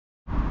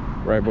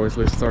Right, boys,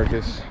 let's start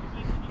this.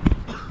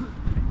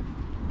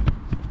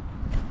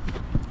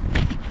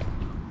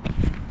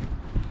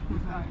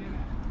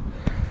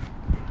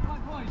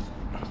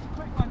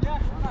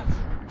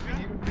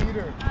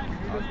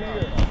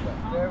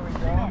 There we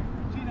go.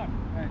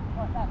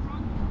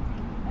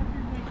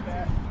 Every week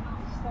there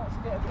starts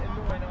to get a bit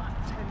annoying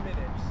after 10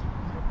 minutes.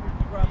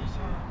 People grab us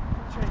here,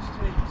 change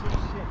teams, all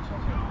shit, it's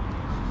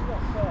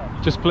not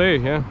fair. Just play,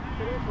 yeah. So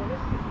therefore,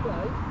 let's just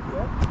play,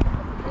 yeah?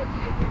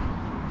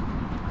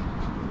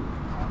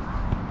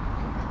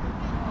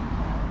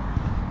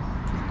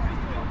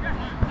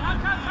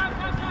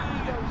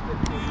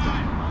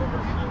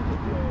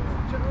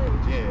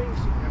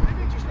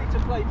 We just need to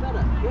play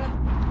better, yeah?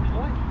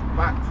 Right?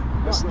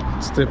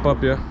 Fact. Step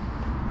up, yeah.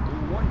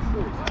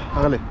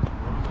 Hágale.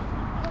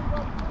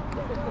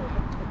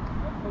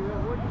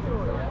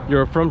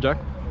 You're from Jack?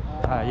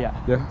 Yeah.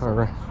 Yeah,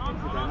 alright.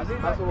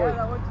 Who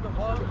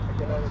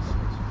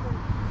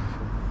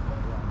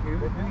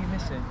are you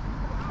missing?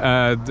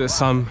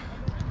 Sam.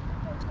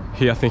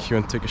 I think he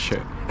went to take a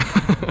shit.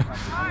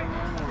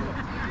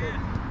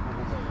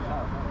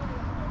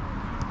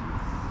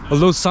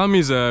 Although Sam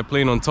is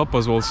playing on top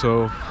as well,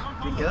 so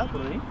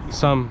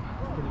Sam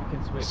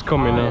is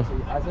coming now.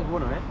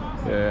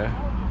 Yeah.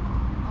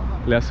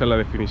 Le hace la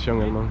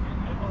definición el man.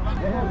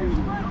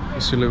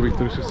 Posible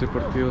victorias de este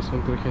partido, su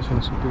inteligencia no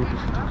es un punto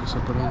que se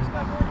para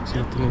si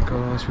no tiene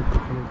cada su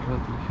propia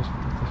inteligencia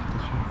en esta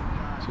situación.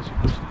 Si se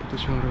puede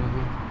situación real.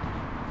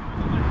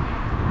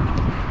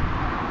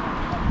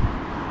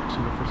 Si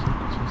la fuerza de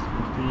conciencia de este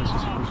partido si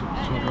se puede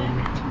situación real.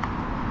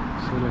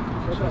 Si la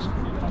inteligencia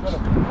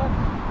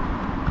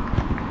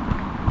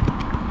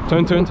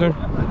Turn.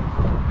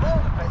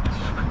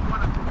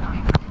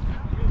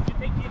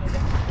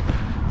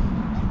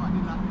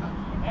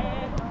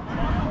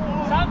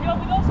 Sam, you're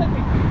with us, I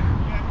think.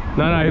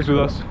 No, he's with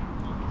us.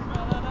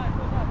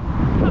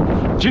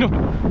 Gino!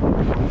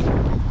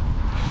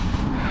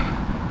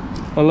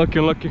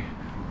 Unlucky.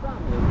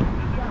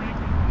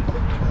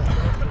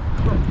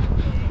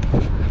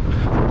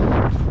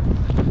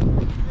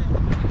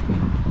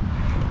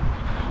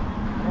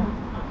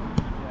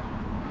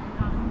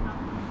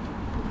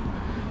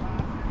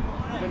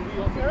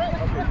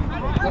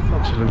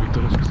 Se le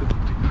victorias que este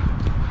partido.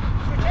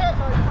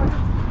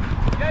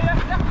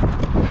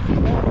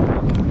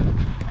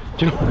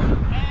 Gino!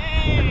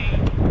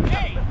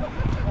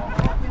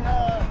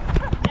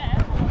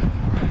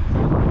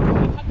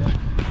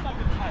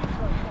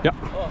 Yeah.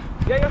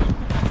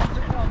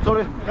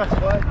 Sorry, guys.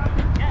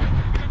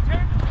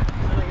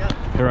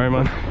 You're right,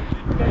 man.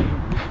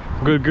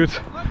 Good. I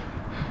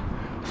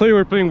thought you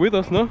were playing with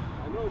us, no?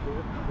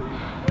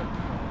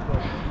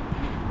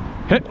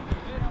 Hit.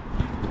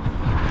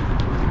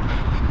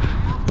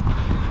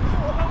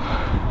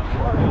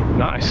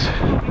 Nice.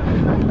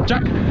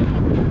 Jack.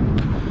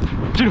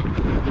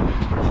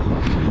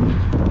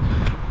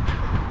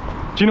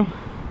 Gino.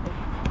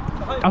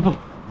 Apple.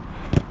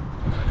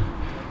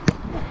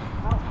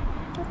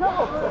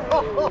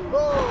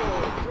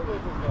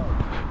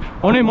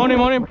 On him.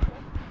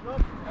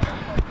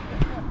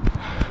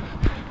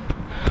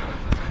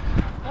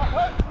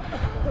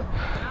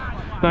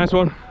 Nice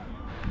one.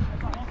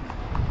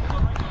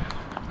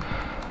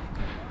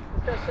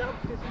 Let's go, Sam.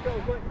 Get some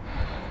goals, mate.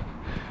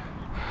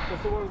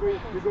 That's the one green.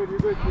 You're good.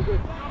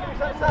 Finish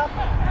that, Sam.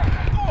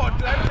 Go on,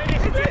 lad.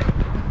 Finish it.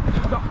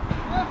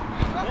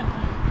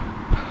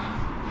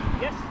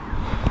 Yes.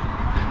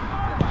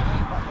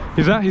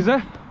 He's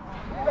there.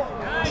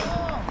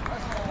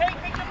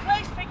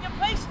 Take your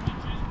place.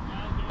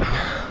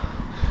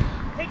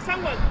 Take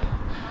someone.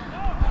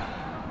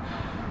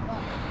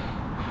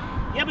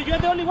 Yeah, but you're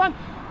the only one.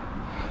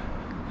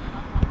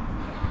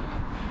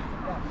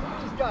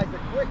 These guys are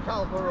quick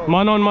caliber.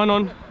 Man on. Well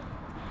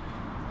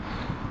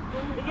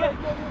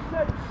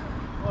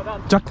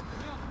done. Jack.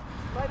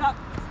 Right up.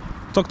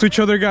 Talk to each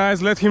other,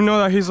 guys. Let him know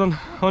that he's on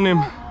him.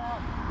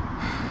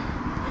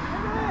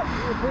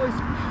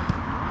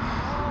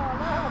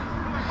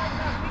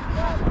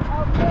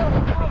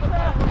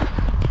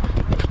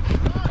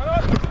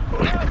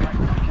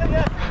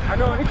 I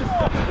know, I need to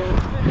stop it.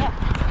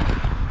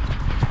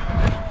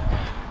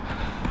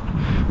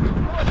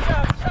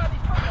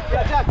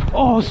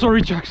 Oh,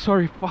 sorry, Jack.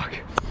 Sorry, fuck.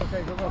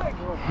 Okay, go on.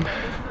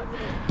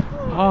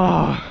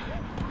 Ah.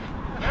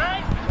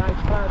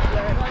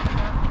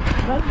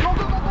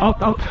 Out.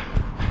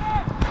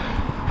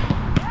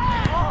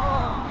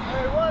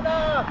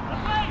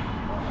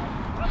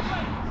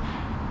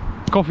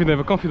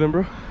 Confident,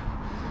 bro.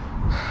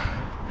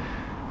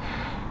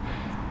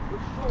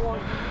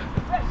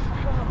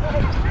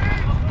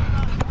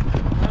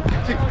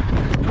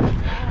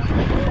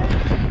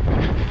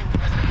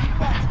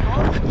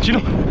 Gino.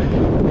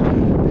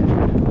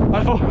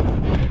 Alpha.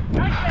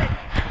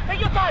 Take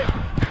your time.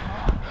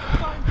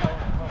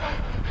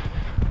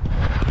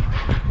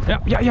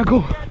 Yeah,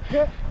 go.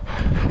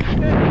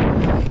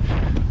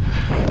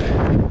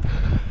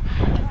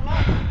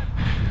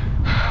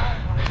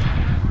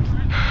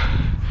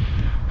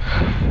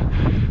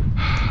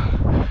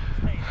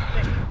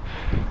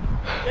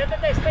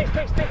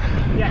 Stay.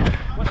 Yeah.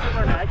 What's the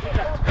runner? I think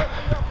that.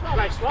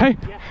 Right, swap. Hey.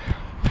 Yeah.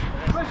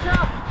 Push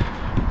up.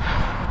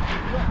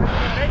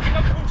 Make it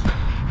up, push.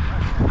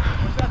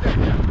 What's that there?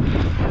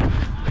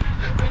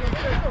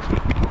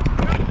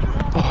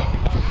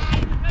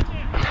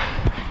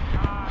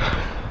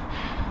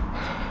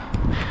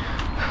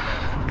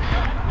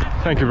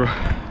 Thank you, bro.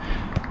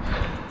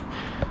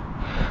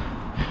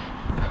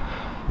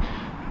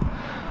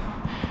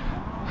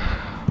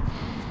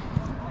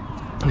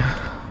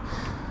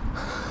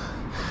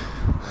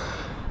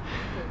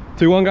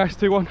 Take one, guys,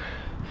 take one.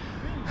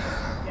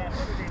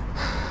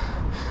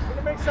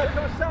 Gonna make some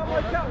sound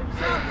like that.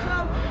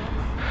 Sound.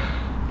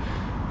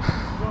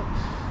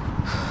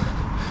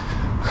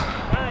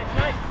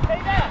 Nice.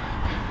 Stay there.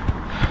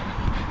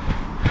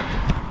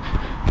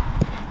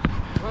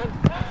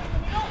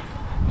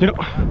 You know.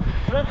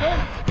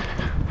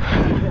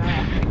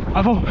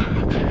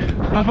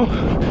 Bravo.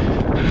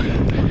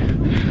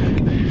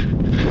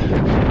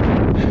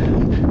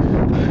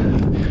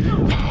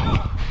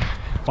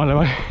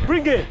 Vale.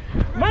 Bring it.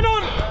 Man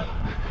on.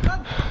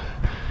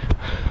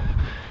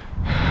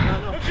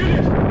 No,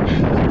 Julius.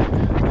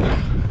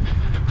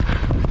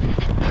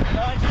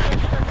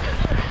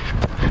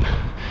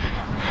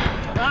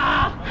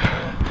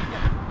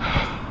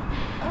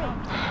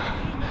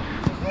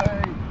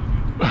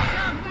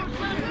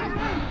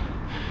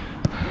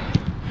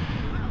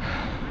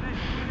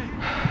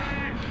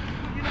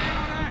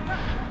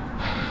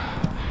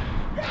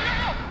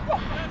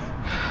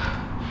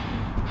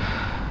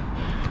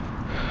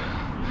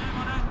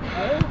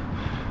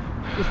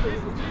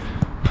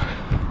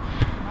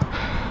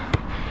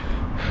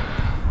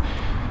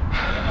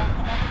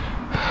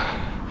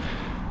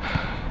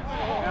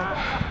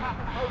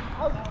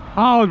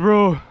 Out,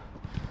 bro.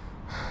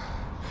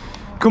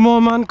 Come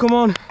on, man, come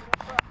on.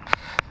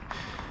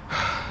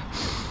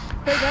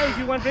 Stay there if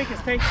you want break,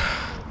 stay.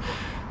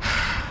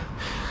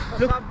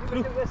 Look.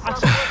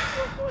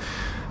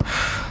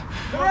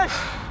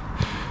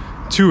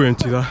 Too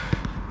empty, that.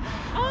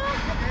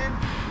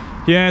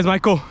 Yes,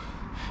 Michael.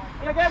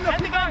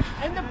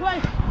 End the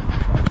play.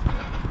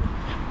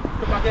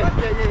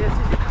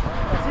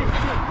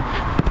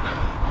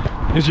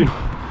 Yes, you.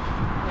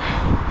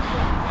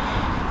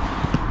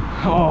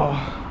 Oh.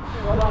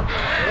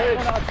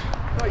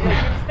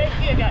 Stay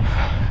here, guys.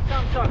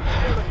 Come.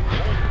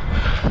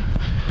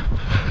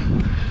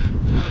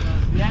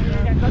 Yeah,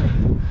 got it.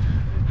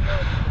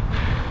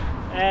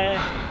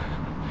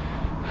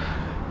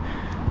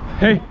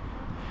 Hey.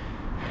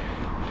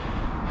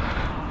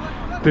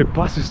 The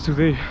passes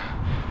today.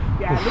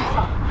 Yeah, looks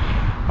up.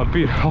 A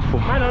bit awful.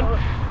 Man on.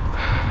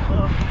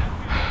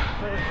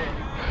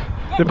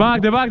 The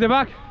back.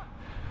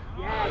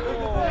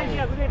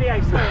 Yeah, good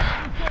idea.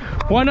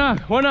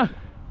 Wanna.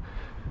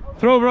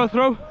 Throw, bro,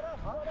 throw. Keep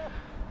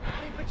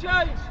the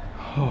change.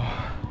 Oh.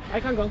 I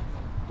can go. You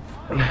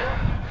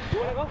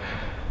wanna go?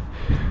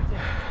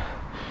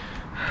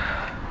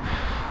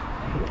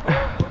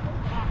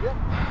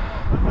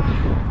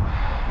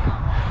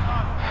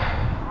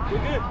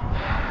 Good.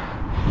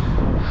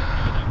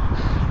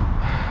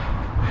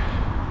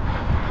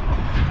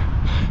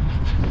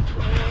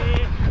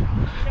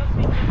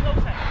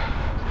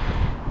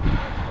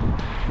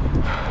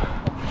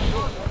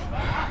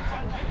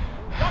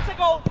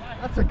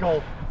 That's a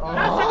goal. Oh,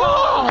 That's a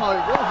goal.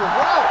 That was a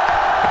wow.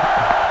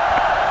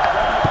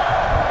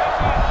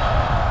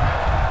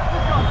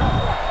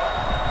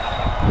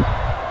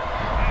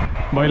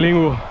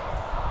 Bilingual.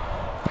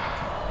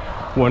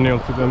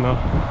 1-0 to them now.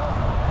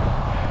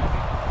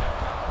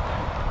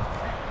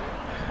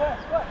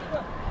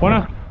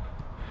 Wanna?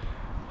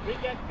 We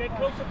get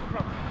closer to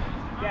front.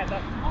 Yeah,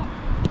 that.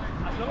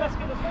 As long as he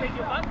doesn't take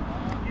your back,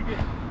 you good.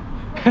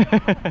 He's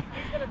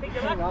gonna take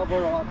your back.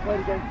 Alvaro, I played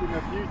against him a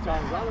few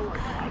times. I don't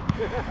like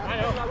I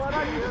know. What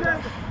are you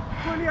saying?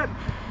 Brilliant.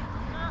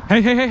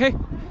 Hey.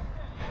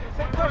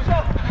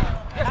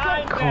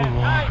 Come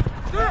on.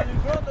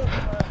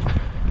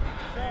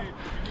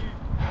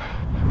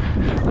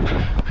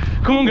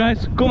 Come on,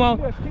 guys, come on.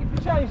 Keep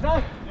the change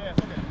now.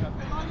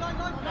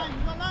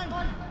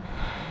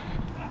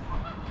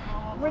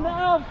 Win the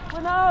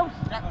house.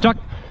 Jack.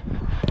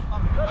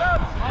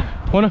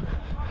 Wanna.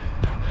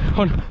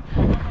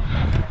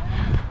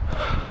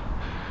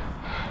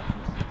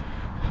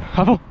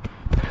 Bravo.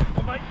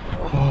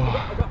 Oh.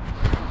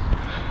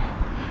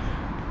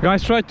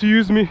 Guys, try to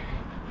use me.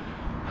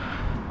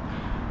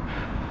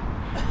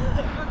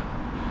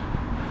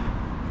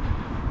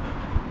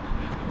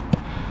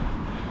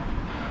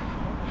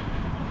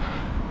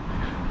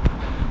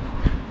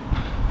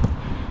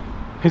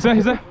 He's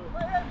there.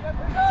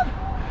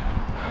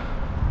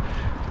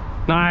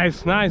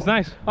 Nice.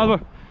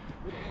 Albert.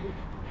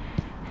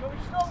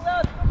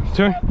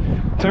 Turn.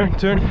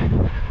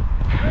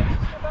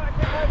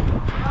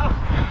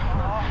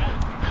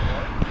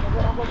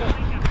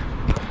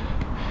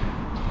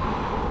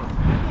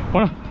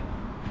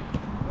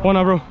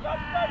 Wanna, bro.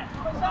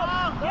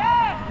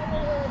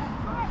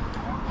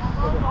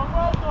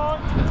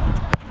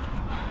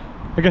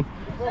 Again.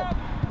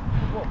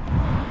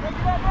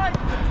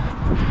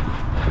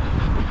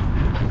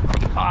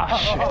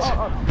 shit.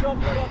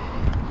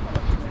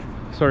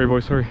 Sorry, boy,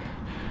 sorry.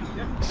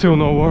 Still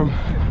no warm.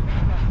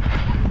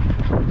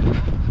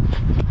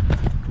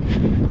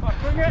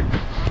 Bring it.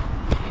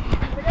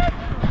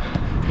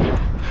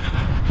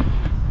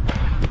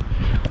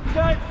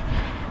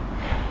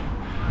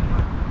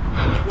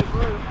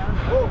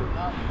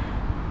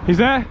 He's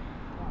there?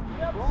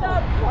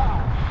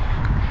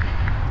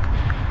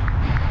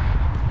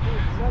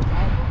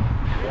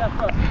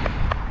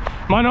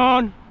 Man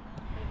on!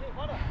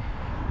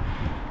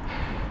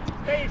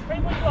 Stay where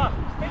you are.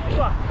 Stay where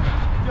you are.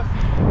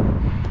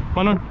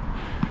 Man on!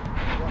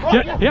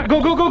 Yeah, go!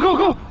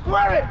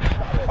 Swear it!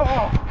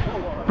 Oh.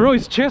 Bro,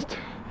 it's chest.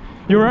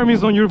 Your arm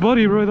is on your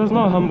body, bro. That's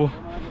not humble.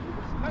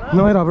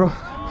 No era, bro.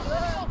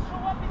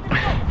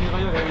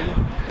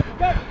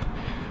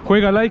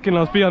 Juega like que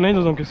nos pidan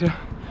ellos, aunque sea.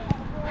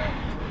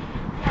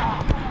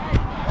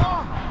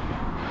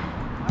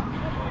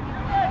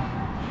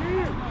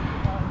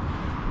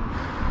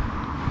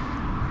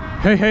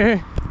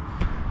 Hey.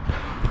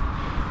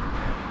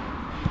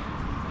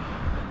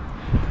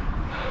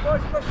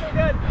 Boys, push it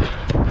again.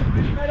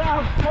 Head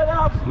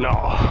out.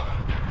 No.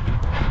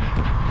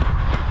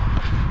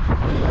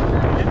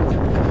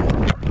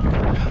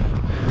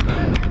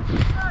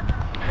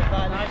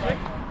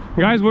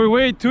 Guys, we're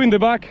way too in the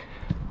back.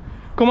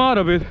 Come out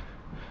a bit.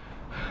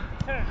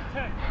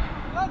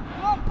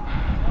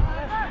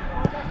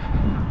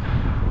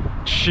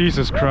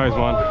 Jesus Christ,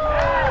 man.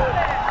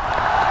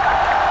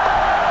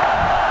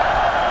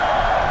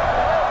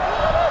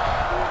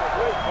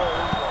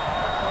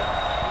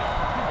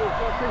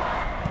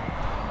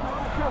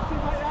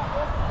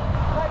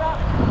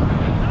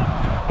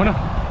 Bueno.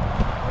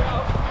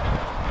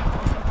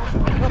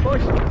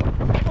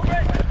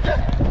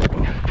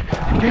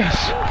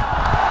 Yes.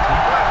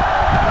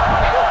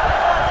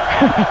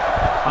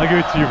 I'll give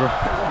it to you, bro.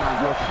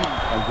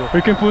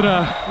 We can put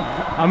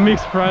a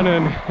mixed Fran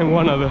and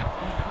one other.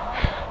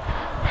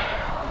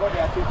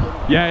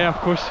 Yeah, of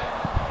course.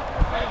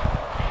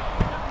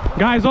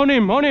 Guys, on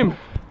him.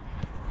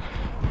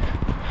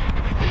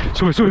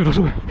 Sube.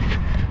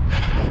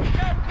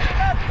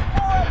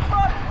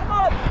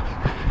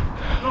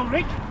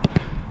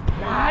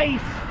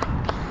 Nice!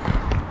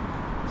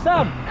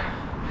 Sam,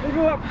 leave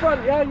you up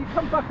front, yeah? You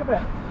come back a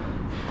bit.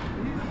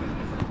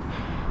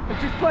 And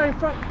just play in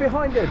front,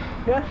 behind him,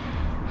 yeah?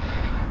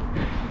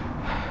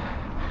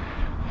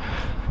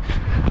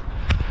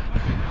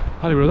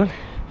 Dale, bro, dale.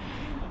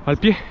 Al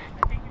pie.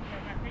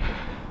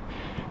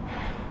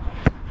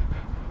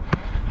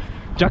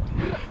 Jack.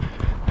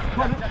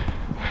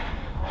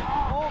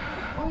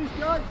 Please,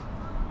 guys.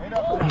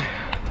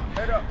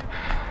 Head up.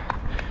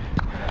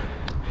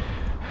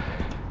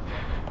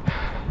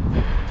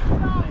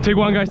 Take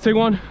one, guys, take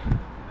one.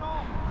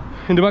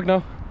 In the back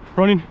now.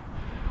 Running.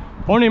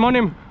 On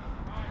him.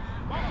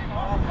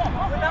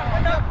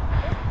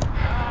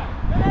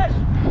 Finish!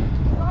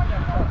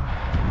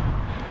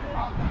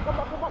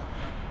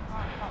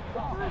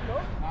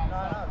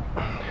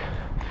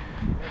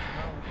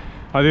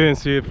 I didn't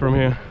see it from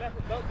here.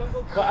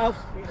 What else?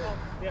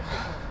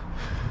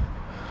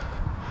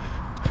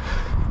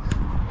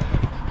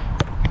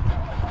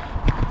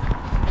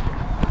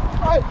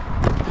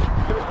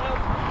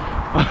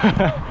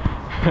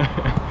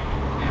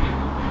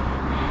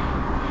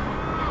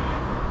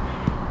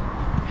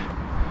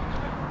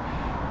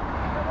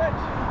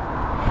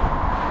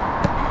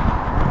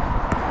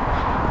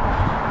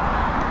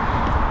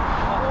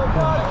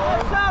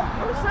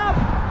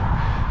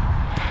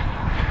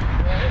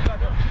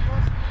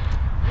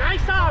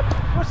 Nice up!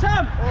 What's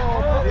up?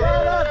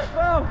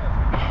 Well,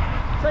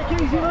 take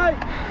it easy, mate.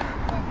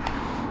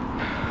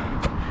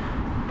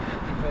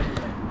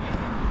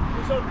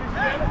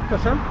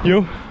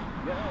 You?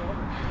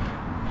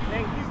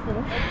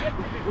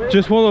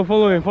 Just follow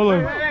him.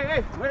 Wait.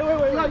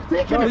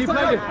 Take it. He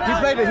played it.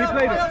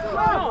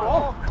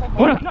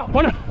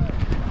 One.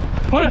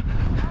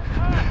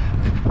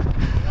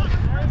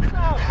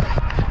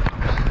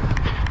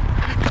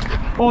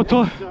 Oh,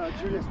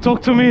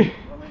 talk to me.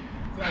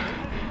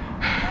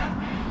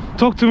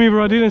 Talk to me,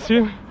 bro. I didn't see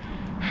him.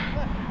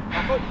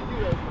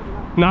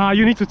 Nah,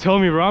 you need to tell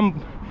me, bro.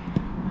 I'm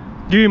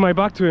giving my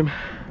back to him.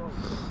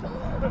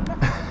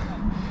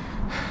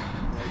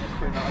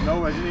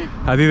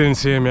 I didn't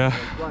see him, yeah.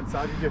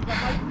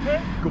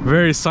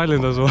 Very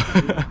silent as well.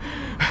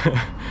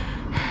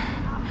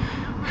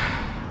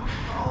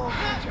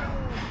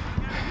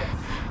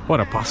 What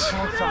a pass.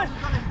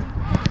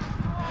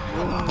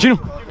 Gino.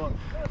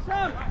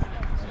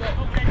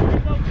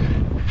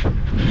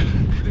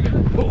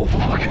 Oh,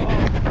 fuck.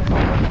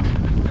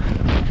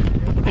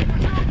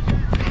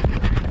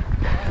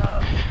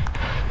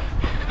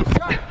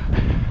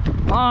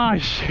 Ah,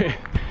 shit.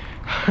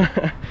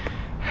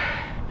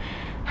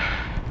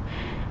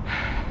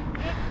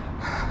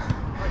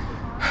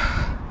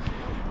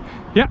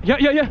 Yeah.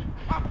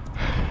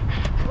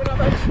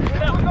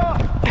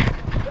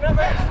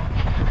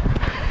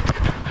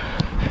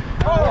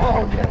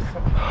 Oh, yes.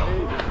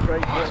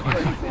 Great.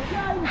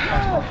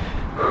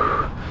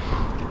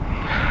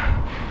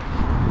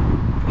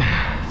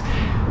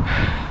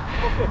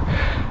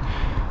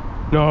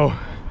 No,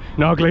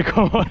 no, Clay,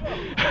 come on.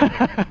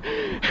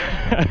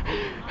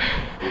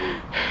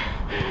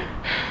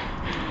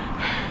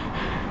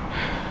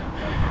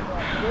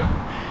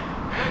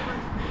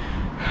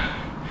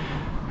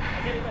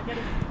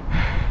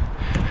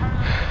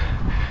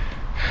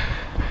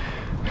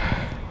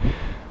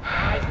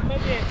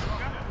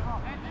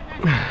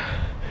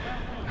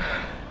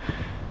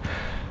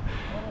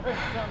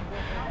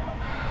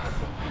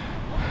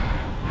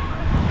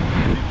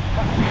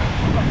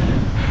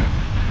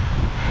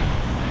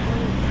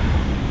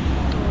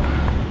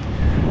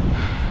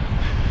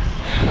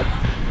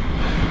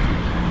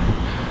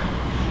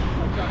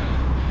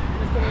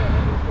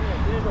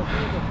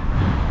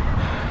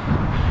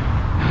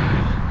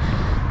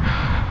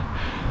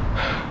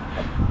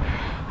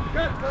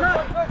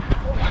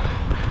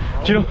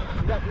 Gino,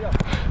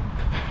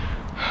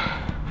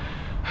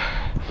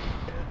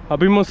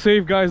 abrimos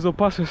safe, guys, no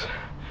passes.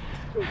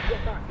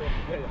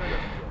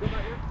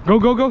 Go,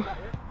 go, go.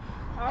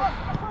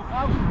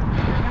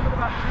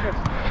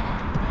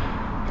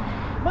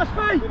 Must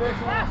be!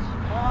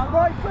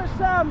 Right foot,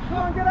 Sam. Come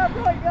on, get up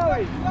right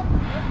going.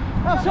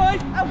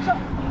 Outside,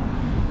 outside.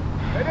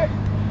 Ready?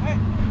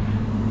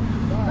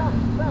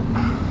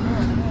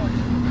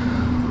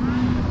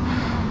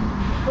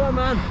 Come on,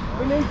 man.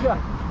 We need you.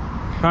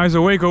 Guys,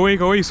 awake, awake,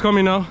 awake. It's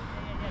coming now.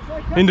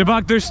 In the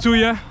back, there's two,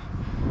 yeah?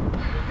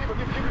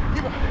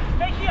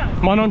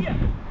 Man on.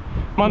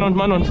 Man on,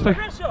 man on. Stay.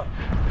 Run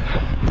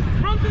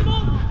to the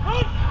ball.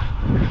 Run.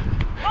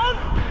 Run.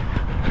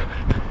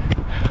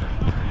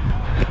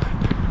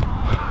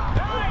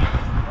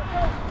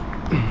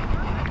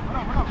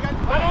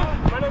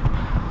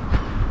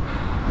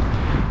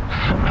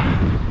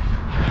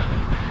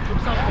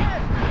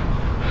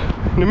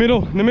 In the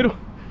middle, in the middle.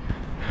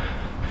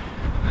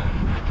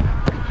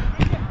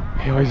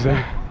 He always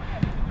there.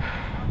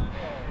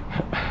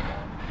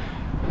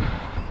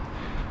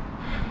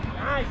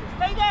 Nice.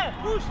 Stay there.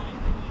 Push.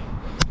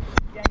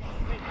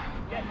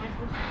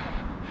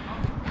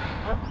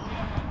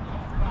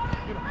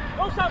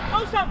 Go Sam, go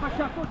Sam.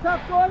 Go Sam,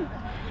 go on.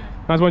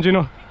 Nice one,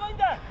 Gino. Keep going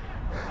there.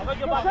 I got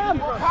your back. Sam.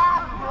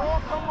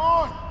 Oh, come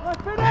on.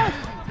 Let's finish.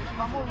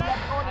 Come on,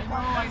 let's go.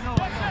 I know.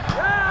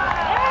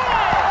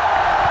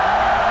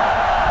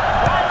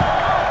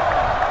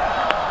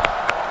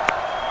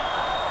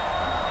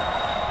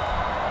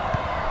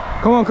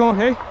 Come on,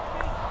 hey.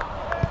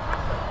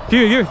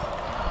 Give it.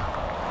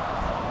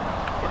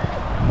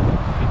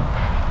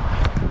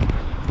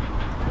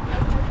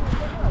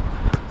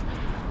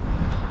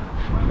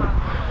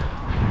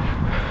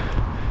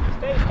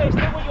 Stay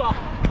where you are.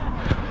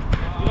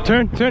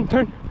 Turn.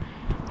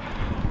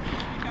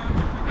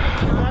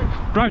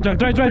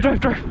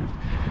 Drive.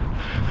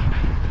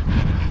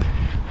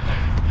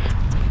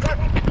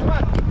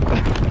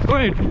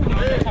 Wait,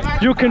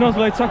 you cannot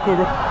light tackle,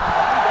 bro.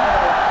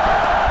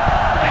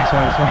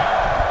 Sorry.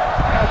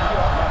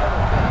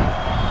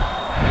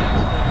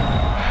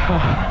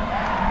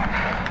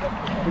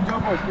 Good job,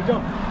 boys. Good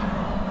job.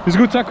 It's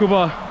good tackle,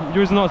 but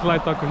yours not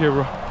light tackle here,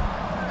 bro.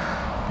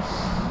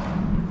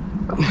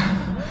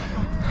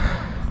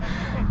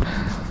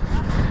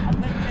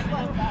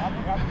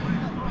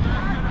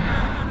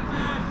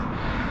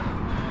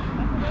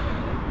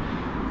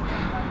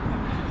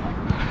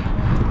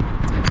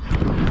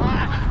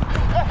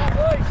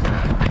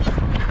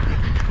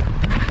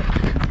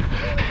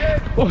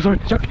 Oh, sorry,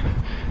 Jack.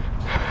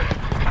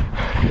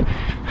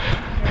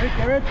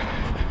 Garrett.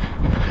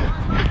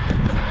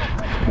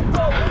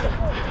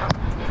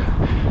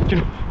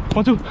 Gino,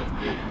 1, 2,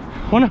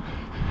 1 up.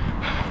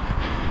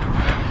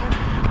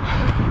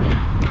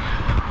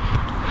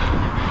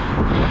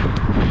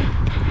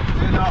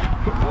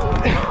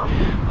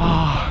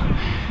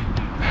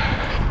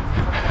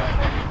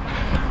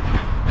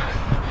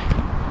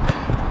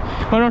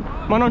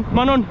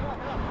 Man on.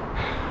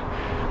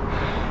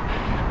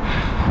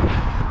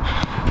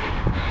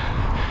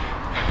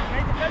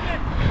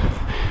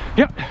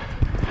 Yeah.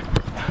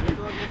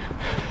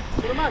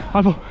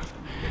 Alpo.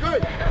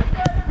 Good.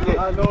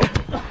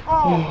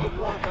 Oh.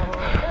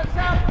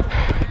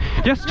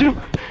 Yes, Gino.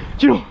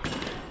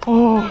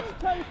 Oh.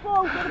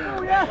 Ball, get the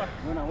ball, yeah.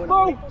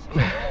 Ball.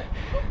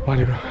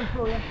 Vale, bro.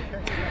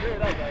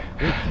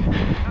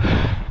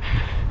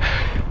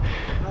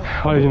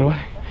 Vale, Gino,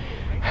 vale.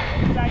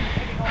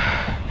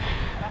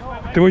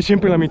 Te voy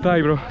siempre en la mitad,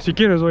 bro. Si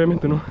quieres,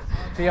 obviamente, ¿no?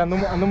 Sí, ando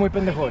muy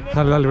pendejo.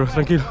 Dale, bro,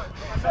 tranquilo.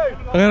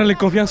 Agárrale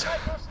confianza.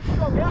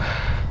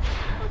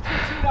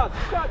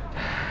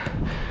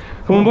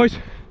 Come on, boys.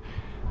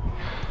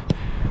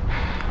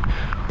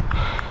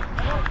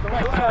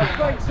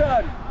 Great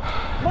turn.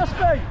 Must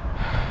be.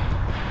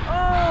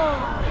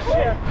 Oh,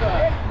 shit.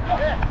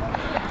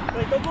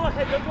 Wait, don't go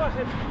ahead.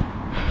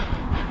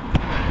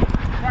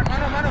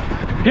 Mano.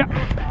 Yeah.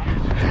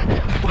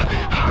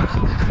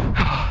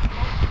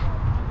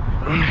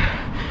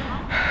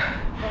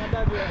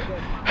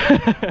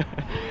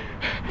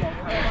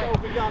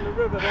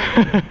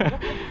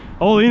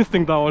 All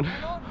instinct, that one.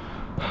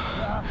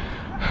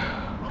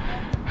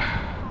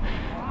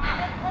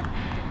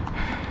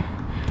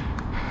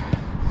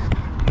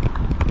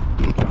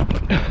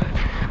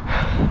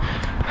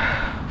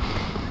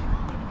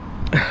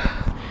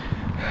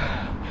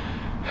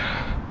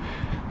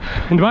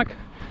 In the back.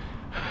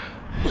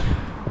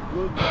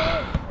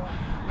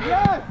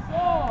 Yes!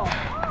 Oh.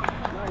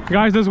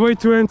 Guys, there's way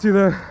too empty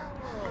there.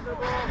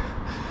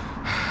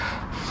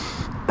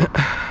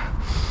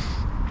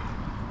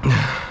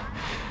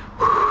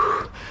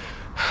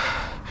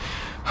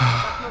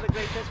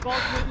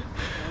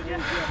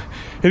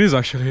 It is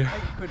actually, yeah.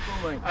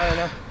 I don't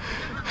know.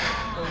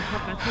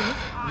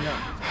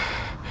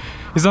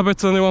 Is that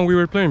better than the one we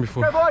were playing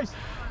before? Go boys!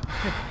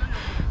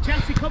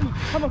 Chelsea, come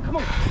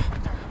on.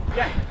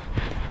 Yeah.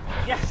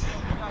 Yes.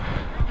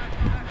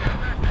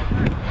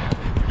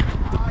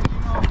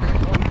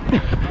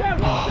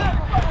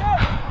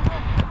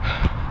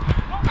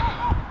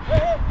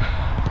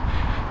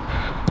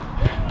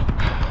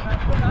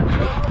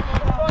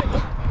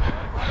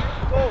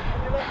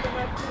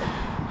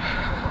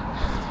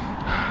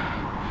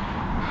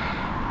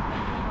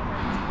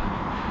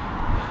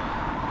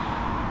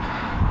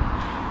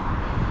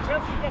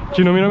 Do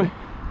you know me?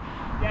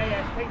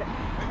 Yeah, take that.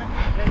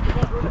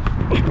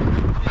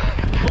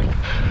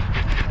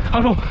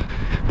 I'll go.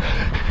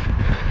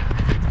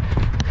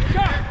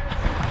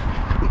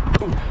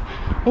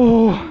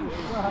 Oh.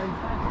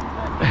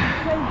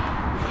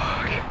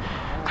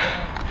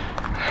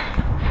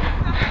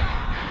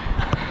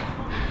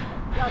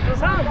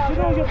 Sam, do you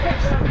know your fix?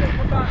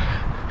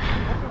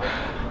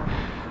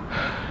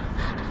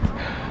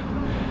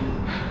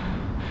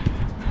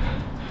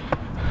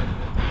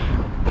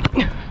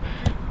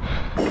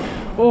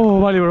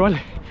 Oh, vale, bro, vale.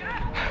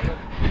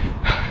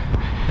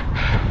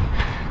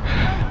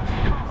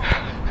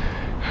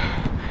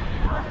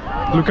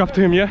 Look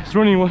after him, yeah? He's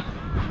running one.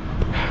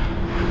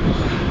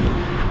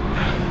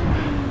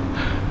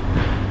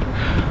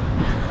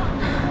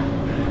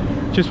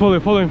 Just follow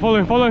him.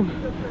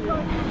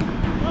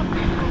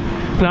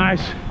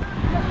 Nice.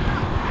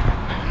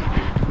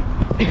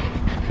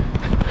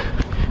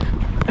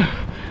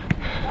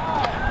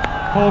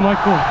 Oh my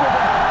God.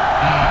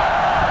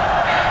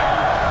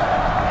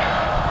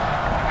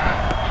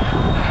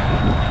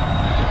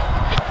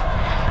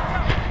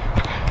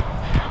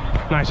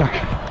 Nice, Jack.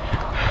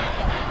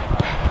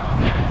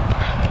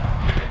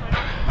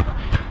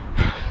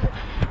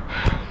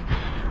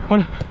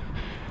 One.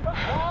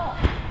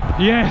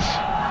 Yes.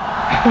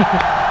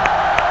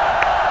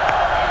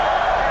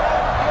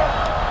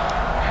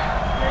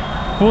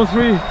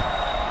 4-3.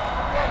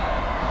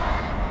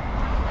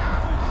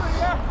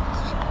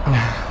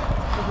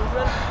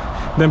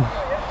 Them.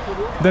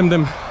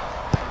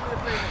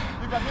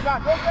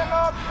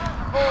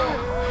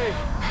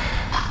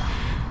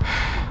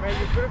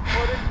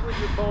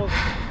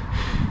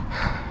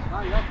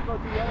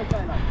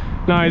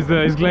 No,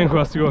 it's Glenn who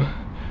has to go.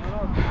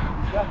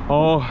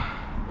 Oh.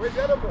 Where's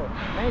the other ball?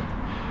 Mate,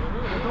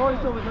 the door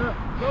is over there.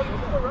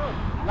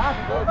 Last,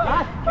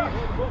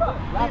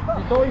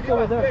 the door is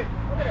over there.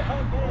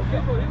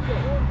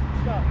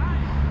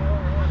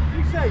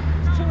 You say,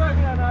 it's too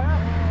early now, yeah?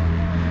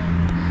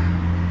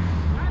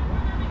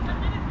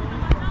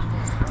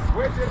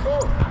 Where's the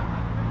ball?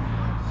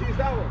 Seize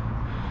that one.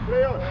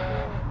 Play on.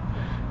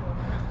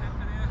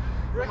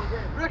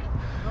 Rick.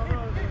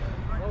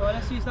 Oh,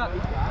 let's use that.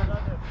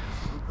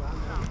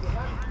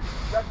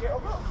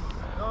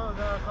 No,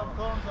 there are some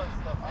cones and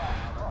stuff.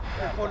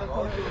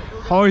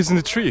 Oh, he's in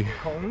the tree.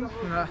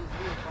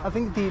 I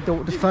think the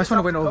first one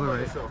I went over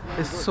it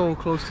is so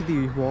close to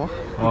the wall,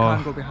 you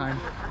can't go behind.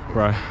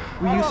 Right.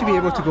 We used to be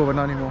able to go, but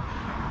not anymore.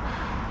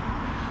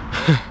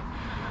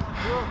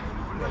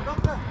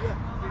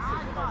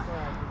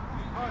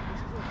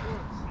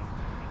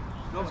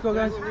 Let's go,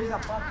 guys.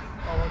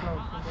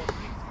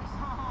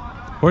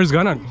 Where's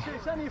Ghana?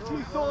 It's only a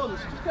few thorns.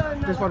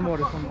 There's one more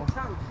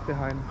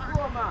behind.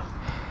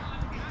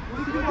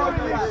 You can do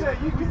it.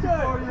 You can do it.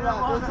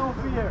 There's no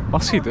fear.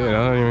 What's he doing? I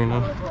don't even know.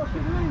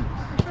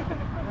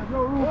 There's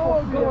no room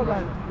for fear,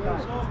 man.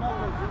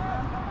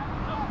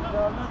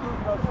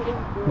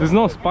 There's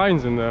no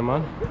spines in there,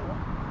 man.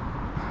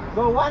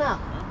 Go, Wana.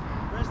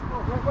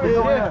 Where's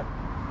the winner?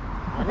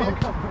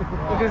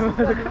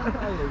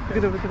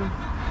 Look at him.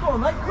 Go on,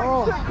 mate.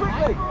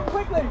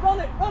 Quickly. Run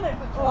it.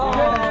 Oh.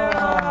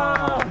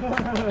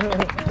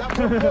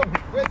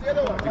 Where's the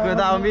other one? You got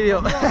that on video.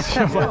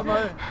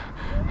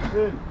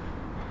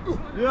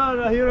 You are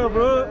a hero,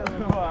 bro.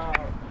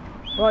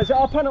 Right, is it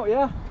our penalty,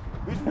 yeah?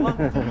 Which one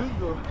did you lose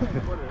though?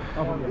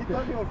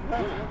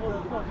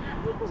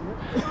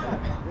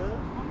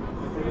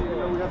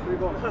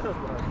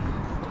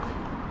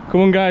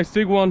 Come on, guys,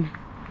 take one.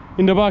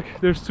 In the back,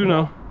 there's two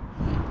now.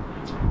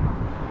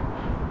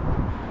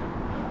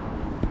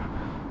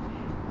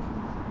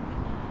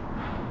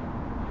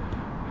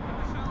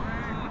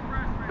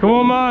 Come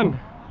on, man.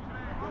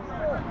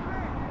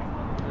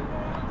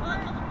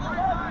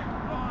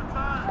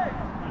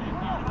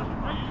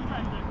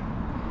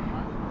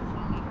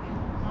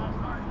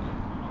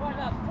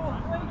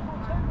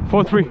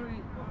 Four, 3.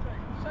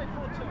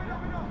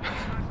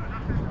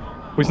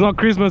 It's not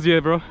Christmas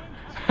yet, bro.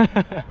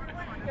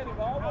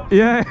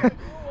 Yeah.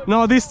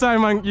 No, this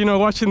time I'm,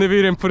 watching the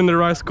video and putting the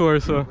right score.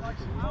 So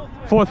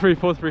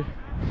 4-3.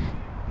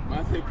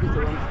 Man, say Chris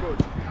the wrong score.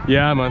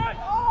 Yeah, man.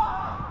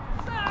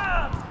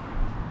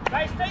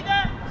 Guys, stay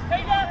there.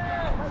 Stay there.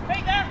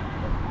 Stay there.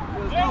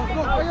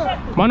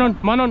 Man on,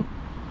 man on.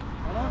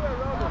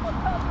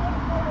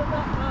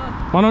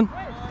 Man on.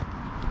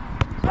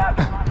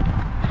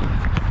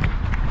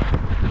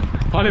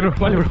 Vale, bro,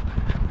 vale, bro.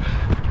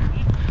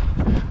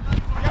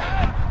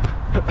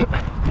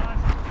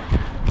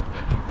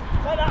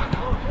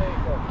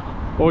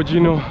 Oh,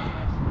 Gino.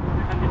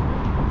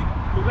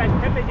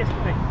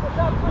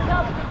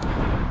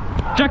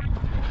 Jack.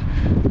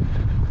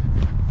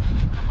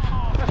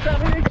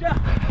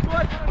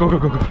 Go, go,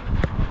 go, go.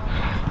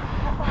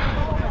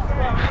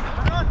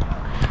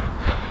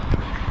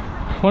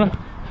 What?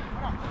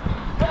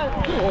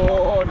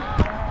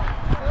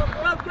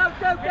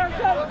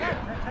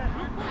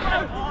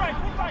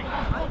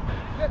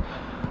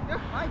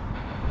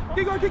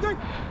 Keep going, keep going.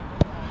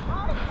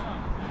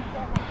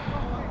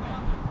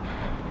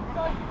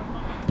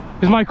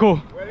 It's Michael.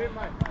 Where is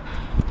Mike?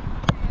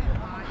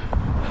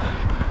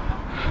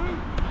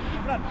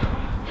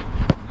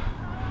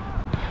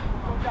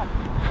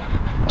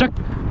 Jack.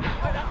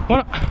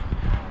 What?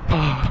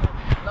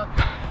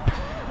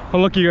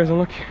 Unlucky, guys,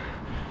 unlucky.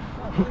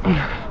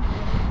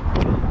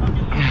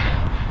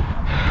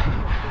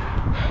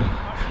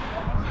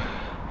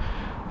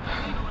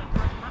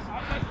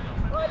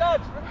 Right,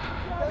 lads.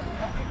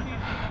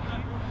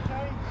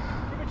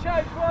 Give a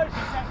change, boys.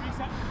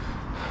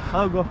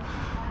 I'll go.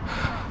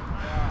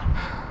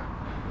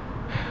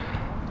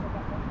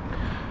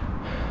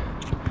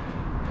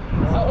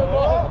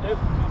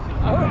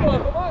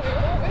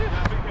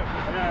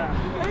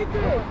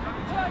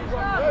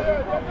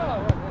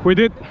 We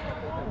did. Sam,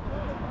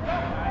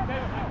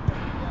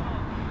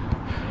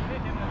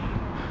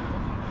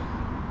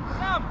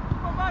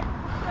 come back.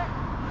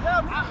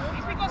 Sam,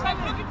 it's because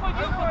I'm looking for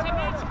you for 10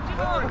 minutes.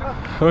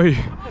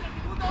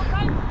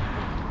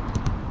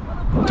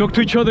 Oi. Talk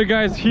to each other,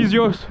 guys. He's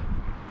yours.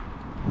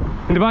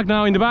 In the back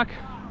now, in the back.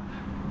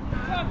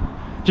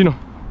 Gino.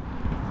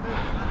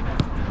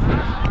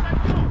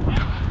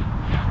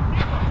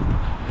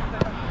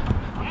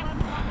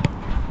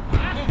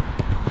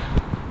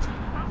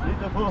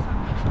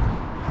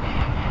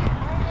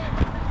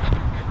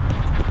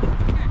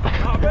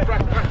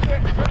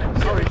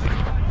 Sorry.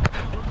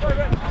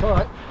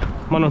 Alright.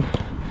 Manon.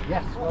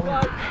 Yes.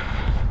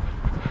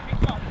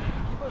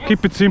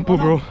 Keep it simple,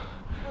 bro.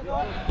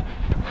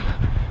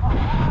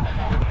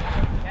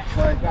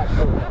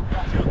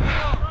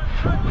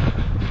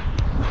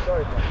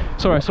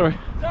 Sorry, sorry.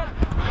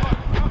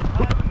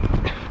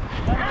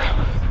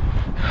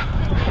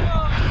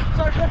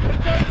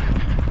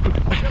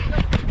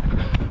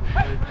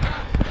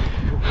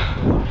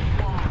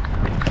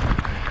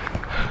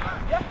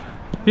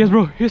 Yes,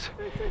 bro, yes.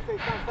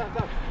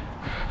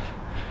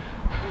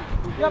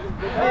 Yep.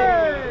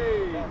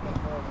 Hey!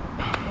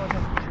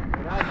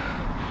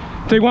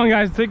 Take one,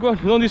 guys, take one.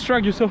 Don't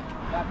distract yourself.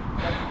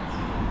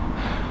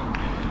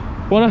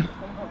 One.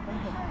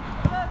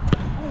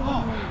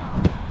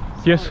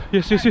 Yes,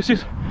 yes, yes, yes,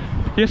 yes.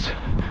 Yes.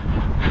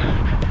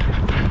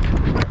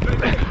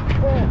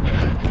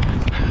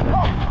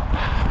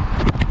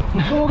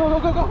 Go, go,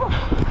 go, go, go.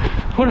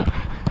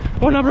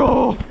 One,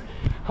 bro.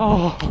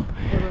 Oh.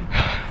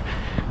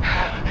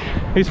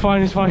 It's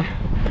fine, it's fine.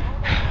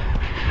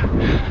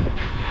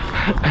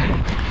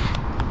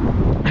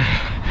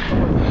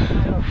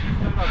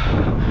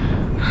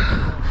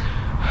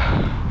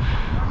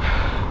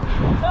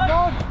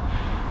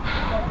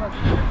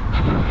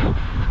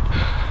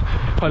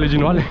 Vale,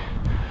 Gino, vale.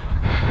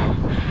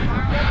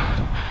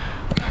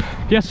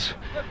 Yes.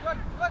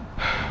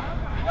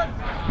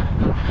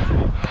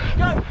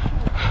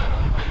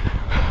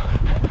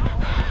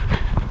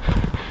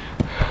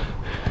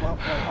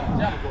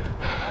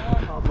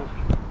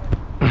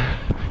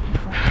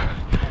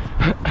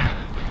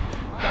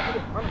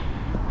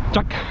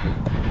 Jack.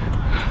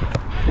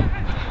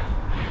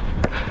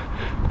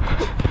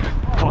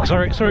 Oh,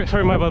 sorry,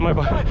 my bad, my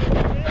bad.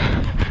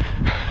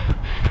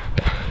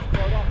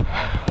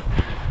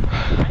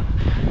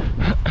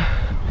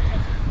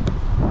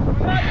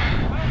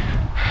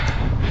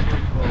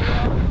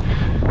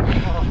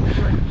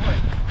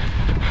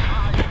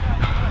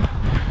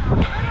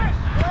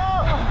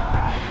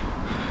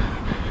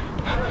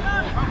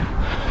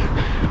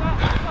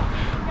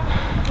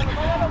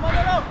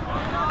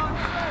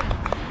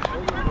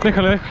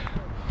 Déjale.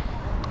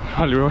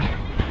 Vale, bro.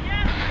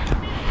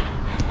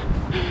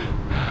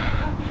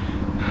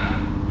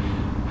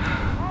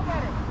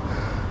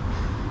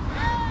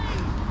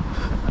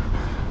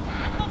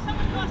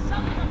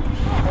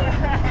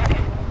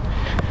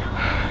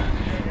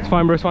 It's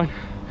fine, bro, it's fine.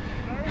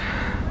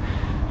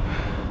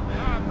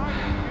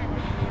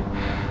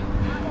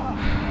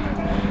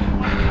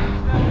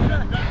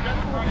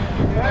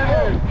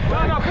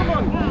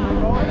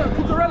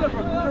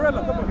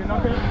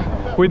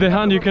 With the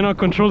hand you cannot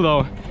control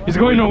though. He's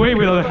going away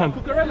with the hand.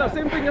 Cucurella,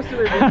 same thing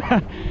yesterday.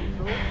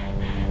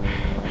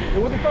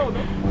 It wasn't foul,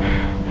 no?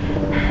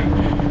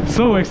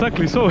 So,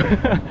 exactly, so.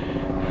 Guys,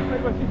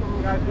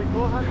 we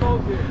go hand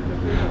balls here.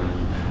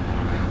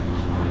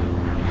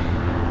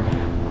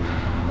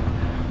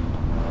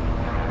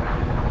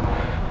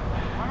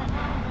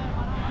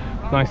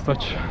 Nice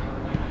touch.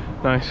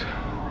 Nice.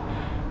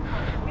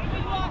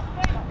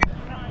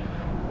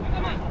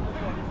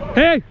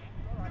 Hey!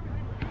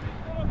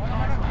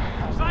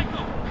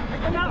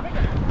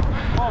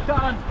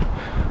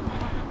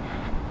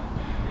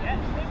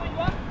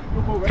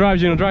 Drive,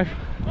 Gino, drive.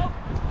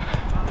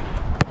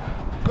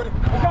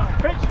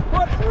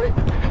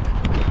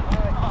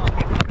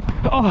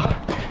 Oh.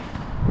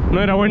 No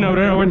era buena,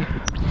 bro, era buena.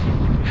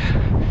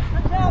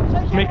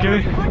 Me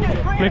quedé.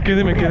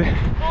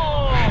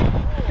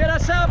 Get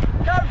us up,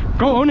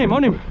 Go, on him,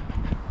 on him.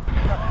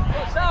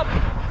 What's up?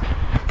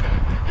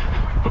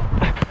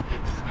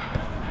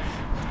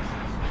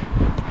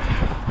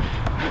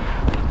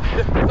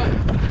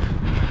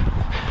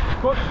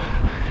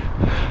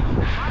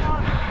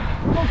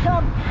 Come on,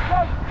 Sam, go!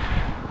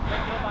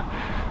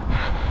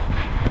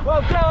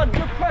 Well done,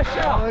 good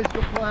pressure! Oh,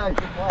 good play,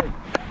 good play.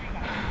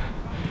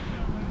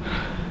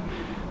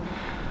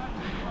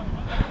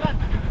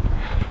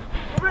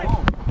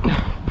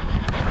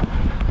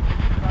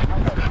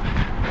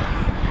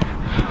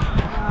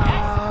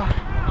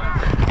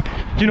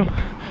 Gino.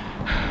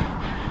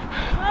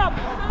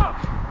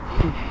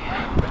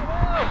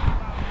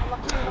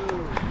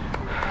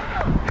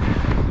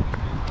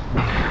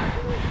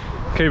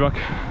 Okay, back.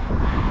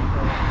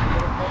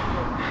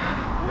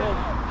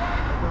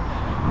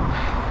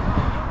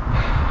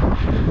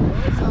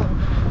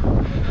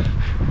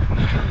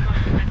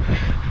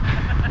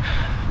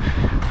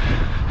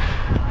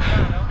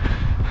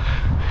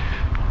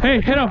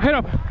 Hey, head up, head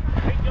up.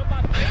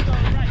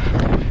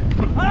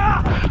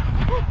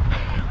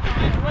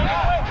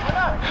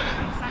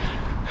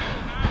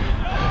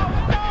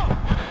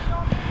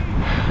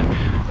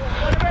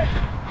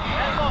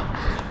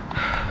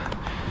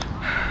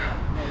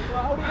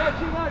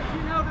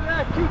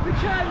 Keep the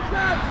change,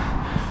 lads!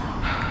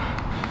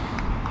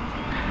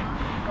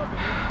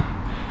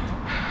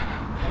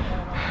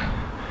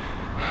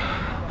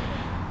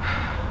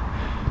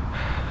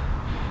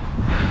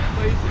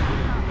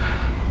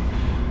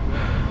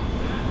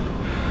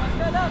 Let's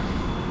get up!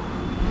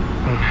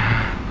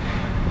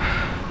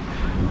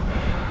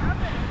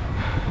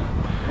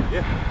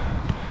 Yeah.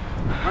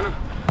 Run him.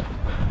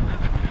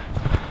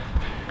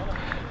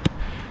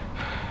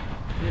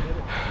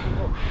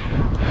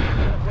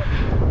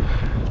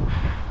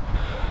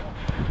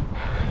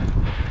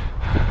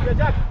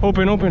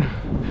 Open, open.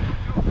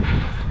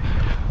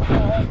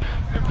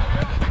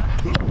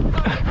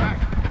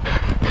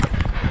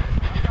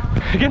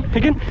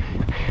 Again.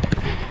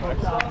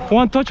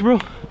 One touch, bro.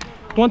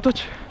 One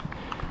touch.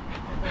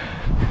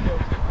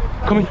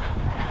 Come in.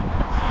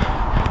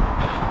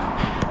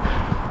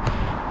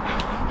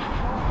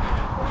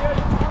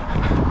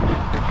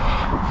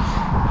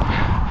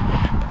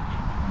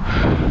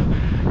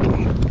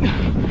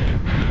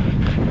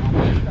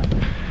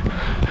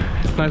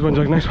 Nice one,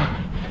 Jack. Nice one.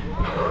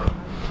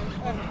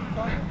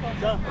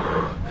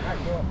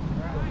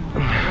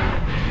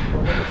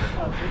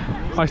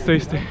 I stay.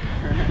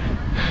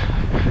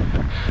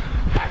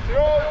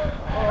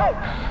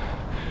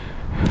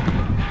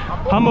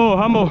 Humble.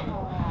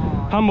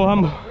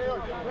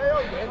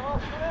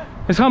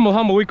 It's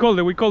humble. We called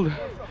it.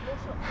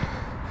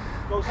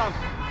 Go, Sam.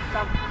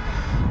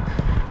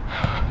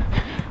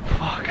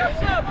 Fuck.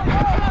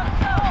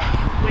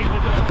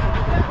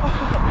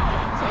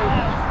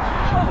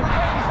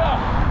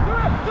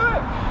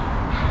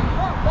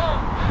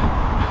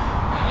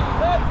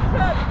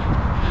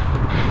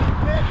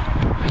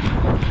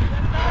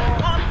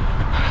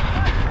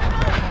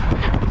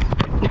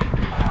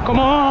 Come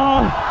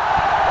on!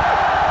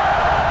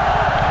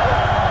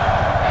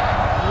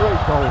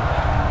 Great goal.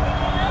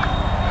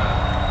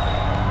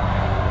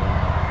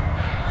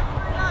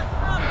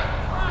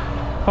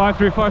 Five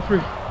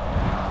three.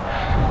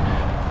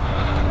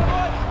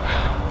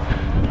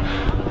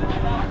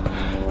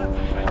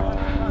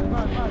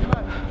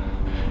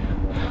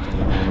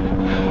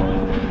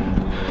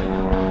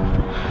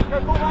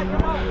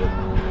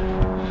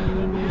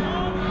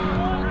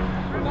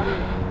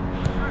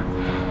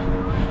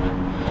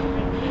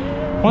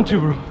 One, two,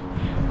 bro.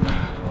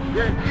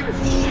 Yeah, give it.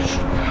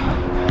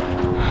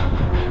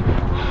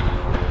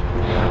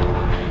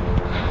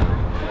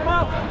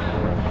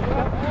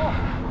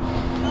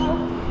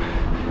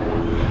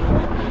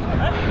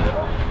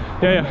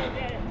 Yeah.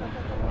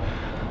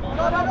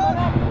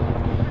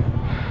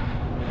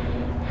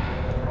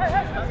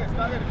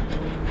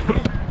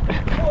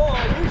 Oh,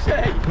 you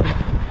say!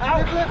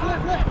 Out! Flip!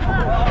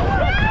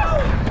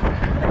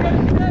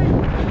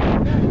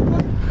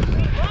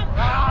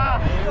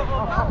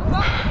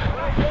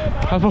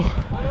 Alfo.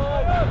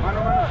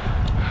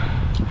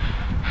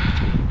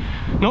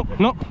 No.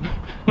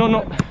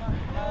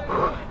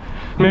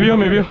 Me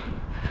vio.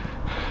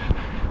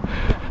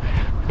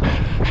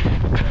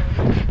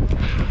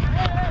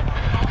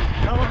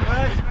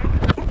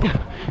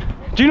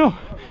 Gino,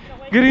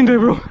 get in there,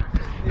 bro.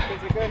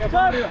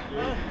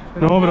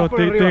 No, bro,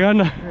 te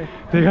gana.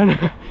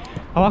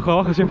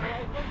 Abajo siempre.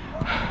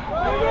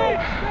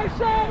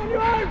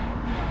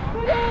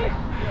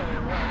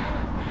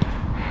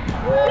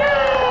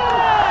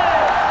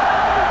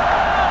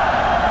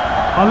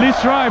 At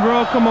least try,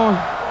 bro. Come on.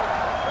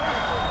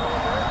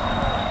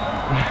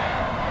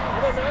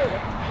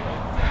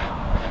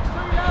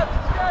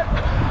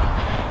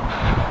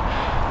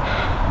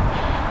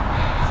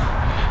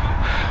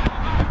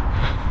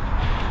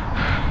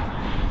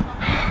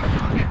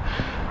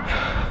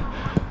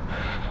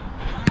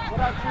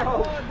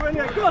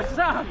 Brilliant. Good,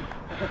 Sam.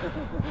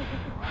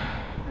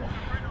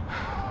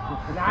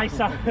 Nice.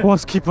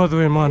 What's keeper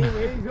doing, man? He's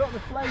got the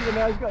flavour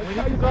now. He's got the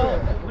flavour.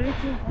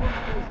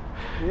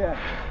 Yeah.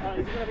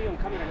 He's going to be on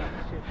camera now.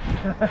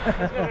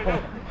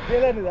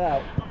 He'll edit it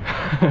out.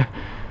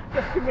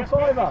 Just give me a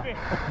fiver.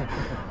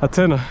 A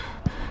tenner.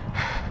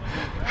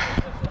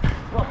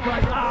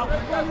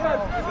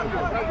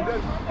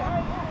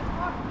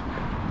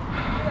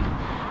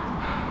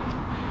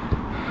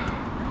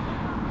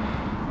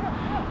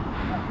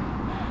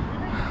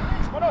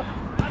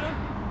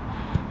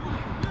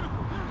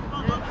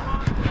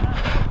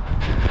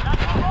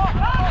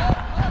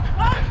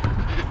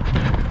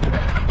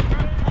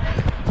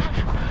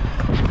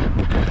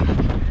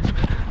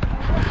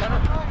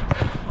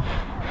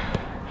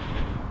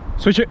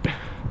 Switch it.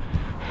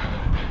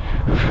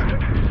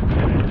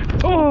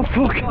 Oh,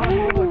 fuck.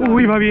 Oh,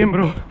 iba bien,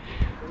 bro.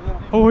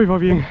 Oh, iba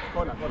bien.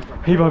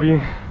 Iba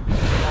bien.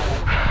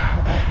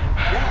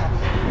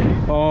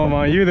 Oh,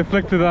 man, you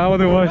deflected that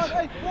otherwise.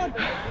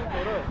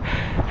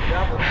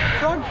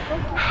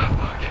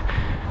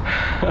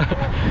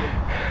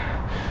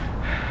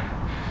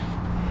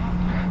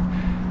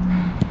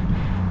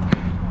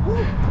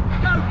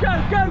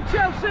 Go,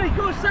 Chelsea!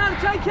 Go, Sam,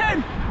 take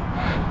him!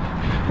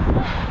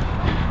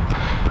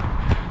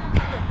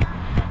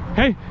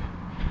 Hey!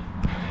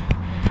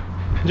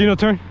 Gino,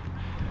 turn.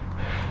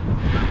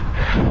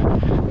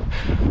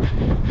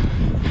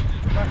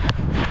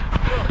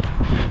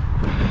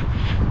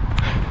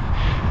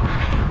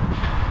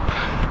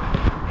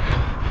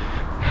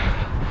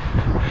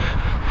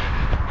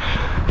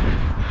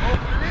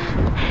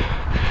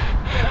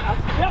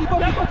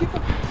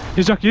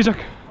 Yiyecek, yiyecek.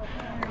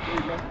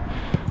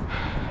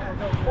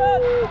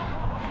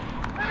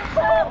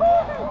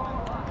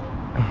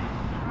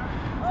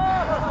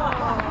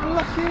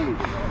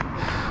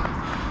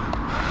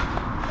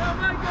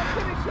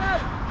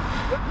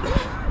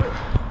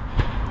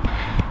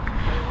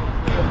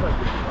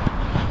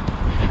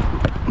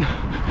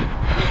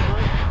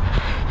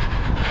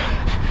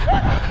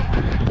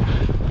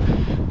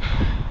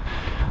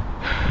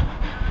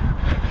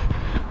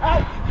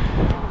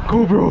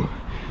 Go, bro.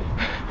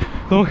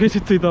 Don't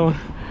hesitate, that one.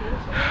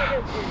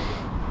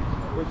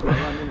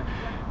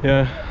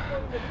 Yeah.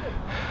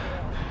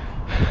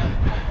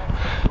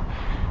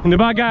 In the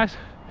back, guys.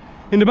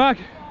 In the back.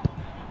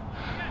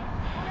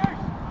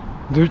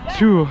 There are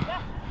two.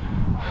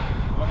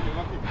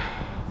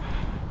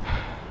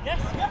 Yes!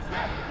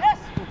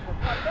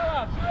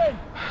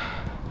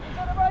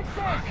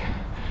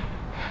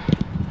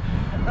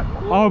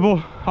 Our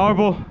ball, our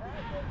ball.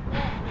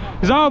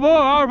 It's our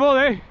ball,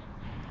 eh?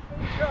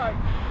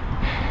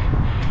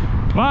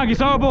 Mark,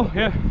 it's our ball,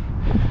 yeah.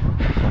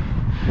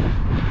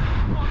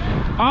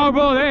 Our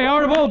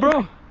ball,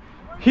 bro.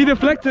 He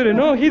deflected it,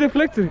 no, he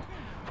deflected it.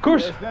 Of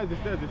course.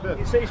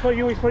 It's for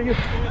you, it's for you.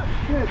 It's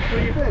for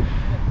you.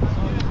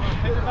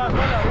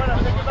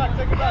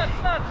 Take it back.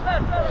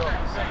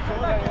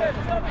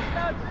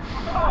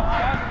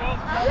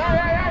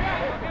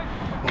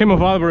 Came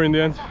off Albert in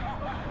the end.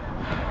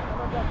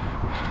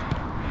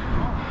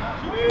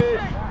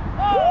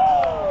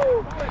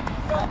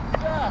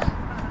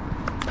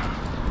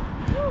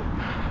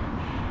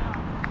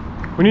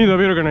 We need a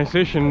bit of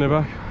organization in the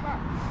back.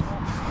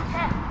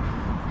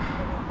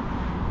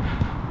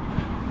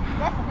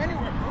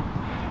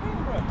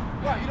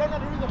 Right, you don't know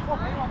who the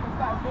fuck anyone can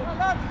start.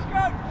 Let's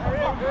go!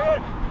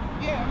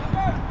 Yeah, let's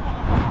go!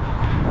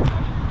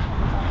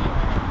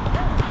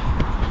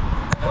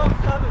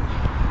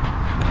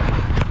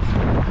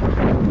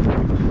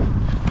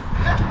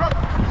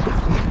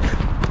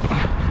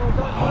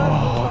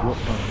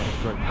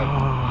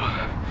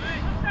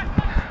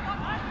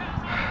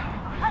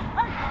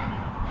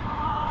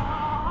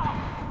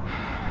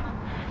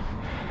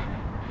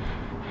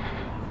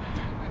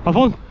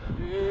 Alphonse!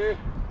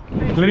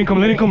 Let him come.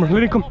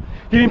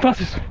 Give him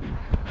passes.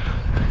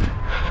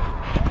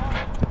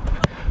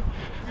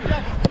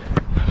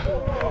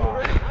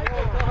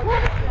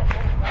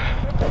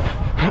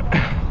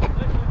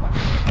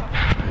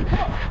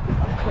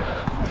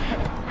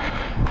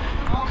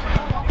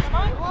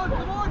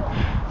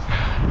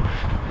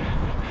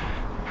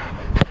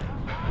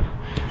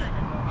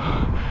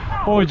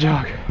 Oh,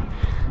 Jack.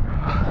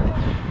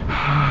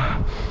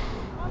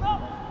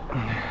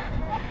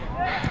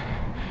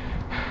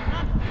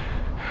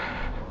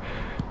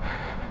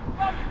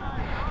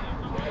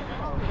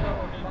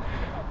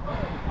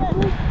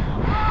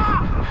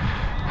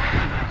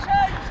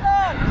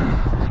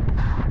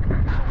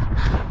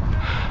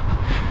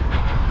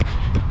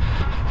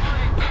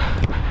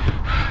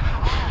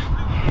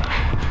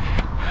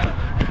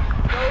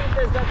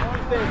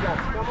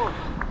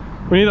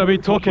 We need a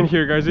bit talking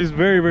here, guys. It's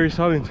very, very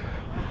silent.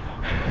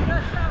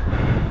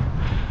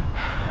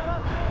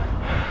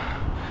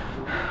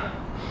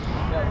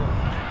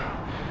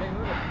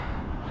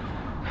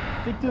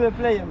 Stick to the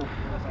player, man.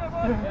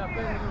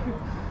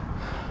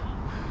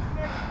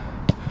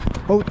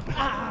 Oh.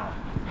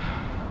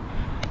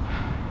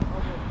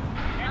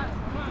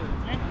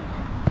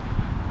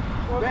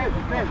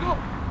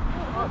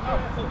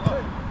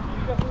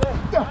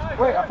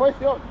 Wait, I pushed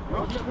it on.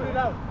 No, you put it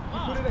out. You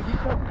put it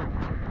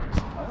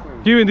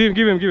out.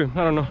 Give him.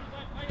 I don't know.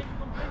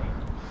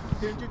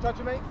 Didn't you touch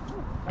it, mate?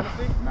 Kind of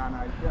thing?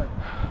 Nah, it's good.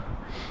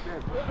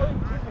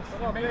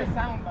 Make a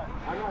sound, man.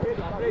 I'm not here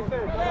to play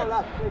fair. Come on,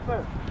 lad. Play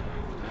fair.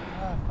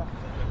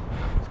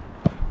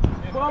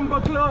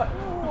 Bomba clot.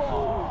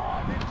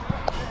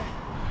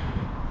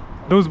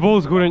 Those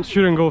balls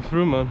shouldn't go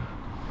through, man.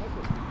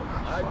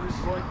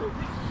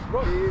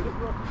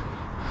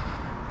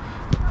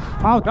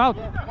 Out.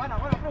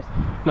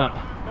 Nah. No,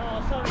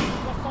 sorry,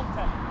 what's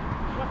contact?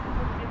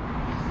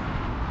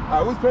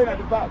 Who's playing at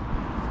the back?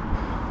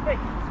 Stay.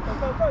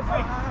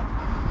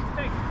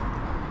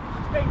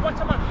 Stay. Watch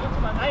a man.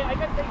 I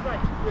can take right.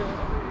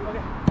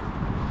 Okay.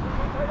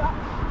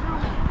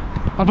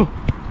 Abu. Go.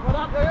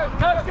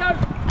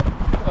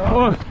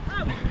 Oh.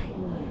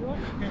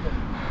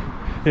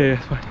 Yeah,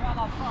 it's fine.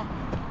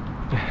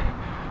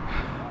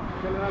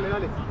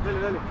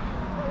 Dale.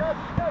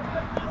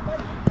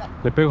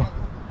 Le pego.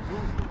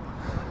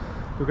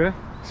 ¿Tú crees?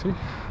 Sí.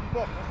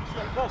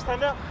 No,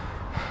 stand up.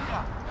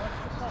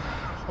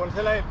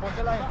 Pónsela ahí.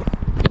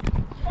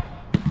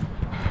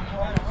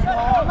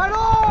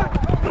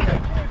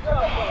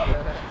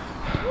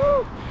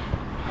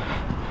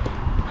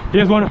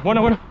 Yes, bueno. Man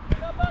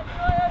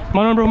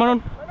on, bro, man on.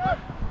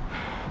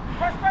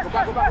 Press.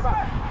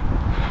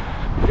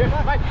 Yes,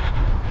 right.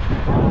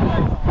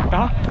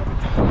 Ajá.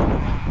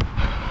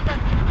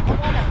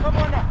 Come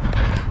on now.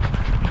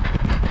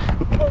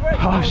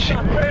 Oh, shit.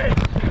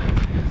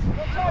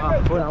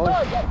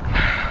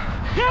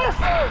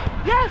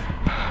 Yes!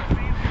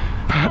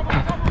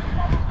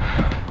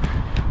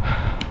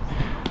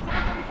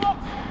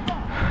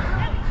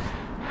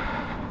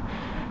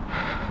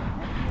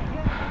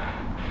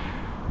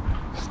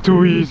 It's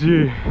too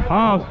easy.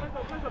 Out.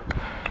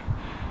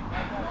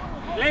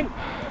 Glenn.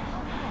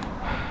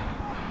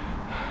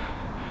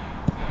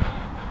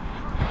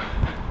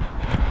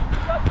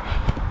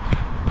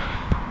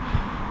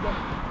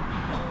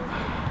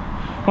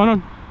 Man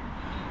on.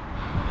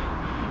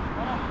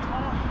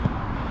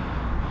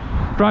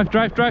 Drive.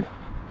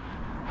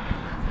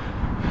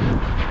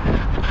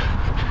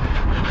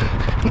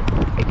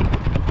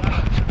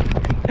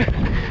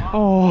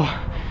 Oh,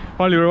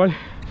 vale, bro, vale.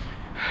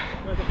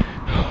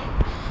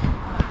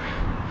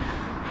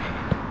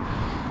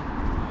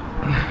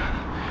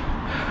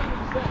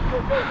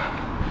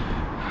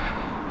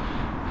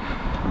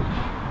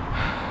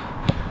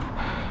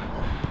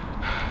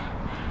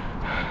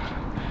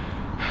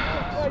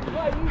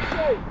 Right, you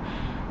say.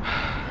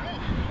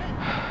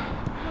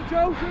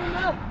 Joe's in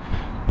there.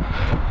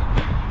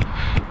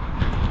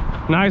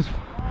 Nice.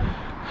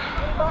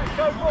 Go,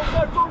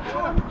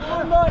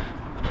 one line.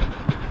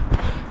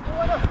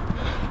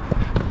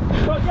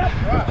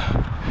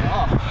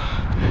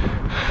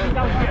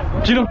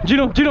 Gino.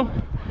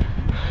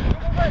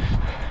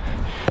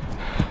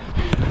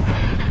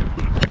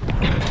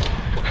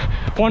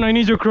 Juan, I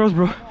need your cross,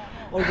 bro.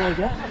 Oh, God,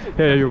 yeah?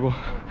 Yeah, you go.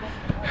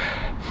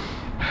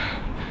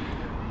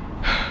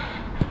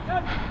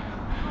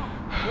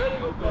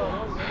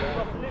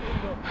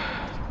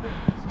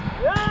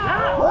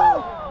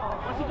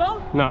 What's he go?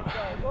 No.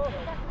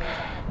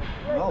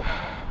 No.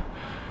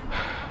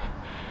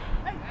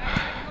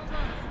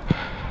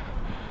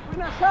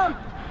 Winner, Sam.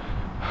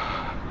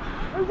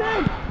 Who's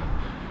in?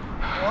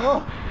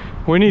 Oh.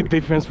 We need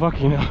defense,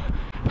 fucking hell.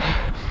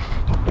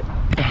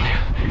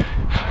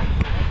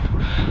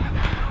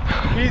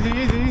 Easy.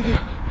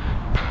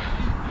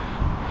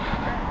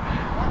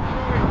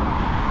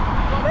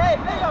 Hey,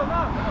 Leo,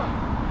 now.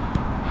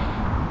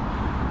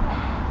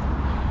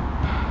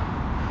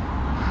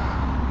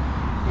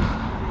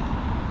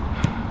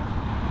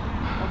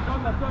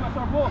 Let's go, that's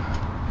our ball.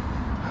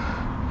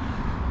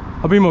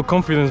 I'll be more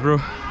confidence, bro.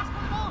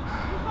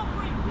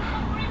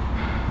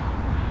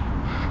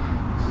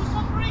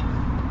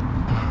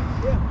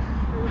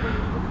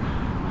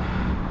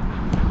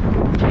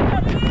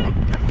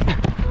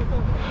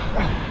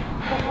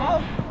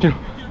 Gino.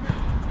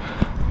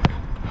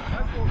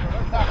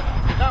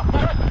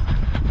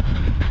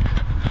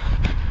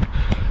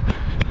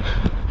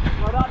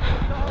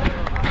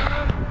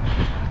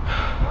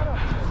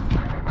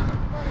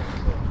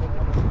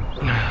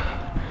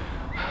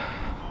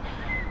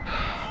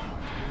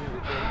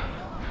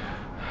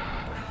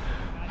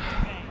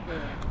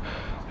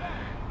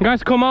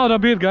 Guys, come out a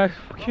bit, guys.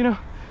 You know.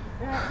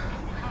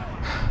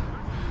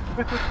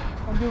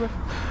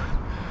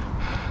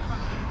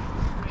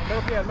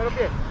 Middle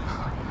pie.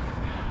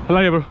 I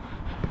like it, bro.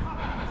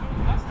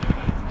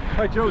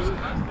 Hi, Joseph.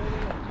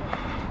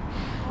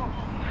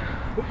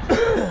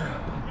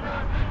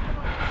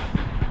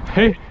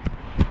 Hey.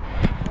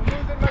 Don't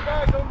lose it, my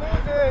guys. Don't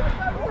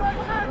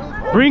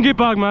lose it. Bring it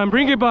back, man.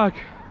 Bring it back.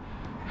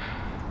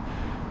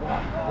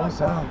 Oh,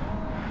 Sam.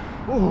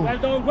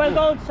 Well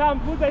done, Sam.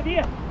 Good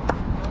idea.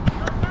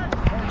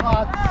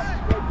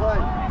 Great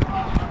play.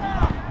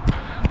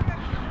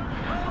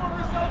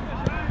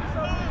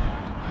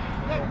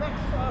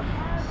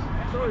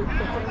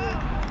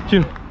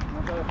 Chill.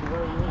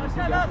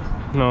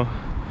 No,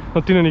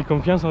 no tiene ni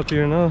confianza, no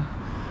tiene nada.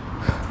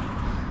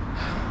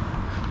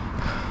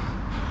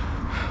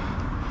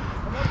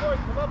 Come on, boys,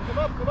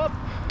 come up.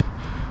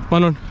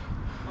 Manon,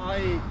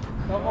 Aye,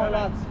 come on,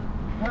 lads.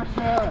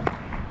 Pressure.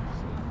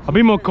 a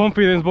bit more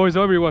confidence, boys,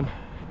 everyone,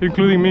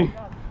 including me.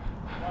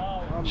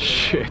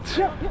 Shit.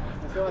 Yes!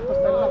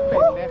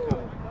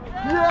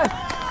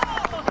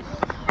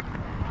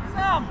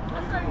 Sam!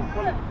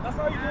 That's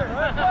how you do it,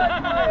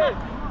 right?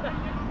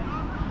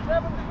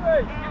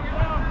 7-3.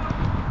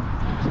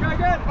 Let's go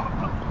again.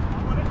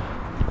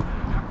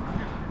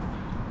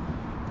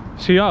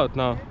 Is she out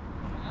now?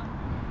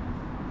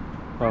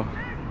 Oh.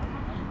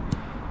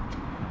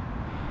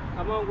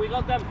 Come on, we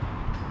got them.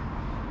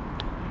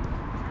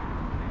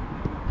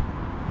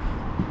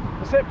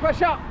 That's it,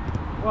 pressure.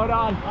 Well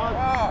done.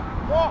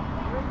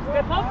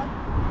 Step up.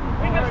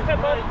 We can step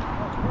up.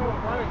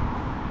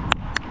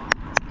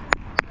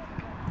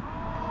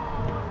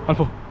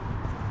 Alpha.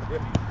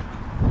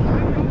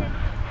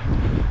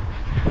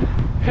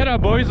 Head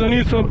up, boys. I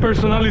need some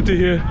personality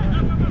here.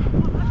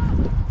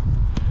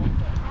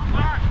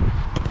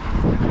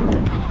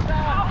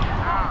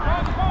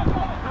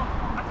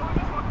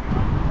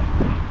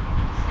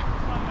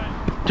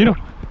 Gino.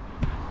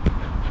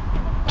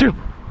 Gino.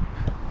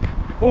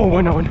 Oh,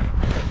 buena.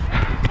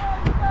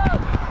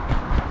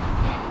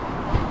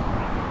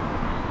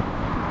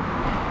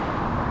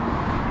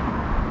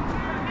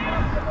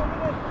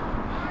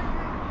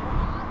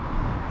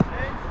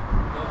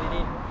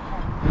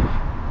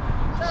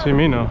 See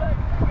me now.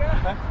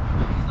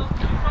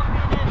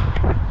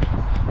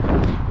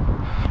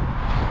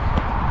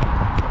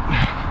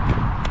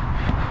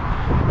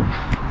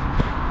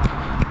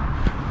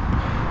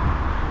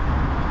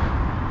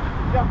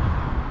 Yeah.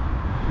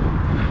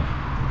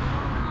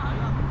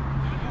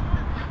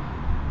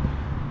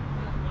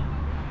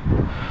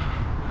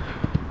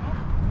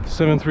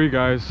 7-3,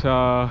 guys.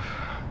 Our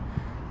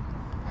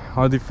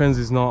defense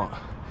is not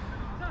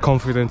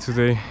confident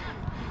today.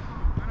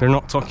 They're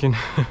not talking.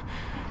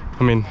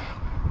 I mean,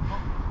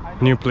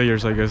 new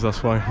players, I guess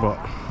that's why, but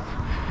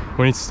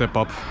we need to step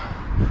up.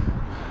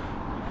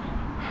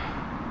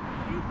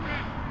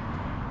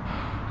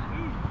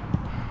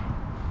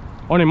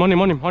 On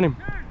him.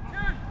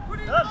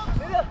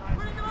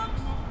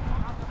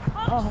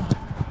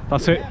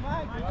 That's it.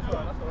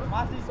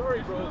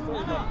 Sorry,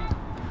 bro.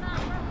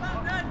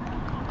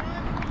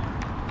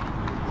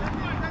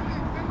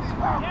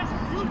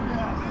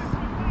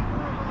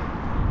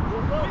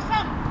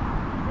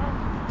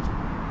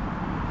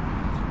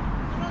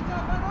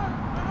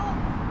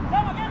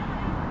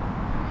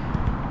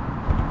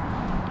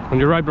 On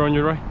your right, bro, on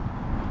your right.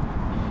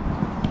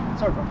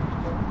 Sorry, bro.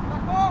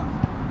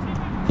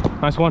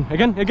 Nice one.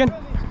 Again.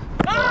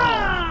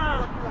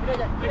 Ah!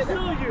 I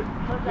saw you.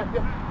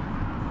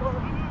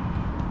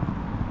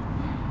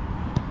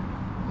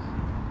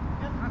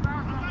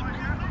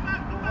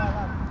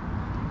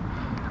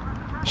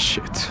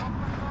 Shit.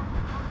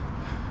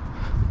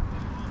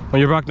 On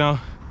your back now.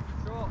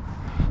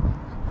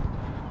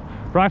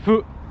 Right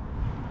foot.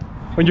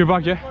 On your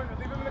back, yeah?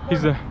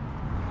 He's there.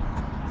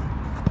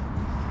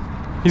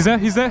 He's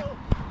there.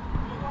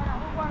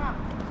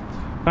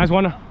 Nice,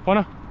 one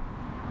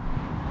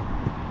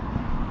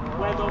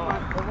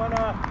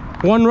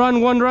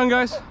run,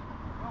 guys.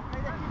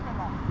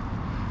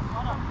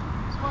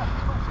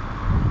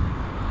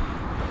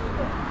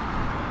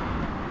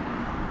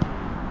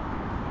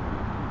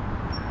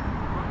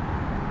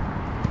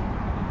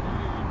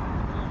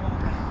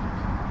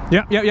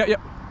 Yeah.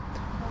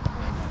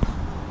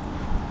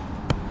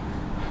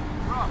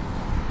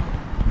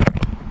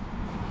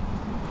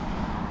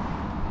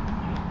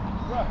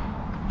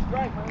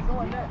 Right, man, there's no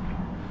one there.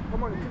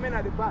 Come on, 2 men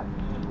at the back.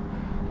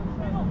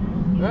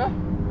 Yeah?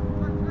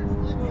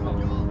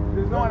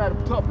 There's no one at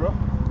the top, bro.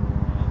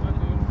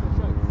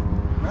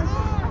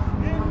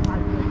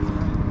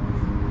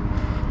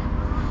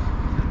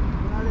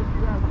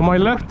 On my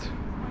left.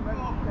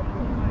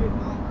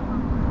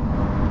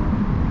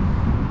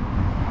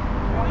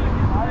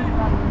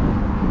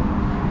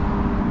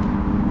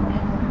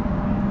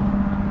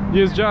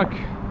 Yes, Jack.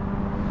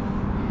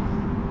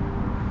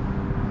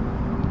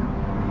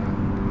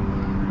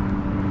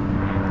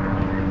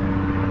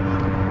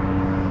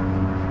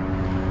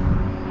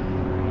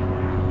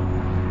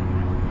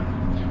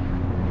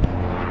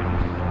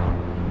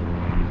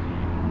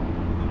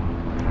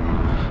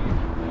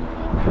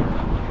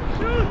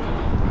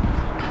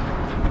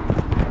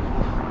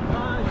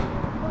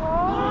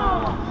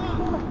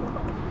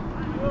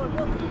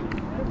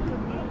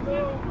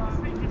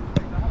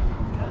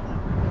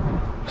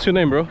 What's your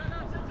name, bro?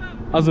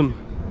 Azam.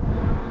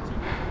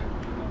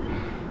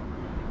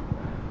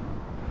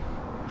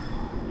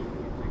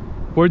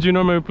 Where do you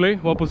normally play?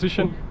 What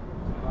position?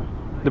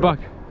 The back.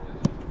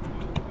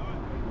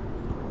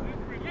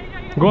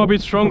 Go a bit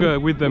stronger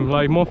with them,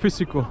 like more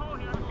physical.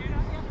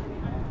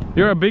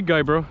 You're a big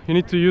guy, bro. You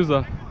need to use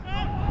that.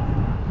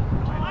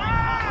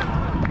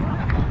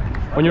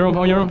 On your own,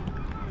 on your own.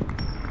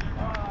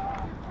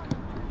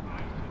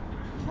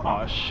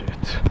 Oh shit.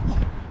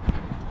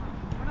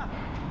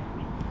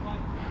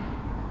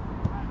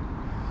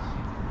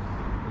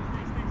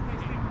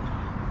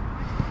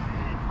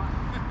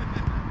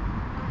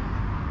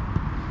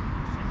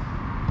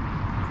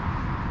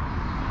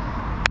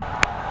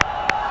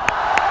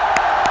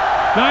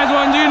 Nice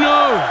one,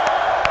 Gino!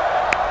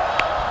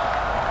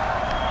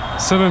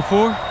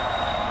 7-4.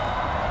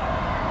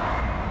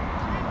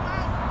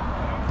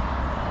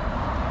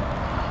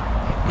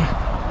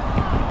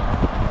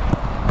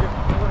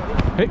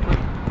 Hey.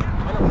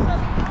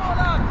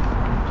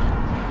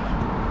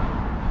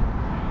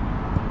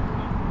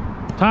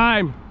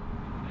 Time.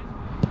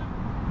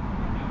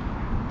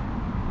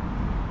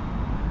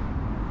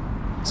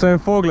 Sen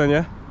fågeln,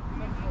 ja?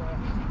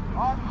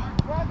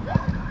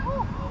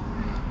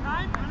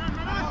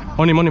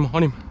 On him, on him,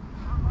 on him.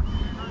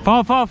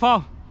 Foul, foul,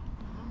 foul.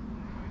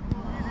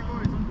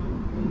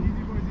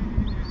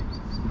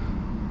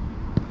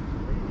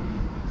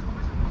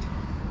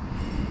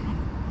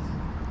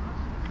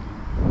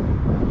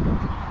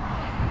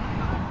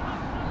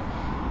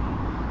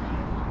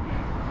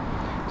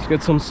 Let's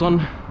get some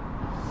sun.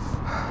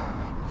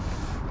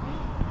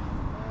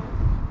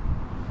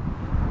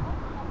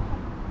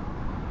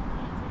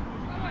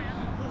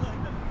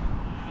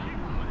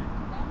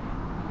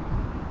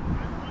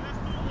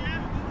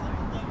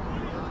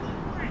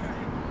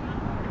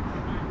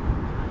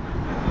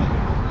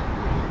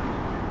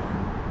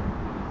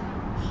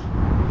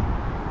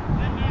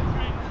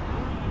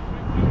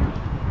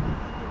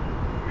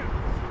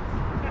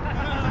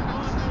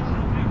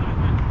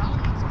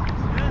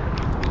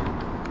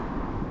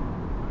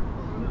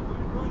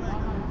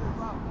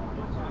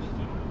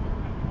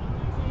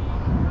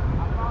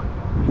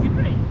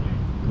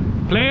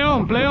 Play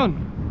on, play on.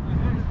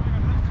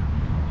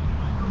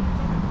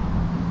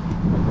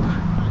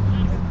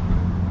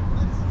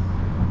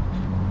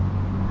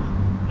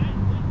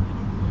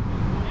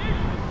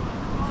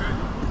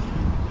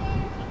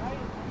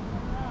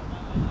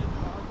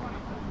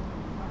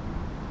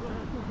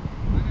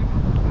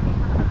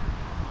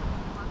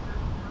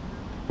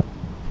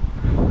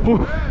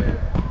 Ooh.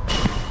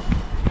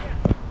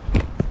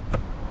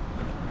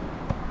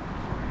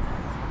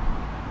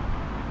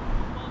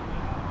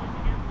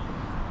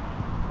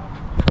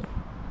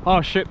 Oh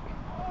shit.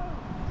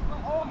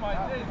 Oh my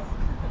days.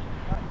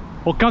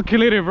 Well,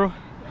 calculate it, bro.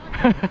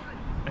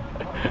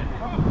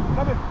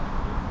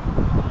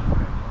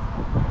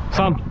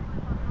 Sam.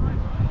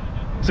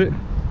 That's it.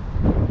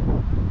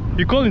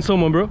 You calling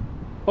someone, bro?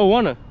 Oh,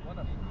 wanna?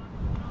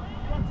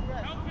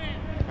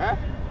 Huh?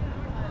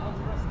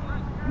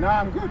 Nah,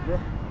 I'm good, bro.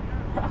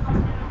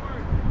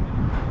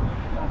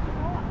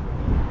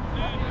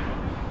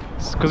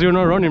 It's because you're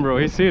not running, bro.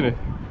 He's seeing it.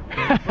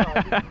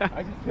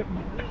 I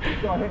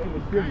just got hit in the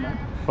shin, man.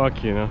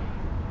 Fuck you know.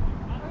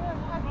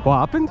 What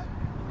happened?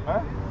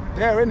 Huh?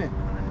 There, innit?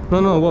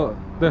 No, what?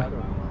 There. I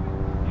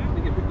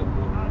think it picked up.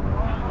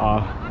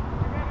 Ah.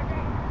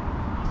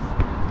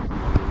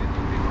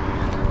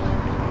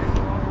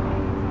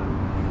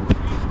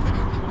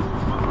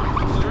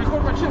 Did you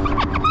record my chip?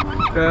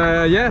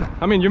 Yeah.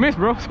 I mean, you missed,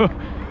 bro. So, do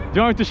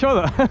you want me to show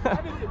that? I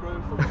missed it, bro.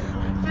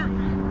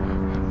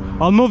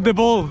 I'll move the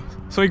ball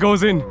so it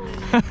goes in.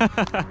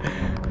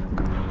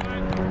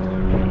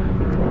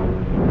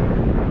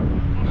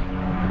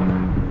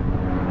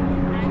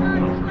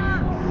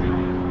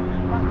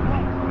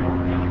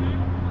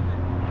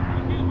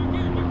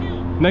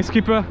 Next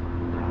keeper,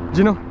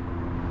 Gino.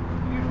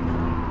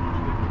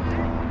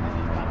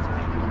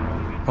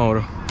 Vamos,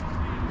 bro.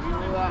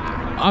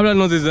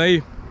 Háblanos desde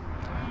ahí.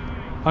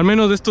 Al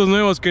menos de estos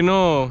nuevos que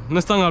no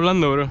están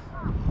hablando, bro.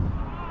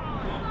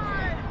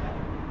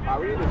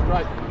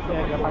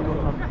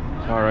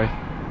 Alright.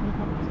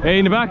 Hey,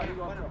 in the back.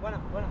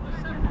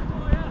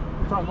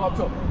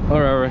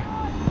 Alright.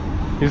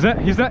 He's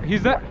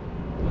that.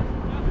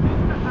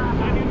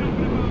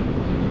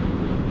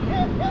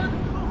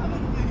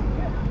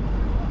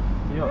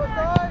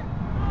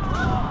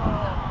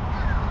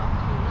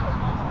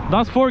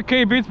 That's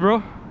 4K bits,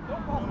 bro.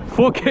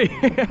 4K.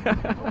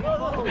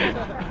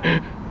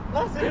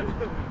 That's it.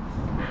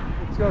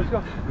 Let's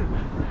go.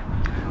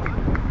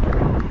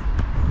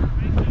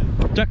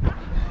 Check.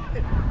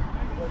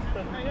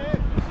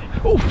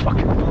 Oh, fuck.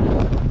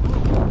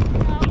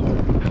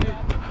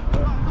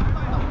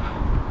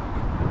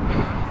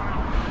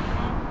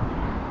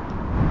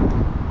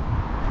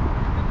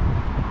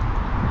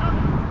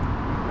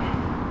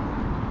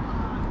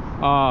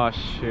 Ah,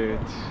 shit.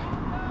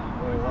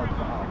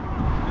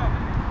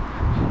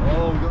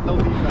 Oh, we got no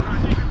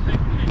defense.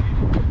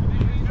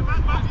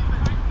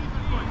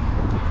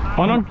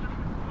 On.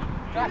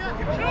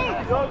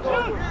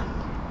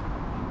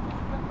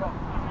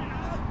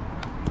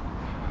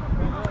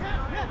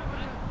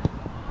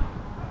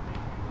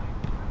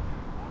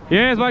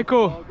 Yes,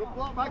 Michael. Good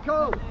block,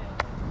 Michael.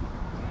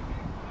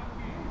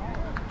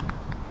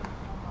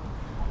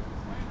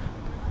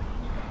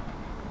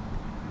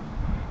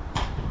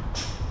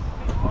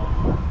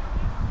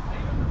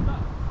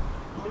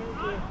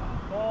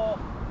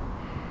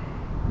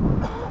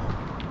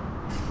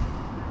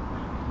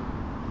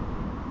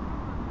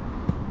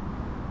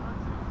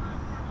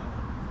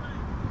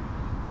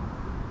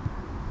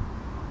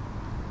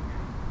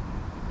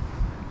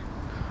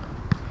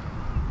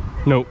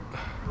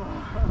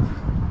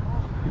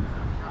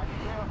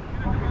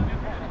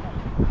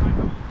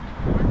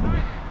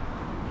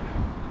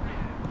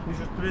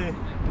 play in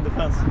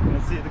defense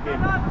and see the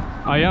game.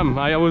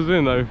 I was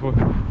doing that before.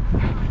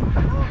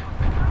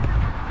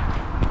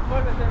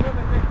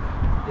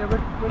 Yeah,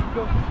 where to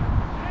go?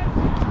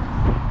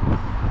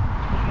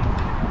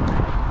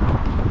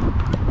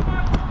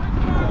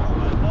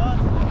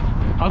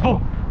 Alfo!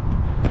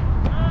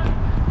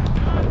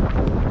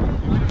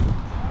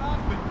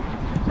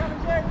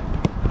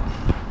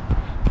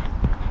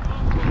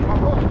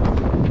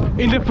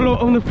 In the floor,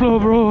 on the floor,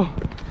 bro.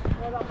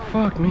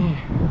 Fuck me.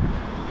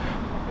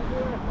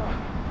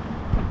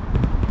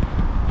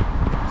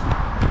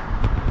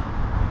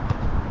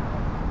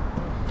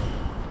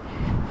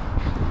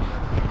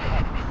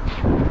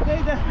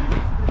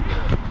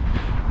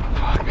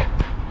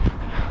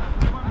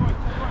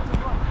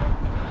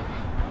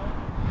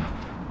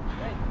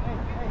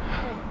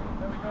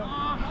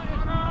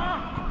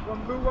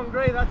 One blue, one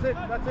grey, that's it,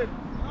 that's it.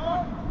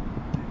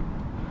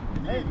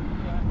 Hey.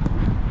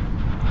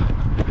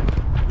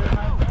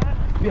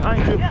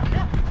 Behind you.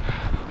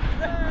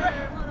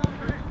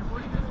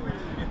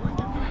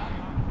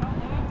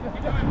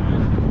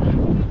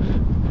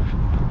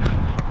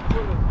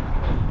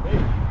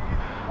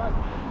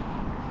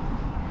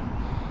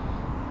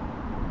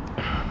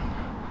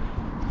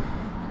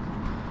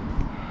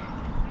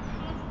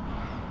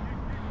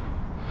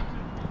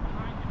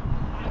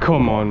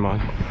 Come on, man.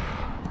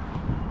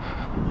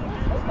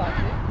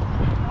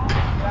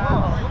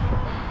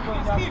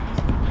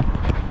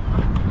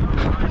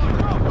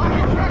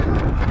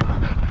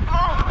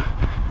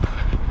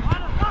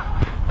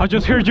 I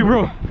just heard you,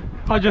 bro.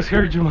 I just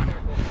heard you, man.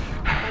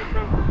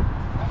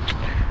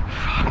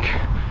 Fuck.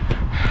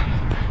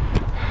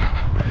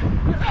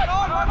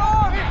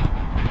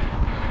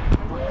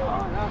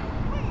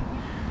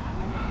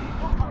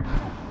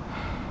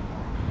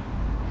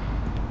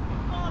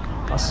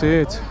 That's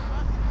it.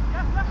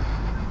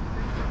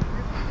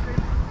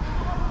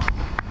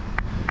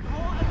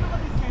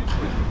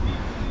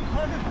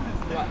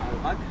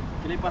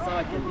 ¿Qué le pasaba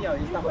aquel día?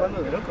 Hoy están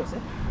jugando de locos,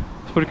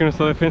 Es porque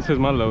nuestra defensa es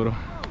mala, bro.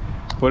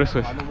 Por eso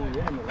es. muy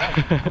bien,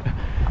 ¿verdad?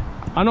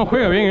 Ah, no,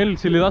 juega bien él.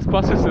 Si le das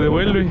pases se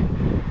devuelve. No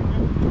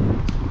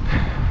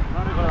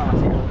recordaba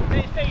así.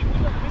 Stay.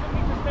 We don't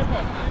need to step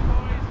up.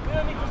 We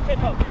don't need to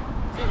step up.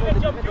 Sí,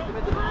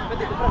 métete, Fran,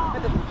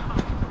 métete.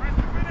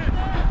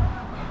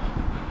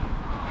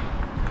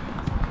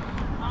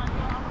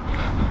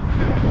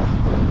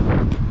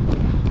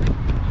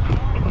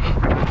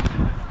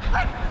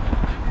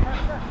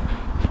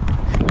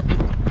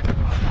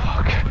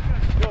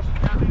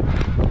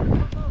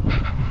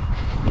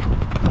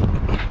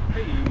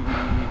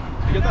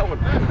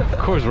 Of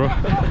course, bro.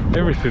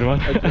 Everything, man.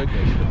 Okay.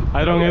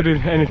 I don't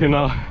edit anything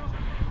now.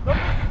 Don't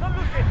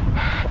lose it.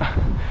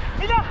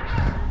 Enough.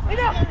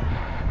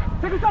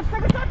 Take a touch.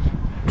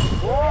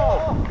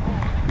 Whoa!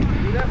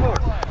 Good effort.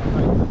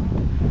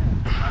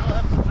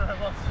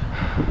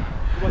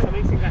 It was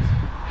amazing, guys.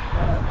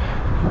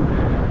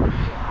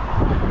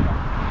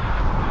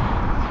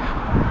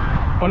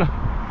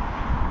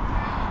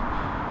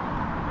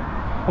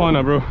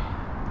 Wanna, bro.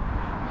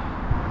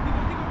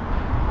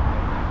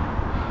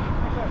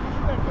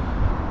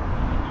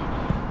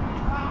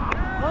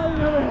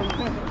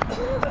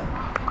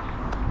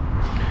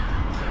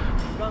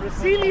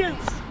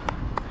 Resilience.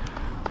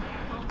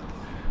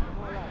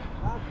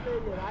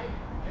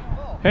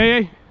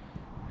 Hey.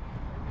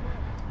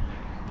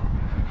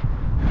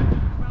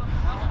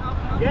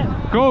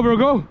 Yeah. Go, bro,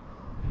 go.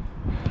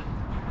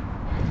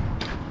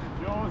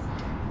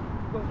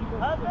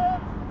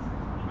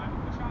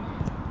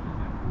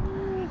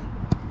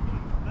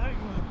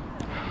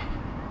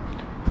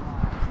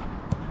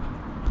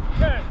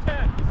 Turn.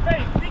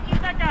 Stay.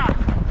 Tiki-taka.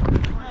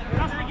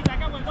 That's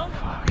tiki-taka, well done.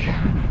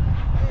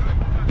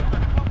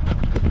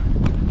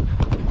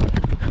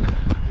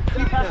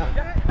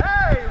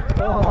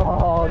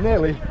 Oh,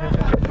 nearly. I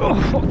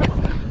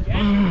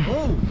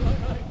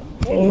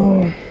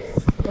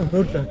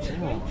heard that.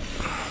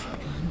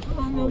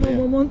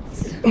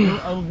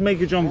 I'll make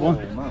you jump one.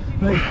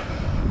 Wait.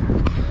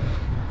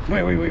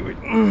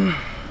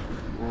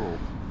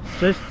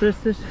 Stress.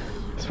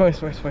 It's fine.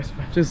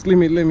 Just let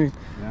me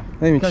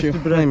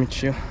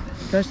chill.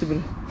 Catch the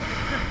breath.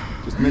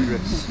 Just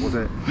midriffs, was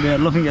it? They are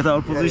laughing at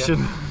our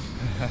position.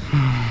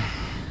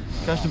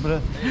 Catch the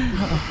breath.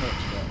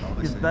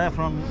 His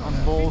diaphragm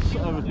and balls,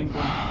 everything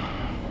going.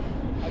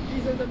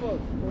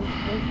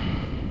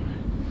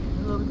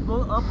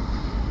 Ball up,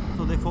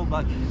 so they fall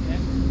back.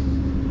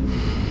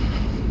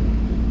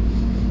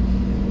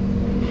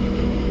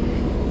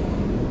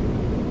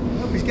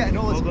 Hope he's getting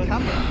all this on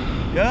camera.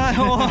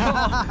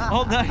 Yeah,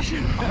 all that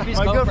shit.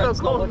 My girlfriend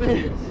called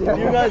me.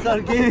 You guys are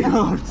getting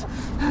out.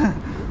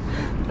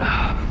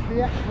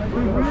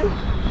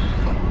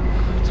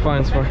 It's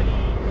fine.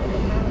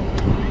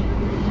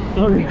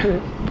 Okay.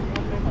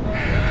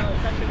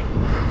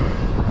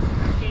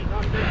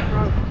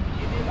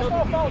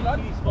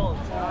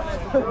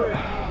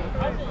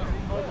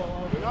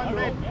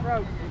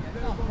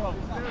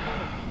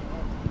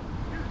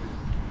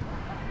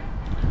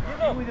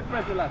 With the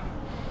press the left.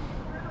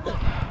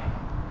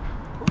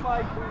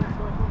 Goodbye.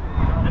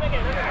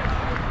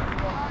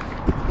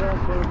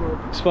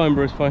 It's fine,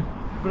 bro, it's fine.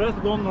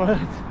 Breath gone,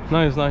 right?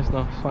 Nice, nice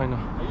now, it's fine now.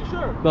 Are you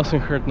sure? Doesn't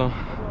hurt now.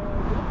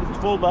 It's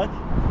fall back.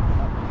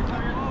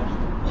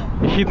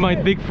 It hit my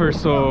dick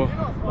first, so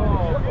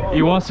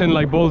it wasn't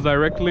like balls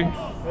directly.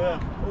 Yeah.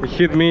 It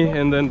hit me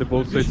and then the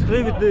ball stayed.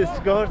 Play with the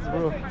guards,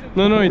 bro.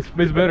 No, it's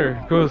better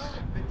because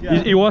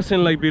it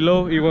wasn't like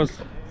below, it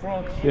was.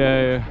 Front.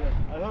 Yeah.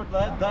 I heard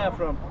that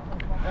diaphragm.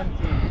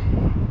 Empty.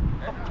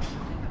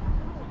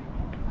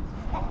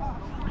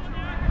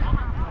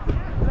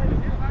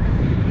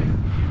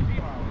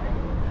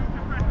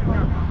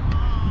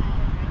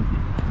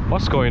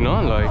 What's going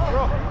on, like?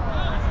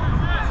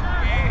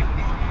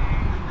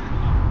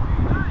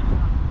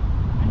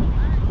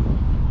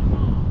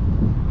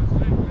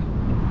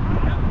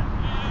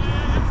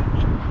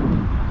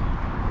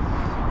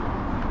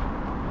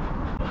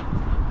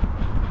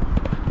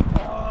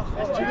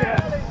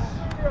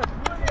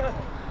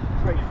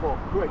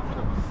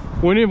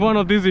 We need one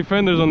of these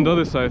defenders on the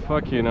other side.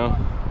 Fuck you now.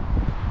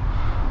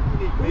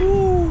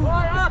 Ooh!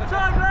 Right, up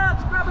time,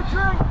 lads! Grab a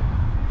drink!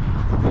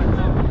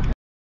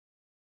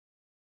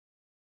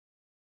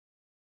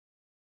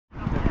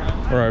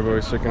 Alright,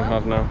 boys, second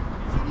half now.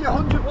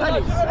 100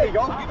 pennies. There you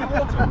go.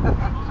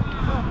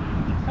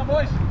 Come,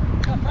 boys!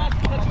 Come, lads,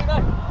 let's go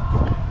now.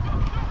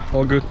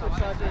 All good.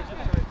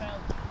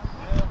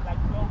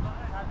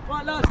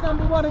 Right, lads,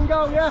 number 1 and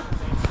goal, yeah?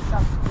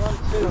 1,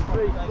 2,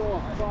 3,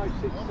 4, 5,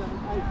 6,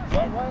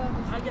 7,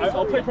 8.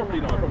 I'll play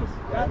properly now, I promise.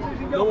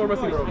 No more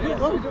messing around.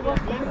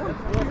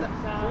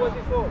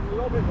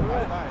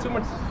 Too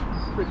much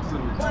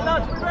criticism. Right,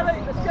 lads, we ready?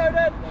 Let's go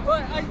then.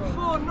 Right,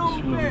 8-4,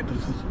 normal flip.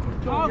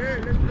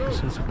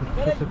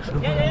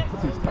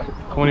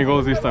 How many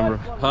goals this time, bro?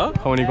 Huh?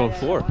 How many goals?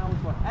 4.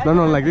 No,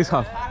 like this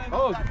half.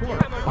 Oh,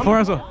 4. 4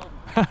 as well.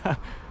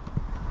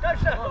 Go,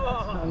 sir!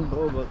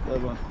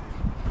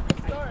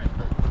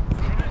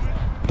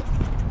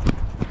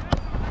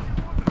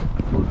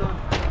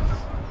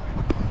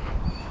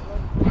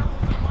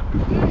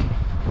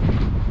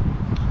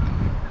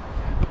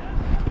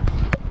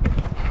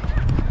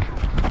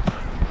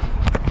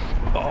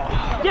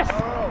 Yes!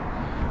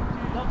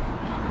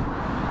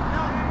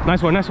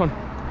 Nice one, nice one.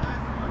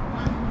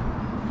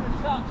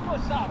 Stop,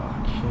 stop.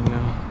 Okay,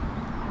 now.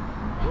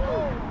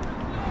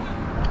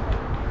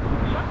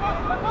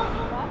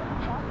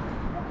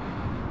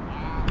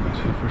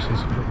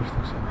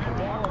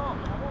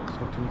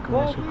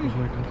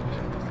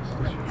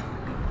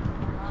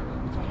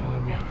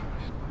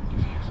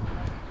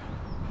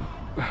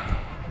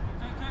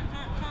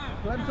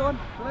 Glenn's on.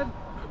 Glenn.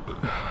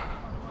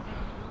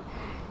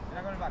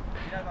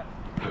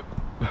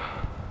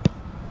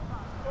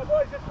 Go,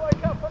 boys, let's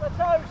wake up on the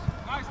toes.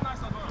 Nice, nice.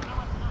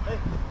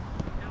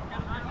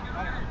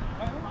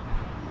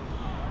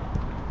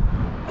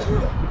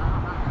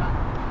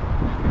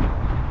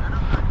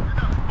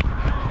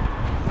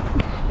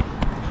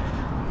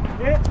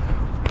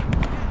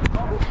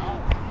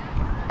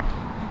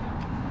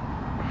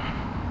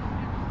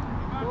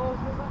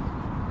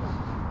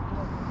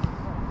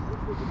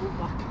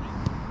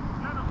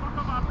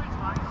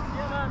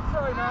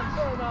 Sorry, man.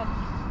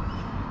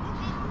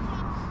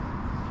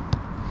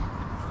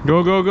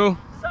 Go, go, go.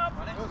 Stop.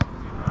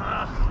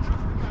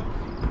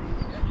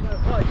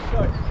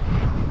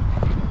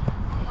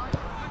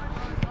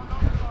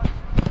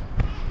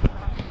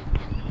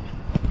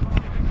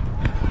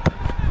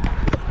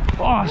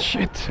 Oh,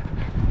 shit.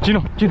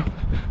 Gino.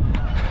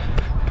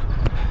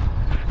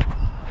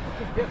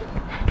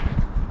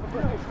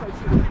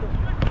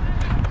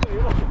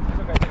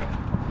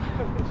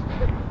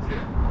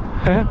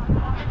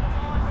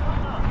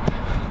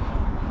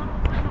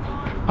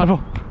 Alvo.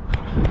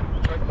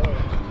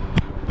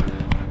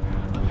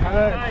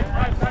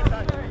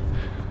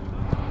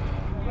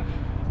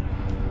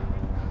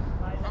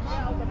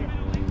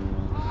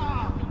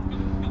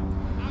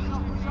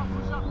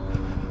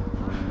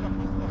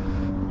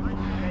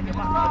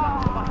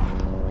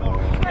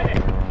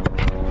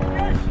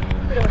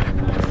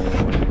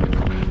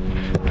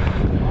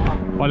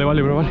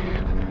 Vale, bro, vale.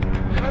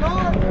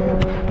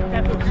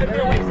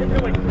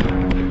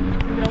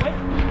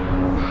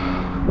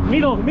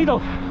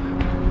 Middle.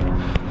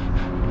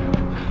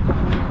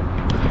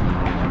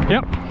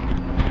 Yep.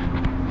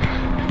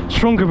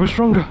 Stronger, bro,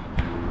 stronger.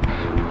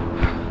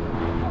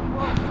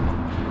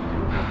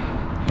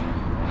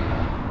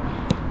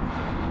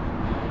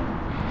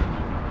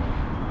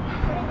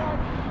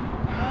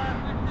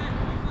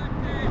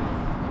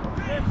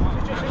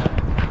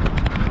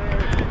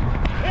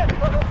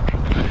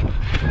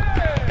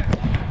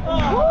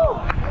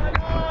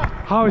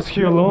 How is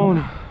he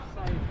alone?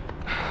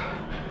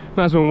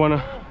 Nice one,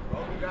 Wana.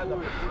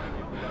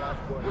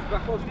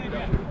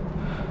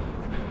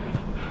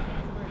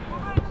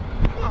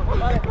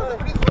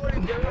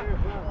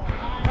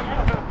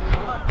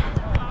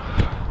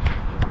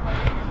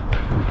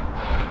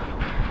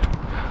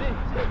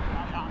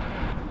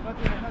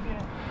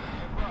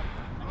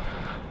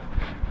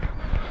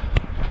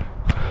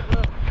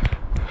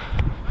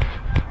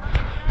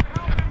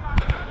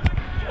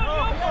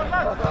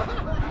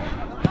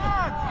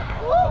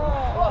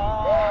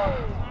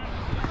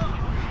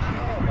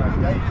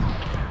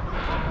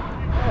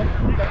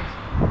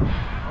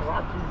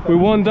 We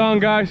won down,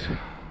 guys.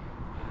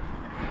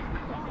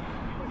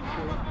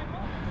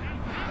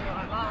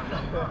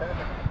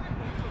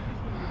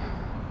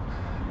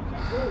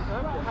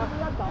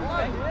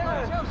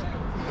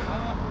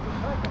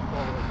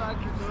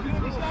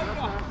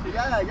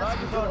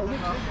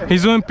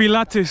 He's doing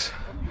Pilates.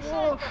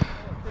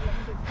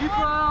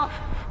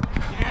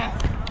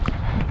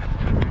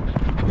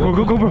 Go,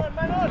 go, go, bro.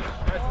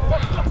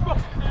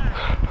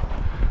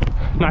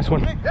 Nice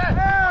one. Easy.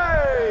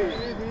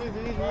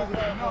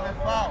 Not a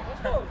foul.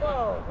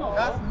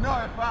 That's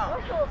not a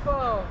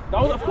foul.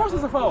 That was, of course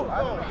it's a foul. I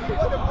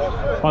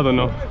don't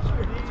know.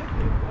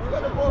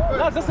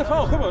 Lads, that's a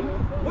foul. Come on.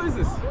 What is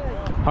this?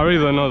 I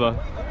really don't know that.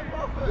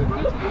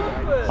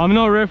 I'm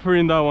not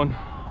refereeing that one.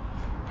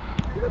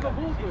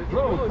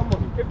 Bro, come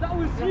on. If that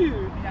was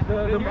you,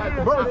 the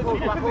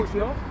physics, you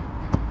know?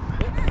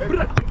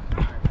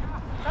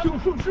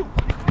 Shoot.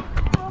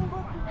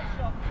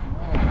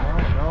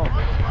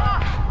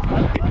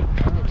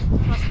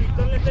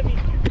 Don't let them eat.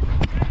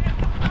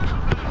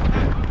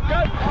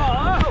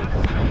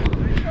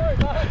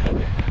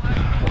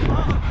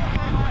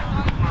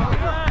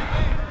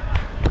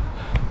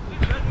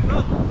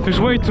 There's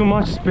way too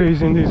much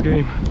space in this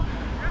game.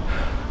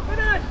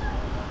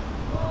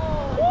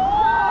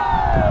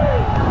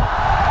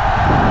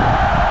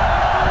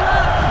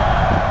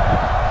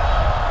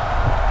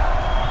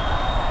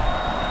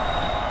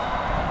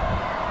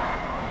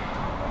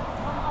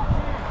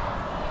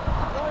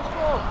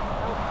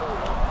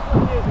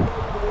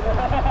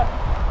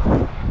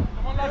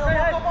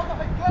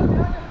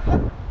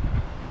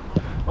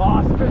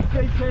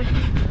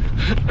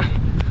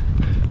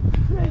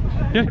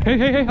 Yeah,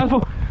 hey, Alpha.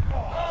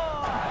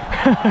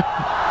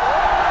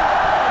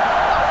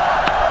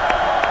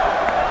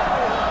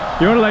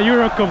 You're like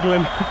Eurocup,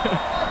 Glenn.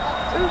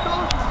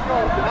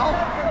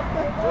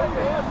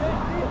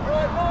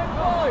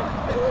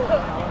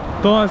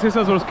 Todas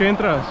esas los que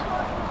entras,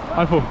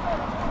 Alfo.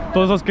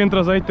 Todas las que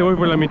entras ahí te voy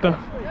por la mitad.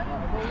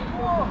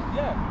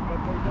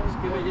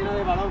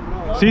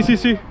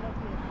 Sí.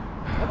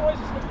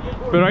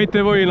 Pero ahí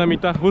te voy en la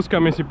mitad.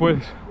 Búscame si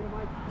puedes.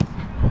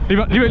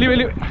 Libre.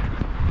 Libre.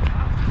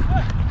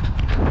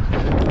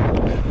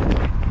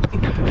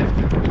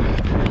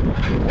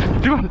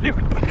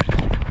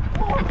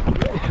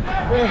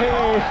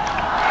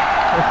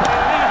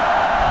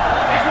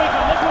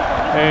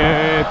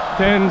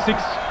 10-6.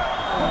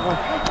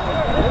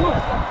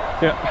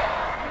 Yeah.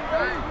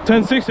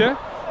 10-6, yeah?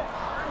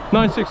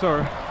 9-6,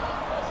 sorry.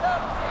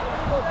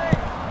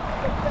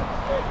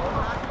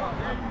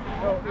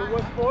 It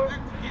was 4,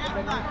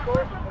 and then it was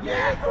 4, and then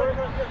it was 4,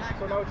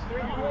 so now it's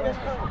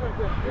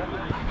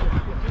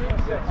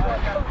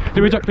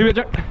 3. Leave it,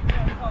 Jack.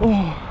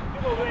 Oh.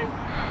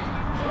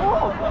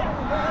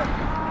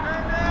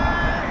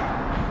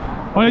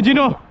 Oh,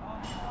 Gino!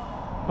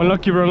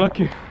 Unlucky, bro,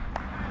 unlucky.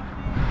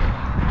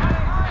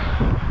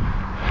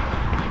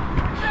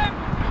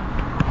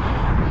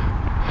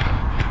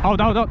 Out.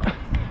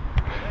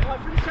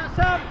 Finish that,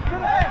 Sam!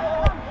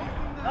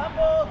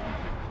 Handball!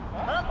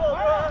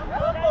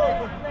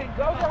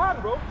 That was your hand,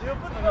 bro.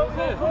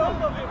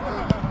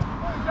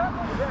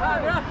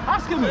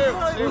 Ask him.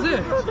 What was it?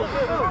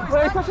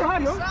 Wait, touch your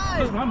hand, no?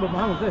 Touch my hand, but my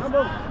hand was this.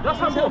 That's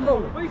handball, bro.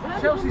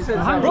 Chelsea said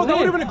handball. Bro, that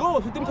would have been a goal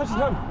if he didn't touch his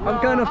hand. I'm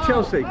going off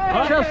Chelsea.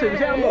 Chelsea,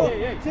 was it handball?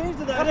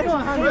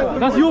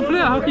 That's your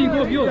player. How can you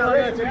go off yours?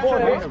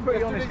 He's a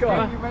pretty honest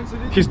guy.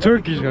 He's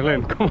Turkish,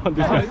 Glenn. Come on,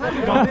 this guy.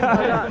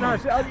 No,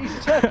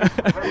 he's Turkish.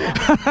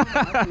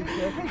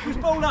 Who's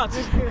ball, lads?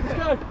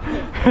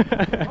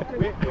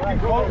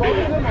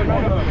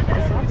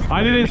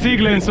 I didn't see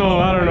Glenn, so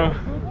I don't know.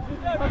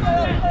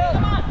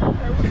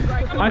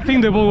 I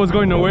think the ball was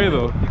going away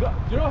though.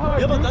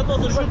 Yeah, but that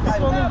wasn't shoot. This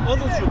one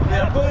wasn't shoot. They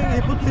are going,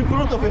 he puts in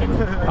front of him.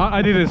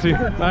 I didn't see.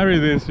 I really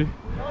didn't see.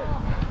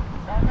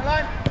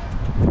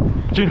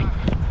 Gino.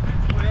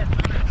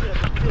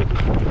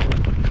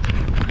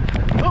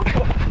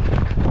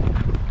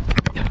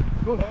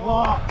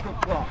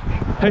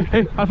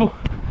 Hey, Alfo.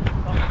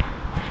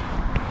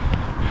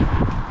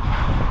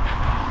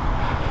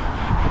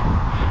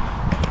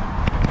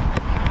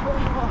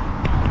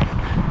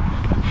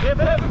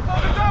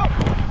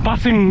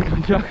 Passing,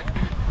 Jack.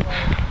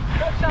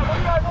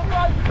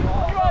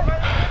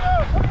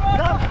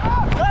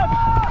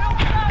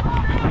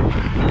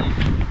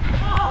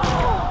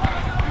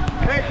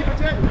 Hey, keep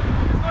it in.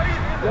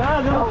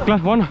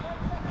 Glass, one.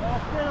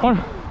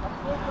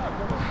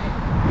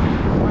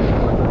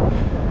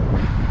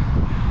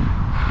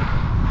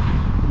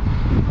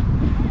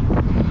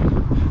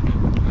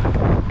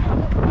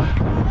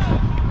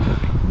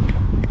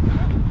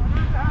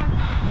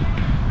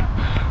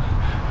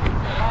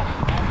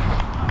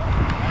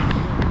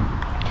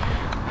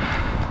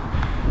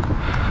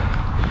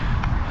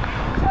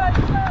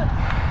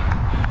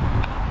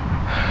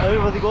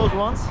 Everybody goes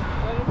once.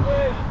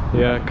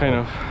 Yeah, kind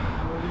of.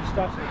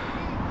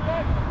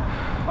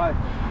 Bye.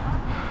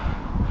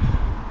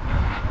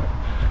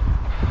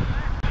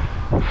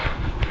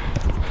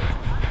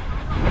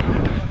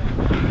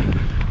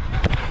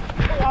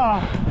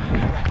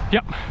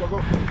 Yep.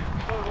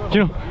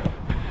 Gino.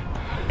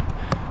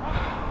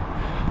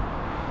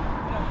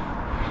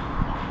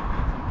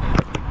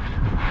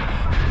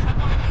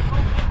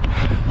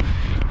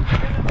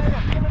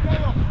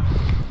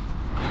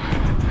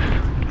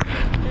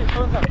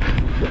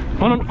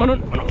 On.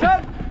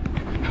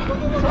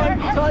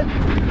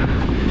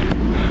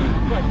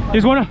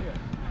 Here's one.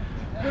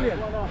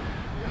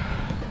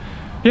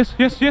 Yes.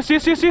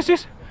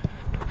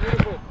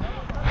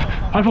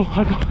 Alpo.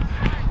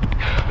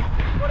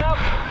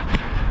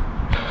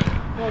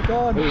 Well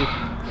done.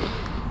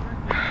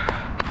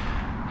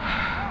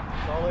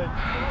 Solid.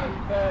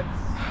 Defense.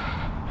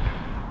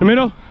 The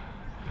middle.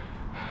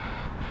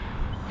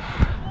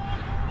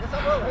 Yes, I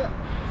will. Yeah.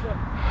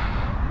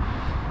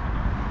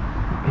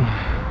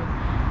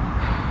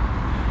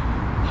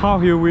 How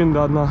you win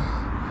that now?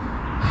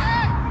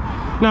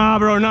 Nah,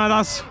 bro. Nah,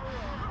 that's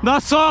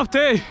soft,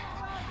 eh?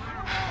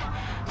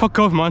 Fuck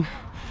off, man.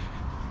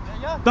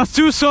 That's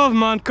too soft,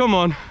 man. Come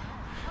on.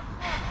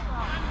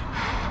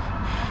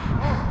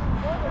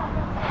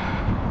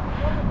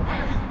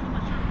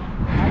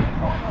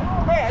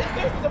 Hey, are you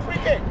serious? It's a free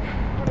kick.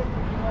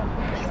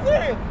 Are you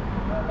serious?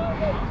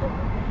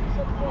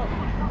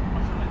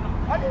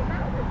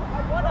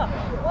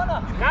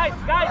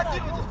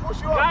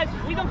 Guys,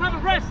 we don't have a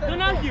rest.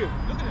 Don't argue.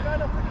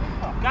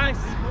 Guys,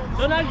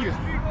 don't argue.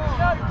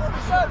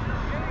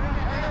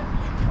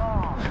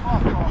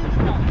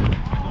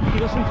 He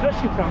doesn't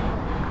trust you, Fran.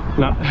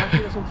 Nah. He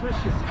doesn't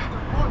trust you.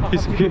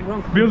 He's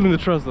building the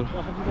trust, though.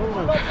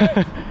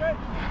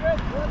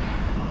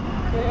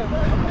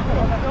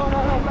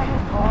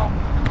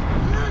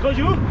 Go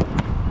you.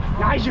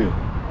 Nice you.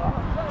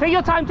 Take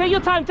your time.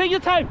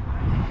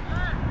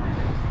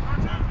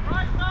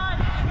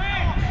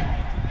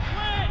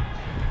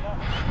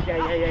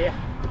 Yeah.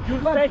 You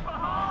stay.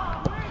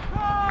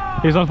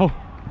 Here's Alpo.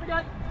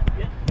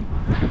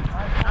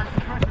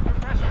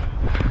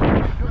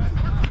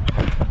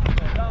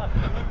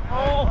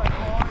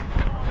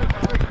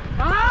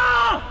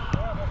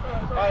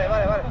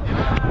 Vale.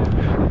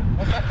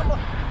 O sea, come on.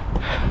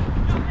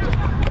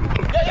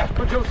 Yeah.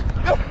 Good Jules.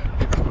 Go.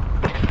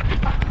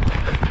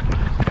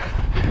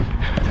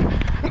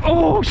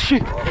 Oh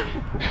shit!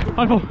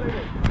 Alpo.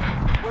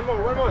 One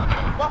more.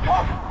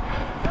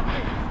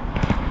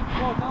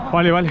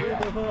 Vale.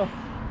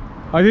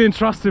 I didn't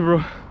trust it,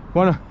 bro.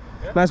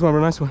 Nice one,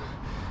 bro. Nice one.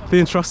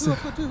 Didn't trust it.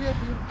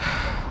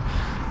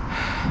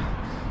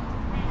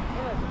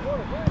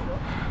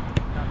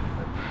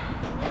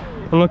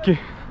 Unlucky.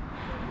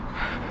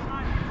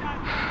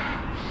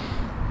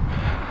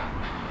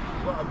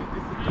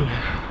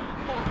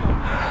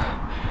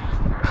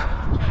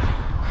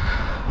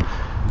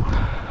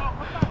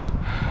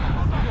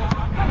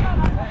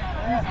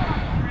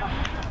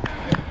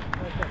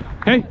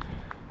 Hey.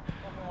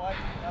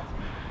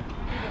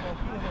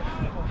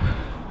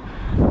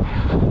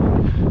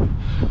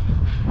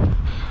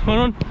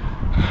 On.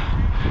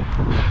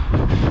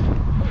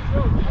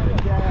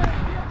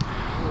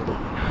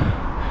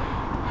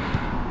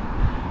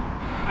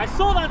 I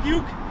saw that,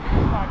 Duke.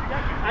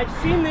 I've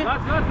seen it.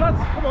 Lads,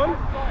 come on.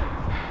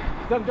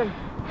 Done.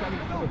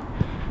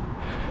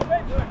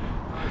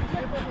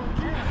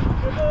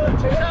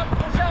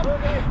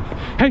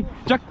 Hey,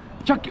 Jack.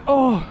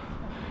 Oh.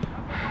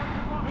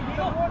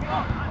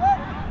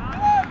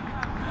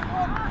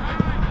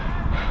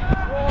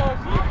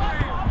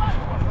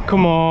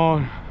 Come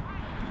on.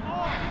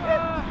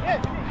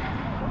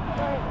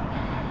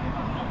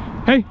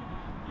 Hey.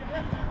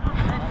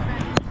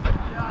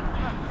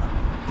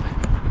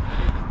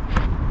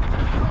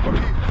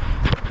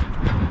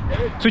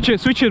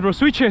 Switch it, bro.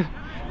 Switch it.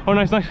 Oh,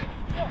 nice.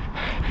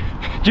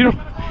 Gino,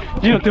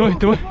 te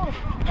voy.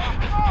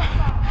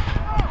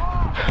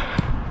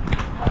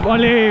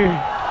 Vale.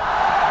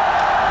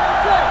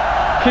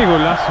 Qué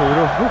golazo,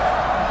 bro. Uf.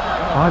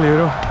 Vale,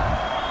 bro.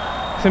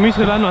 Se me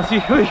hizo el ano así.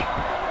 Uy.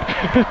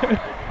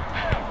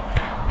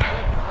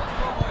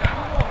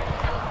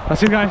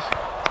 That's it, guys.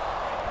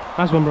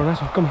 Nice one, bro.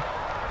 Nice one. Come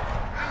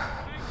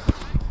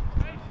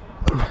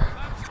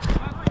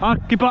on.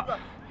 Keep up.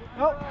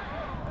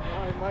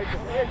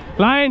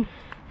 Line.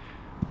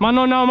 Man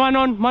on now. Man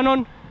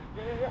on.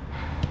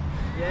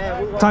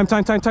 Time.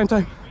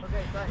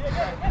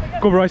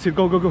 Go, bro. I see it.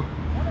 Go.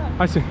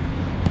 I see.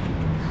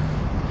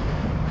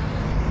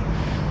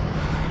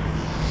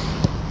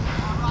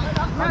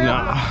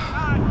 Nah.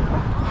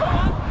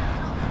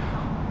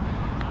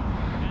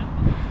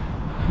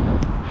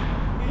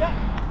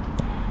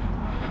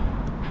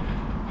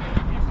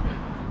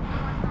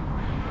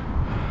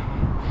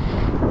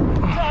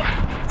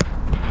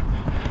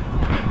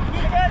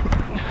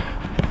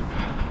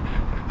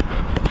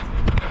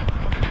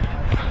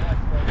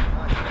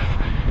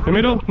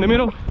 The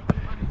middle.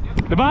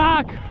 The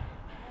back.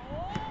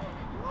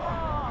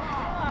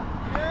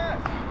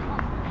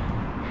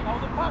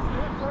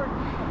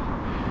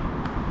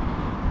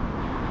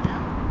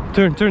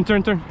 Turn.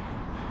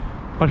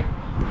 Vale.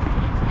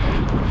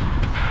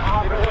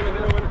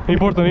 No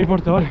importa,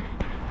 vale.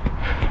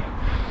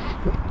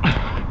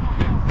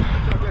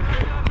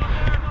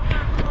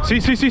 Sí.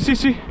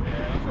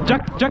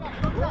 Jack, Jack.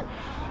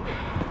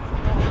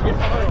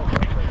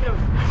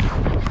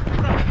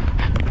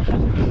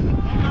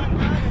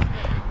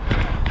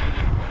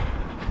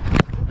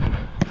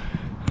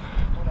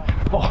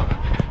 Oh,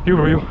 you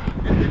bro, you.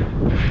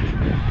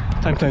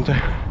 Time.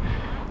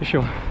 You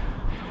sure?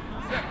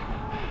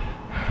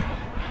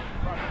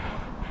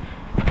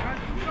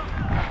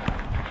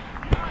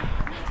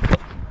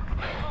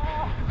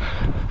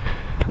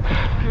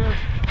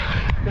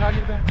 Behind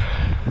you there.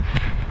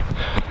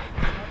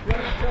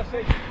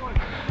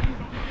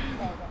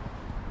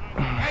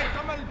 Hey,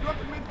 somebody drop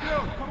the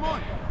midfield. Come on.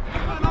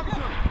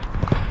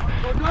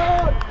 Go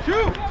good.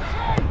 Shoot.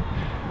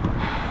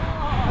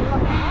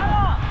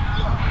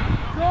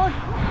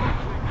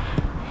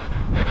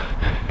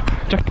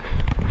 Check.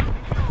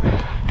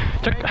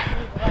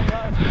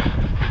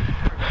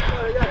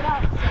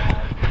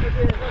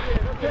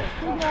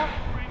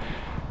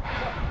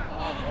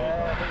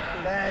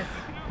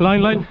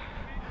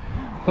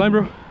 Line,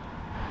 bro.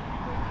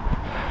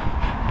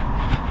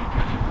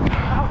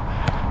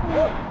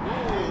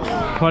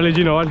 Vale,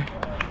 Gino, vale.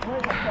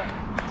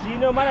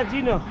 Gino, mala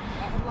Gino.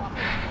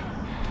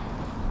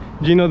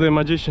 Gino the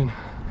Magician.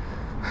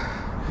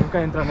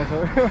 Nunca entra en eso.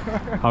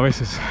 A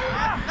veces.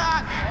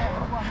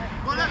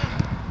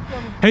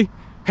 Hey,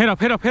 head up.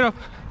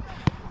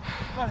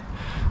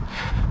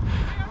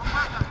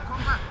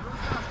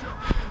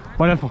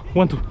 Vale, Alfa.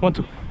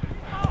 1-2.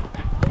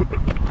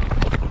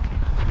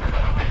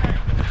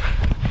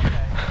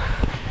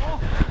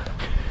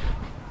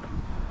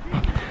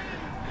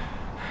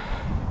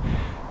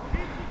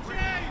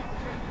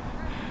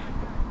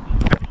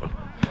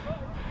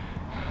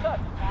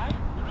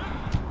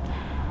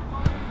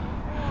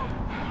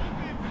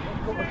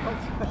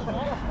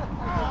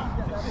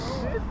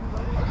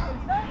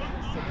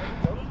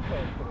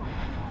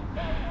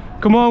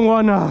 Come on,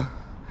 Wana.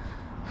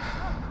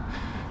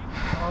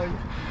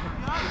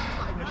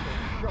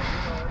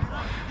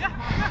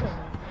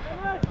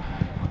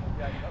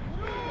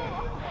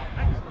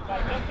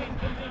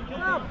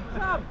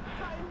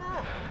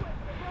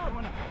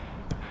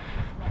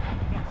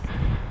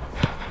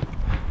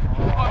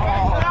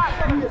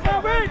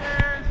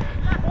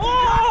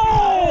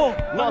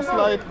 Not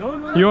slide.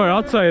 You are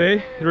outside,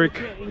 eh,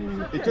 Rick?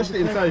 He touched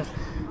it inside.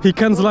 He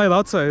can slide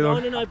outside, you know?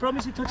 No, I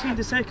promise you touching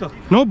the circle.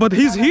 No, but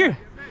he's here.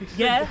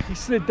 Yeah? He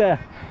slid there.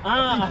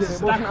 Ah,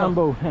 a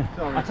Humble.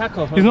 A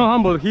tackle. He's not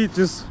humble. He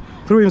just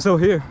threw himself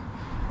here.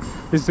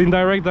 It's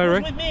indirect.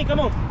 It's with me, come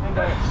on.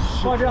 Back.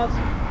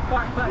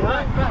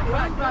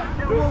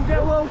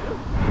 Get wall.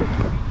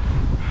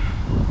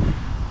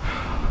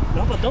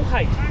 No, but don't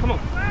hide. Come on.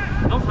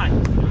 Don't hide.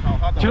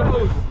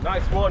 Chill.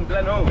 Nice one,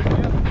 Glenn home.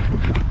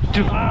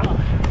 Chill.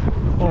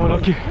 Oh,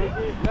 lucky.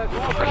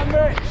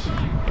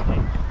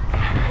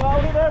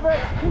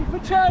 We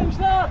changed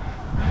that.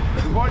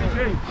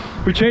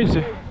 We changed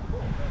it.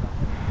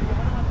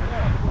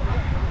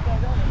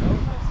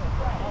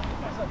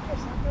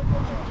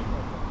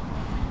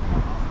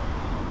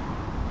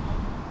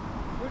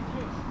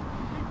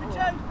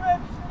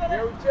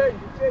 Yeah, we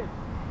changed.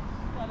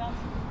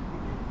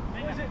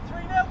 Is it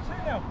 3-0?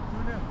 2-0?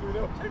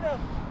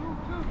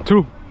 2-0.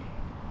 True.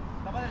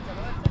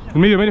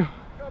 Medio. Go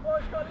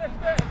boys, got to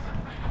lift it.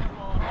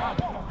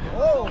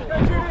 Oh, go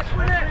Julius,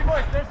 win it.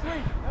 Boys, there's 3.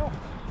 No.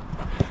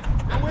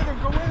 Go with him.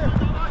 Go.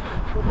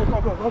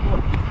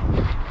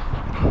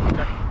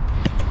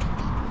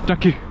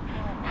 Jackie.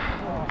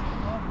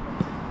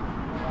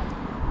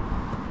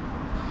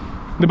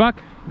 The back.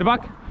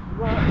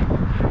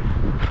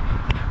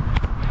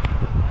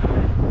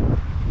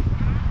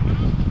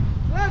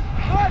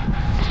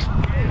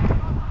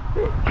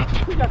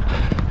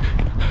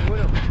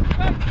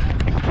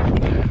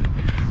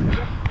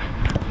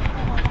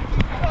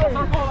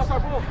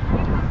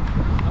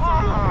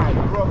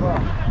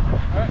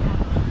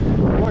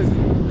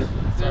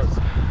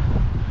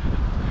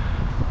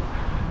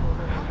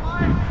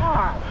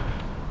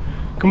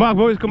 Come back,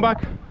 boys, come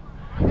back.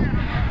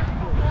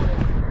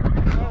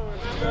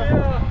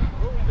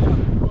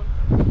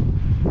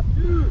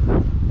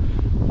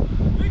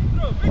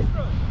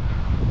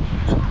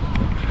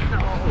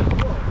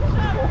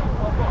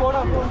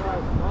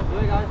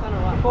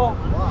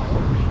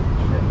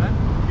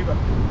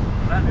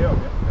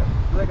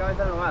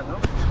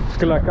 Es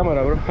que la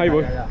cámara, bro. Ahí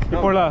voy. Y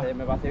por la...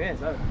 Me parece bien,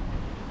 ¿sabes?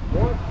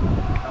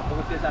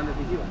 Tampoco estoy tan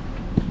decisiva.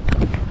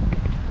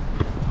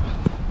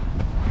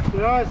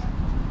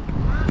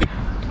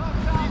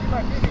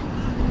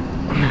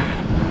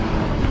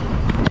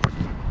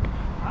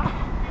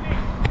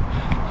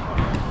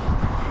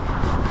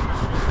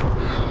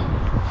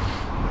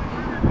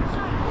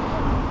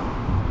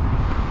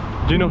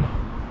 Gino.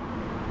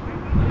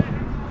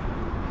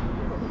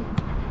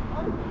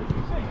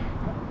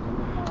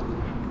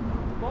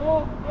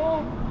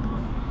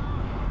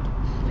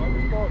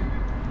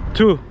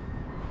 Two.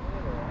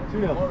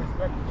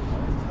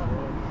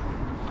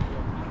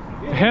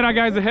 The header,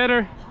 guys, the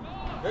header.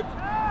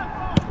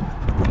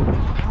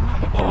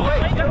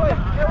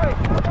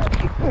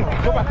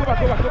 Go back.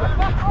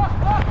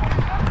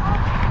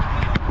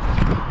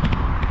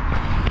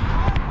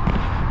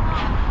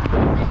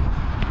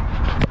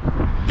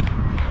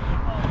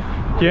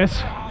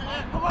 Yes.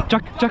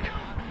 Jack, Jack,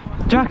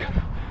 Jack.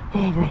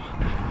 Oh, bro.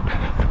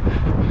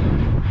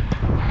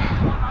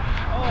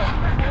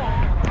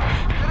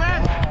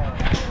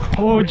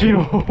 Oh,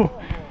 Gino.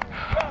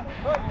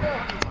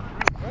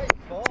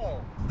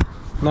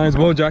 Nice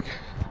ball, Jack.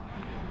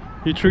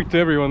 He tricked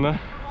everyone there.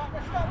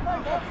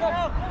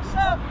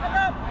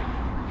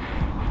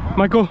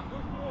 Michael.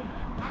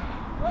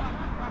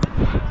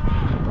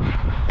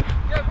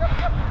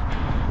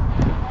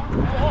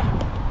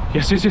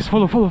 Yes, yes, yes.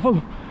 Follow, follow,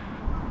 follow.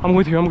 I'm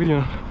with you. I'm with you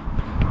now.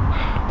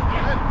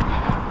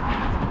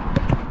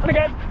 And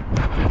again.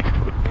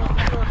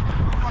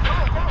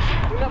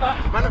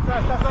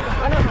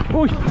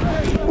 Ooh.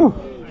 Ooh.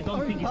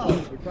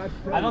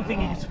 I don't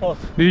think it's fault.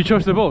 Did you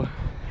touch the ball?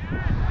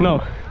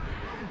 No.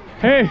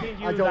 Hey.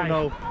 I don't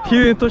know. He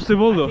didn't touch the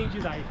ball though.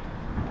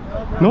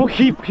 No,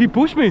 he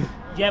pushed me.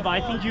 Yeah, but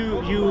I think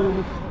you.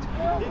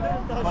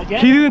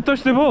 He didn't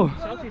touch the ball.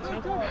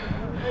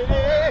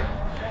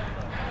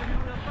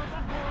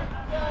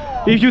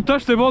 If you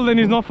touch the ball, then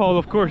it's not foul,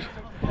 of course.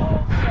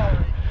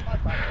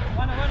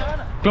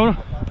 Claro.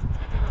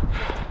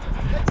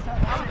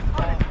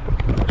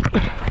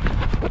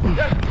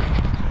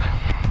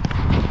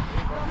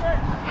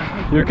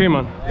 You okay,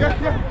 man?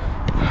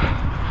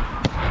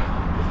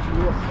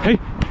 Hey,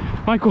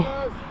 Michael.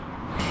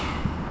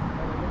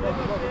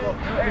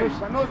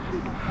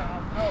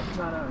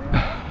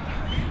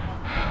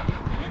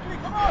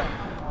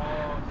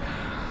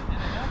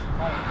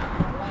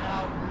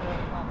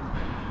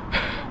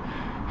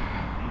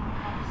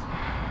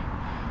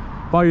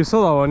 Wow, you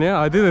saw that one, yeah?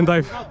 I didn't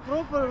dive.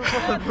 Proper,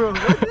 bro.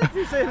 What did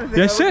you say to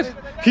Yeah, I said.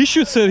 He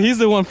should say he's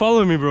the one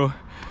following me, bro.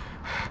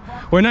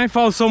 When I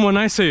foul someone,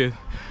 I say it.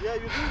 Yeah,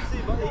 you didn't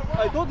see, but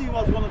I thought he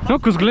was gonna touch. No,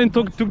 because Glenn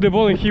took the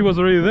ball and he was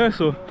already there,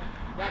 so.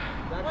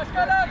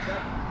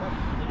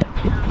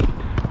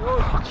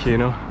 Fuck, you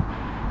know.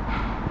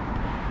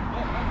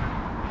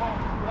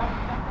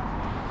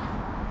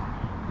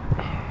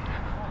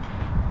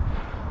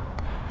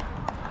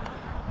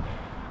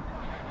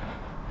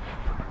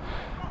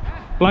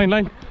 Line,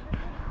 line.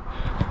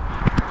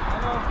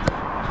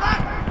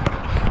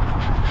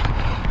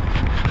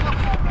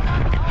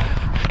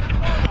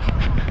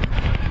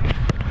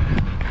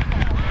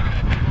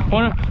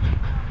 Corner.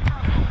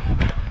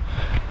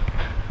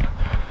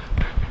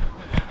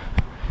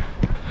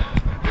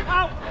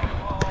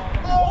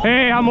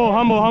 Hey, humble,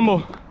 humble, humble.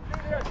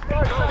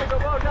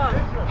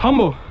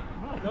 Humble.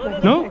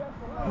 No?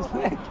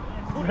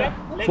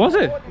 Was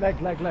it?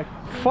 Leg.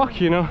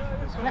 Fuck, you know.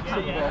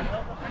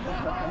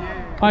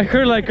 I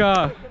heard like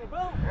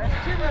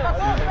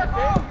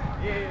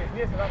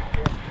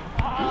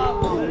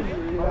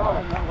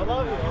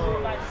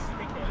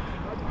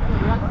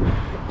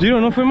Gino,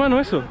 no fue mano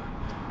eso.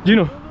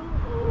 Gino.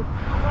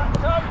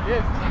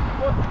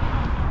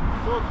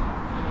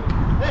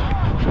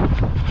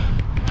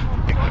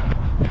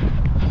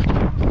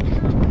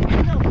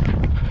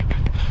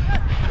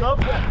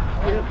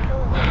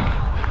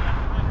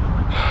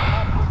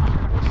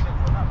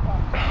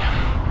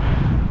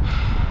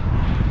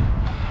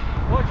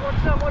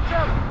 Watch out!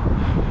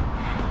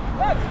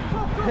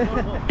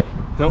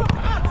 No.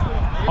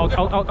 Out.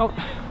 Out.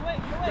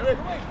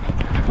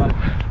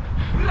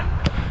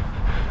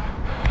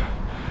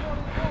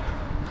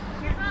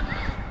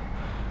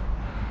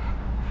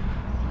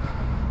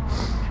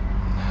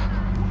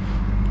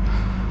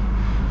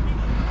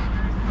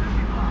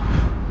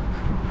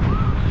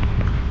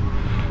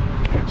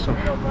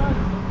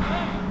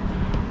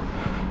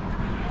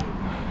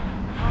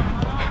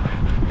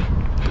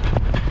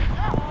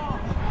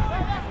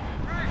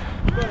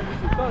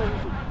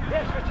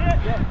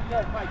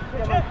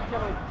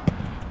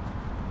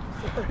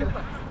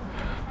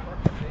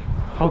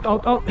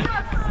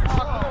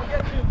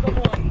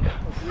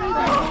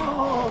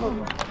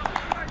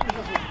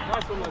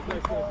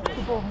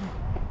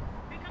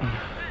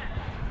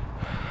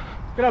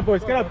 Get up,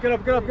 boys. Get up.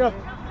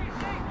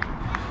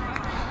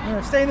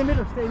 Stay in the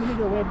middle. We're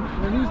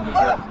losing the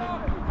ball.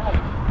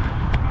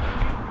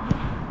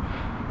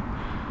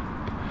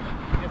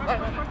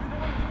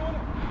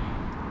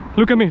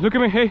 Look at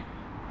me, hey.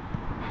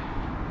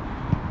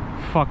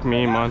 Fuck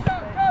me, man.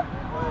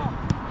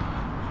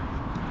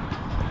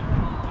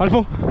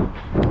 Alfo.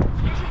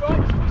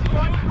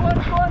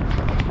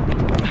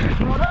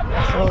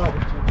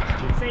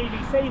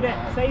 Save it.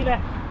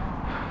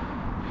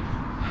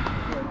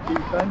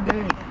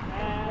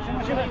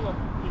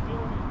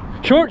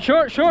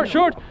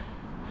 Short.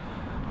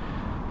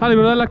 Dale,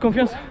 bro, dale la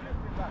confianza.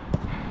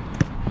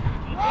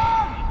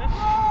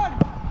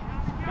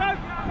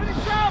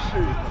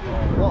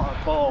 What a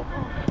ball.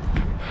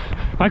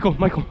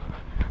 Michael.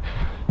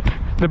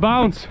 The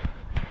bounce.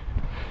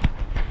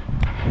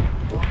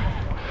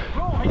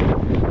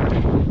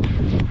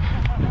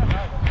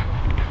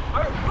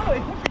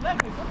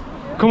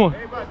 Come on.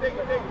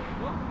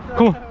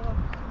 Come on.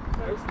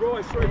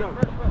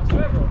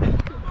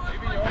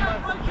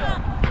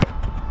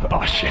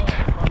 Oh shit.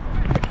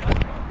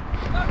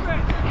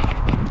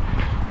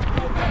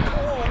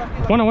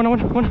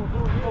 One.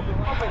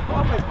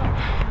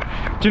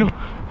 Gino.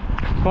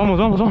 Vamos,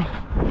 vamos, vamos.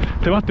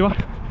 Te va, te va.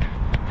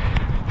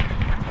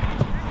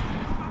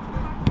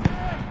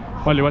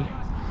 Vale, vale.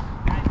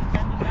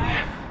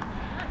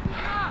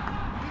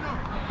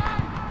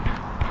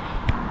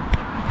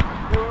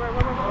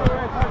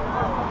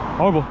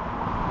 Horrible.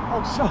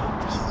 Oh, sorry.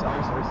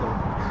 Sorry.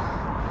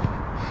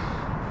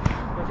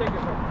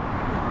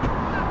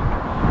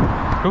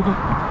 Go, go.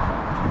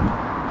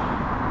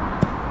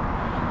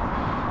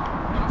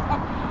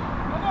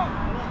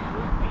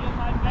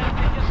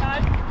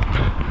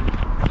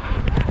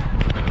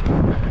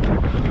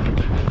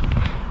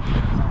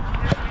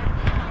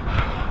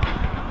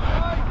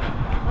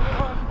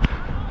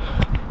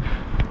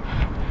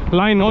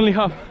 Line only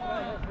half.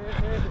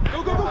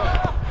 Go, go, go.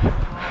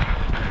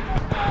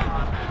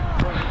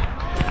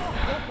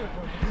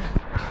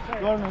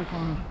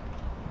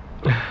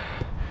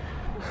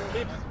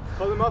 Keep,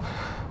 hold him up.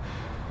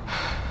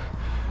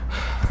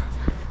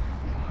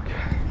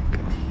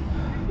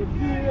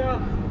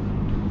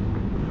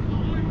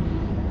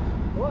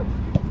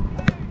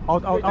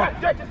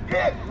 Out. Jack, just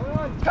get it.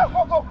 Go,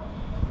 go, go.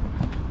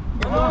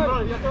 Come on,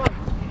 bro.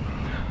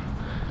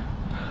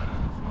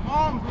 Come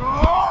on,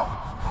 bro.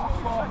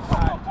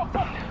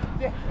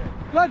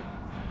 Run.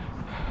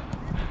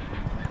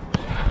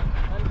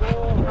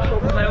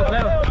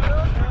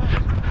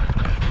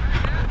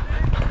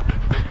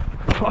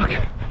 Fuck.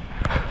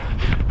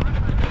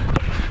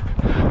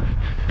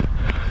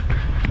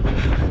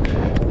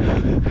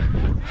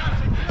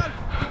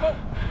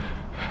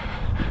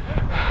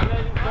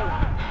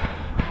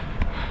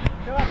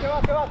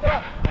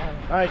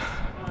 Nice.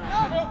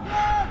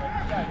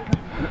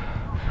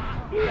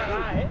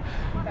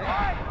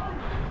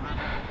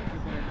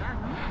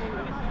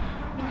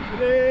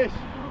 Finish.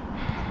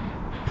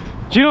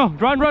 Gino,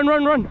 run.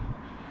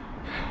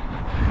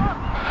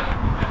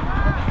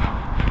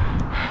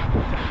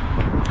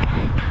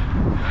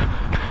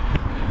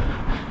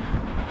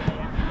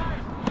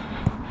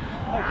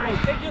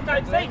 Take your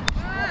time, say.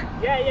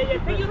 Yeah,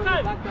 take your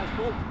time. Back that's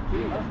fault.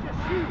 That's just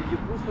shoot. If you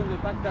push from the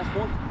back that's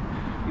fault,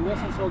 he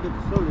wasn't so good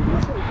slowly.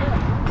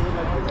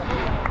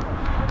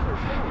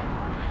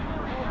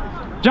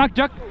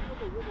 Jack.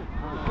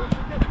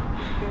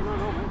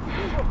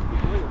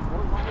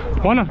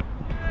 Wanna.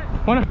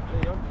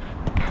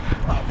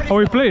 How are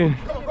we playing?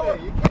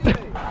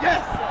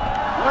 Yes.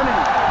 Running.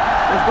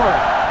 Let's go.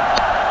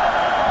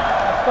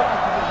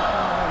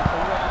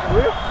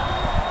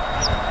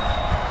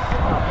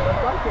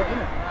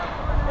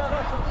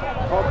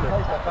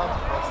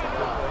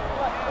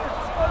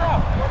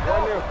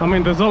 I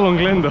mean, there's all on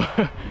Glendo.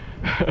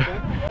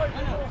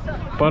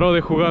 Paró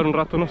de jugar un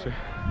rato, no sé.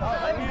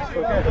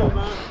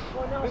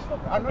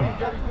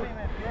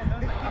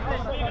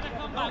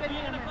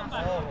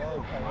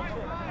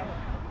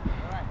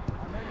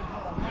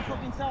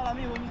 Fucking sour at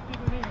me when you speak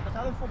with me because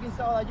I don't fucking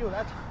sour at you.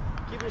 That's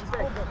keep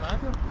respect, man.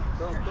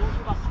 Don't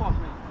give a fuck,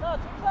 man. No,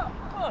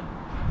 come on.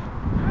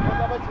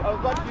 I was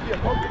about to give you a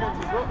compliment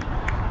as well.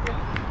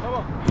 Come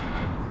on.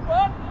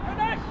 What?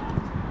 Finish.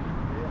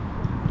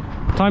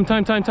 Time.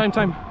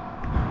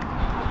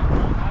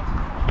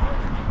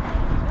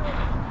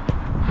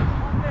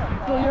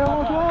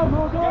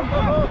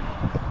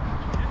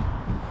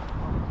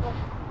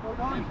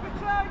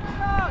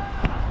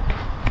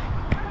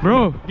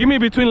 Bro, give me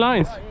between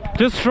lines.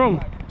 Just strong.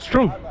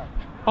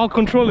 I'll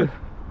control it.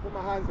 Put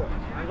my hands up.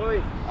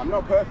 I'm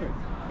not perfect.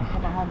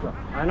 Put my hands up.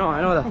 I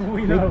know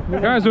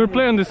that. Guys, we're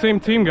playing the same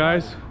team,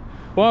 guys.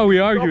 Why are we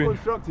Stop arguing?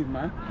 constructive,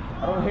 man.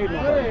 I don't hate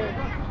nobody.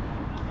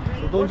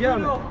 So don't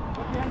yell.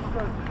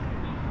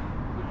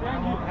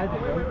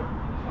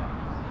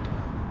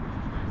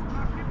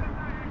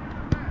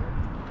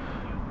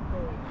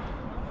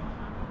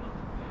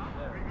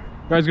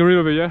 Guys, get rid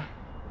of it, yeah?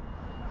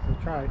 We'll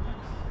try.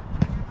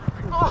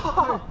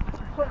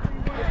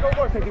 Let's go,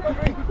 boy. Take it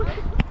quickly.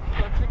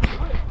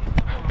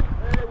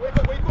 Hey, wake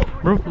up.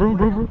 Bro.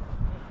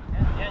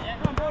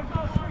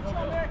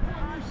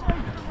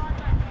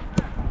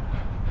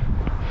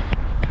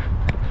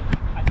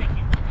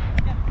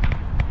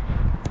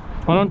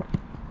 Hold on.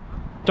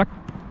 Jack.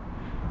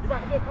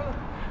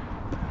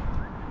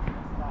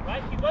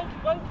 Right, keep going.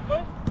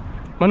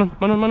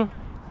 Manon.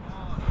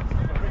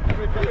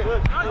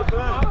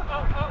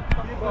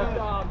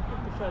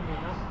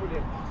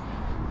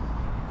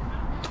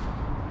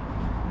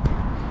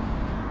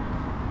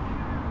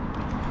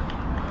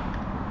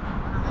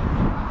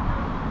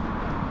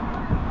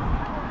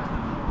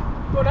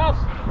 Good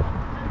house.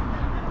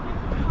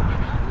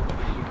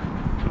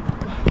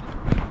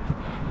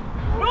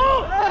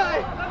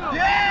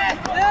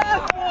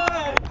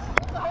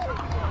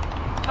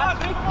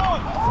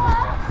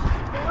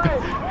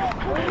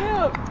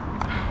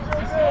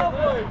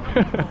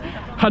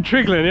 Hat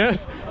trickling, yeah?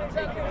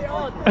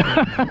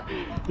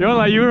 You're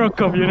like Euro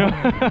Cup, you know?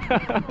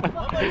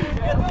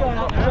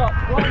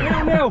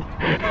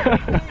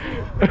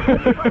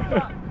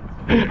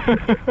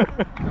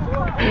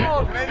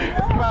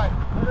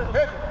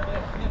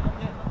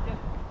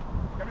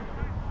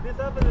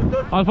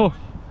 Alfo.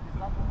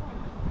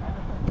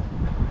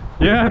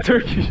 Yeah,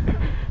 Turkish.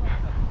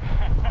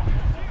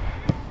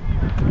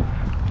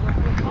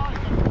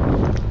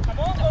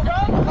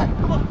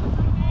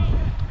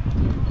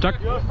 Jack.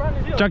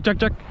 Jack, Jack,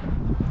 Jack.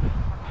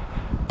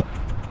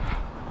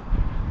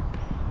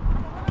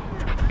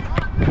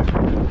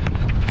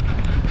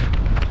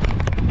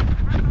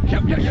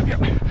 Yep.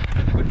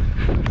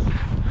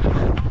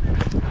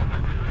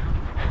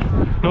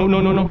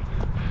 No.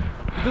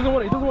 He doesn't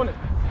want it.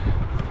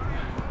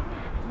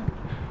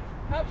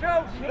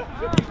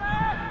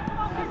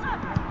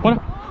 What?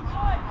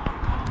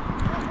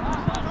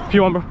 If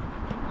you want, bro.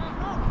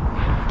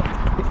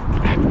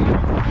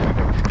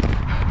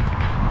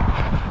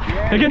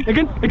 Again.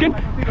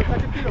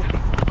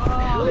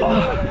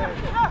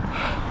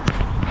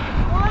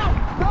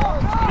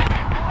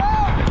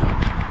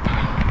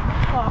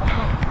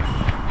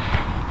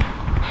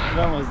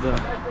 That was the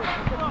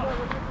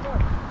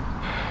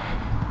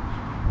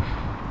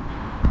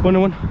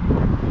 1-1.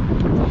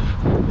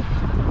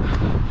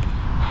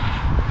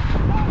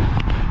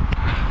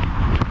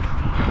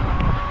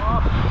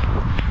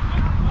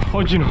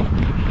 Oh, Gino.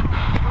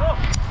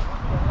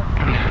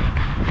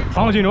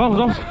 Vamos, Gino,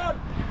 vamos.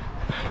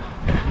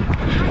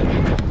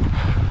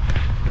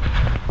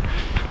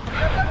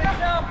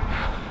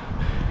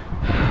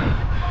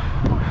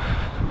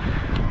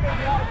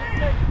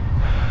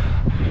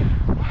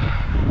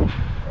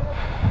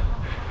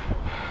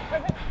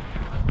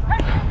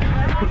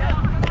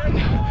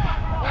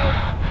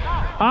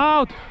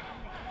 Out.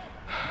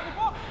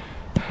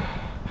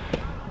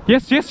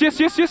 Yes. Again.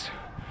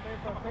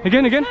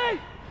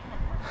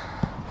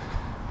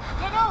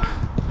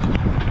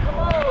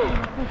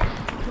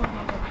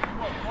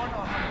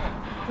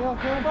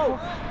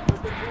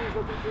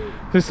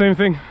 The same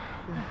thing.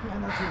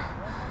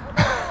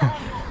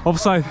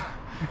 Offside.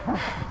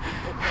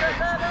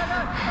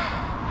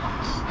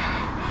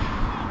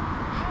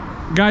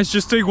 Guys,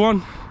 just take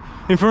one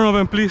in front of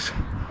him, please.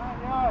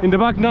 In the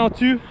back now,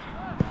 2.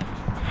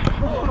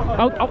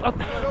 Out.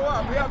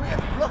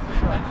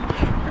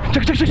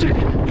 Check.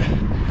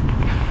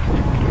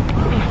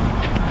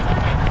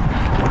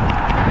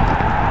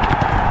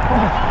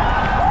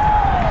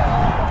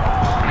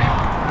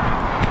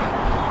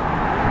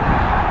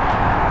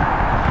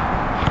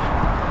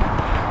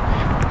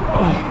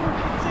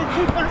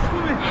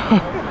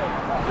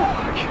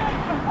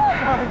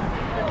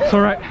 It's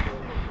alright.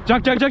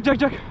 Jack. Jack.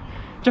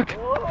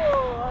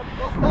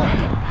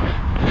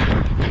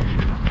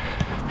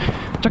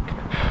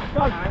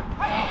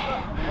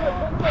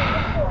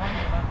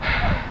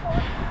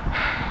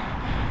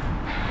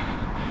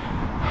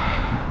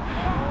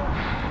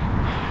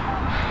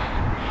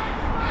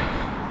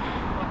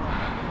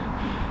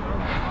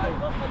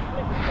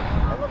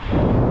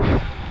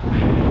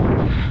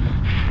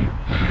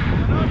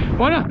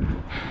 What?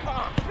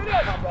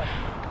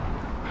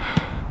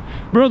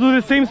 Bro, do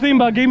the same thing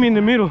but get me in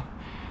the middle.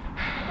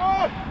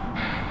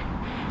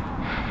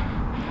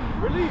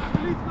 Release,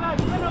 flag,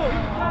 middle,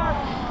 flag.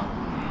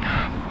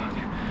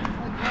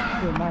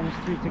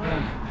 -3 to go.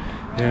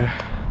 Yeah.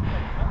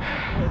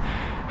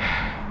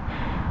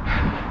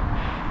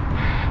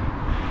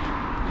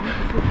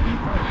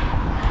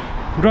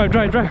 Drive.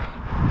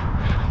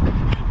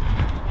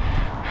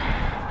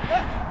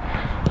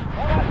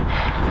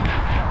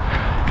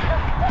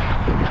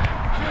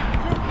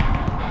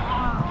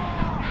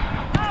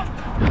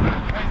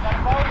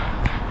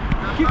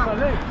 Keep my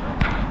leg.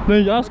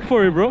 Then you ask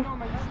for it, bro. Keep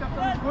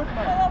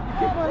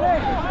my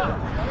leg.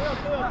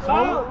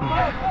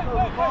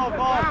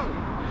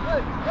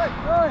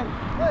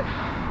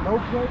 No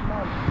plate,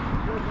 man.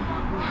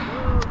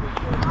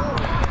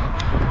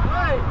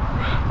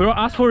 Bro,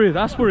 ask for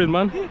it,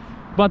 man.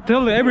 But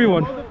tell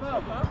everyone.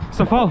 It's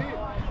a foul.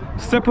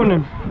 Step on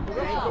him.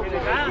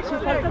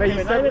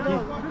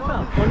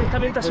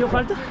 Honestamente, ¿ha sido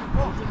falta?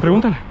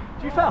 Pregúntale.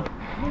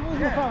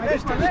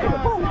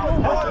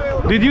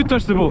 Did you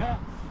touch the ball?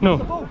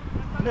 No.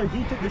 No,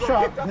 he took the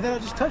shot, and then I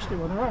just touched it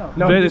on the run out.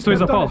 No, so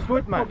it's a foul.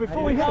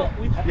 Before we hit it.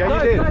 Yeah, you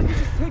did. Guys,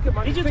 just take it,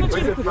 man. Did you touch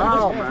it?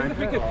 Foul, man.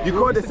 You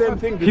caught the same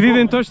thing before. He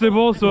didn't touch the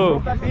ball,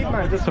 so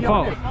it's a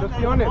foul. Just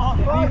be honest.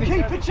 Oh,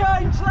 keep it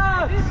change,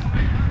 lads.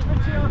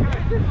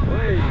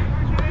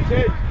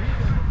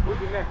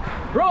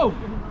 Bro,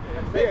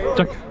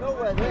 Check.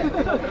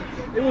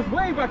 it was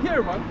way back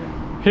here, man.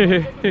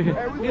 Hey.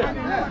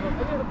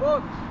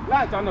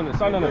 Lad, stand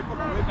on it.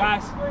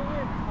 Guys.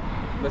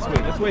 Let's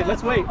wait.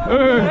 No,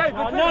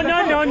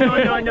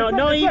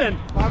 not even.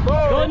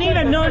 Don't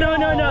even. No,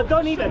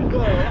 don't even.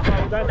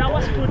 That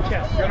was full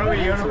chest.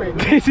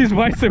 This is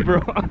bicep, bro.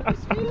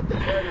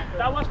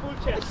 That was full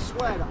chest.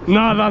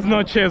 Nah, that's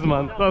not chess,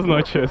 man. That's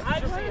not chess. It's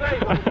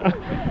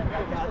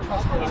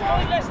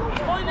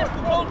pointless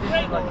to call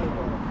great.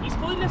 It's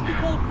pointless to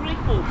call great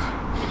faults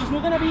because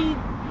we're gonna be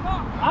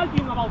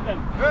arguing about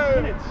them in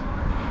minutes.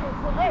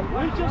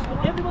 We just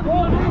everybody be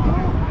honest.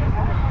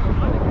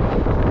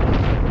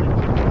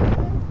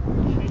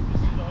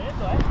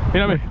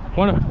 Mírame,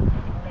 Juana.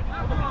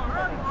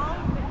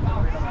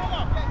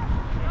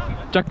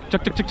 Check.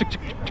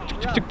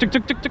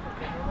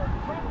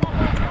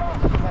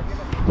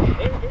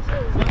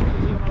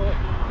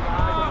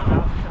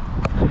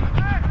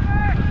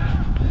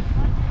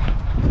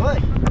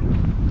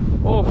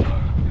 Oh.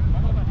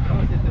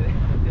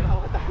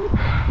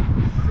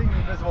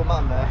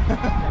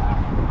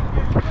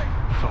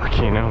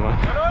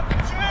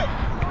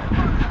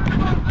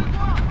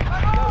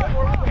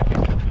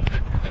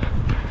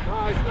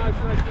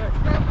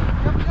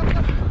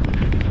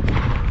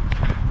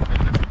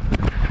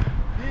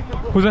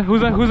 Who's there?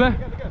 Who's there? Who's there?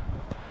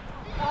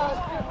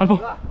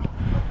 Alpo.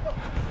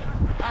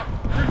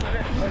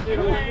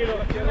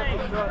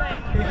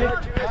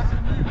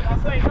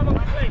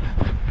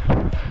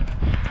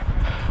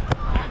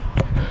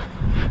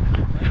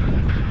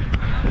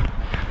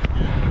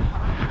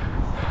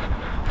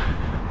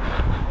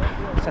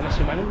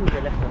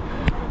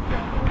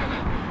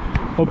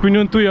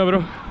 Opinión tuya,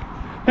 bro.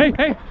 Hey,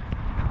 hey.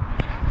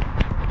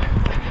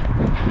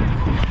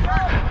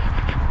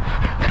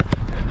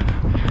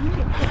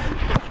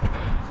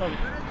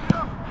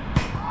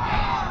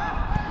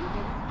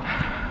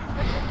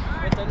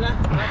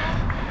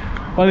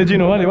 Vale,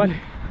 Gino, vale, vale.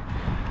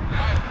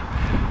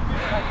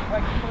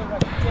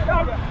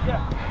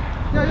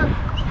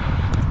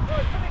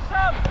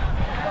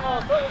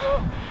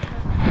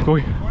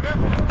 Voy.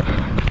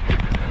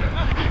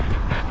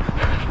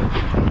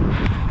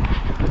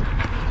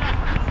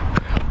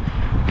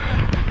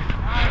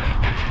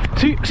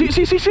 Sí, sí,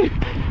 sí, sí, sí.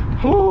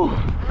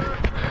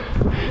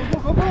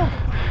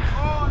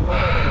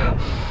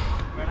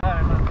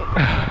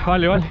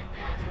 Vale, vale.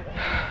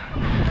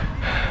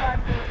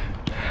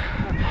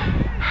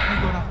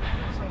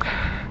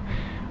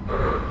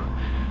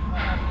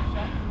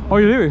 Oh,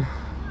 you leaving?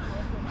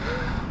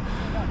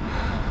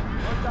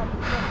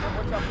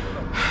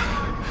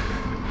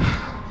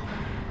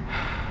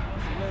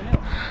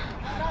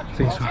 I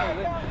think so.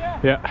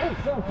 Yeah.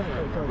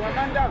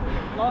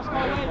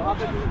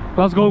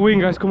 Last goal win,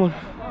 guys, come on.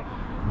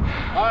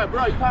 Alright,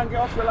 bro, you can't get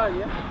off the line,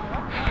 yeah?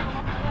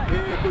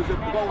 Yeah, because the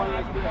goal one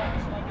like that.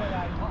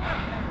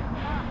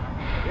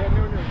 Yeah,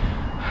 no.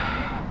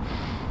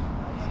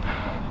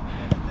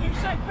 You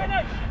say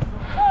finish!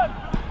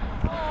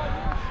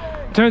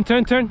 Turn,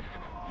 turn, turn.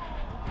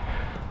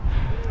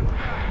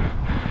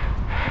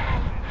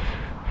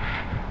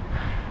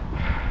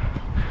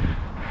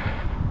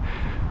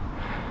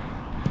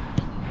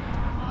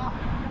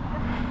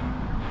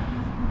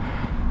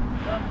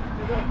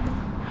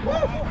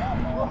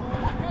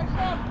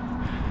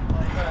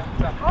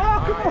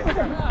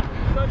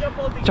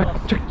 Check,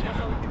 check, check.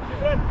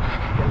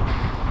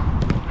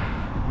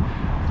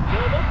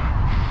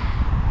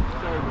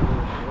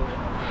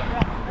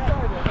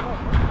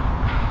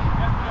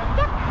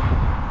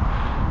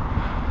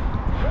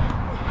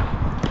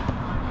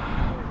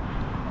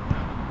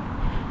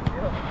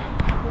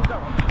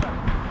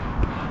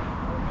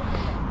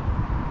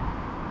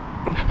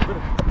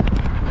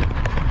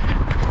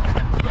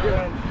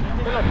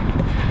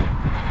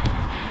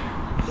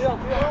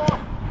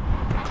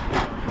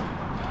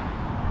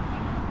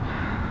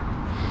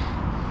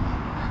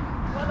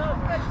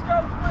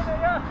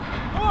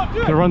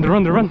 The run, the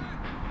run, the run.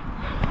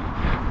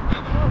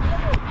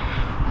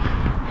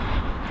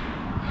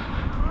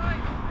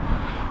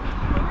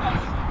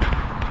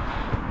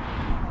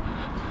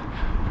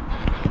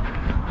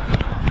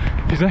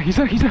 He's there, he's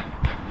there, he's there.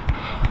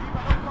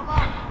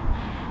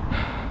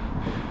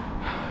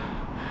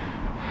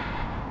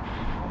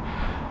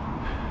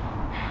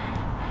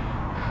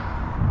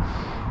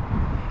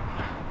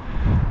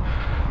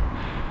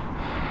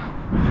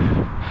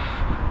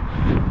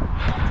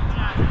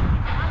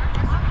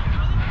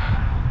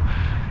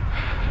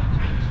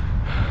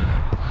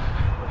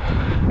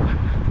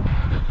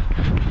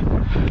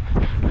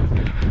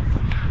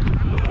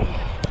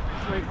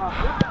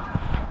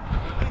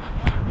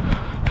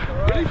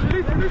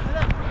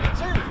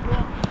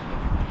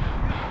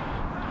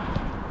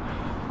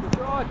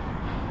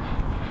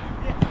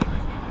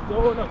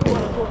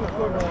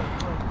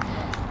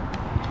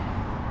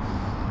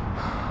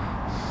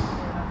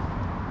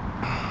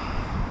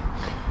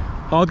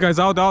 Out, guys,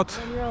 out, out.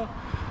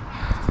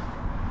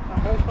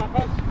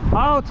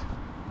 Out.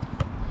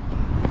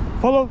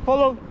 Follow,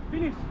 follow.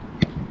 Finish!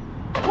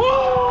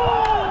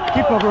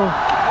 Keeper, bro.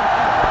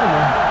 Come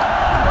on.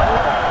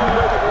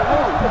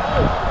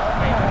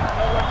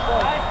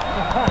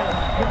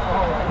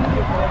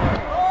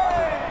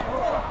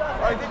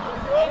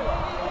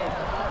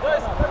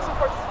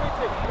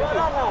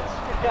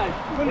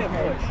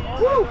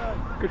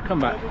 Good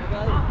comeback.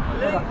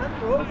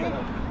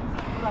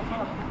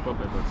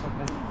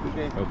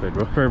 Okay,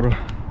 bro. Fair, bro.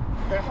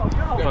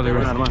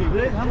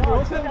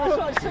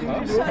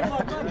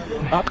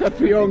 After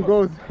 3 own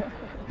goals.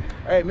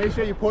 Hey, make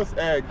sure you post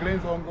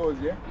Glenn's own goals,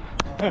 yeah?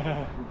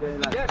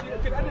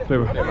 Play,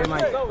 bro.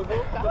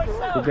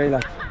 Good day,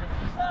 lad.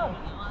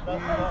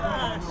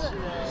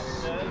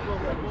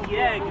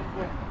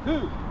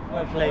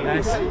 Well played,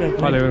 guys.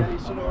 Vale, bro.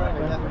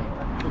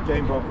 Good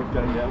game, bro. Good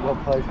game, yeah. Well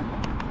played.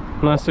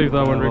 Nice save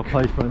that one, Rick. Well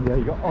played for him, yeah.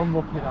 You got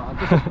unlucky that. I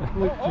just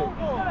flicked it.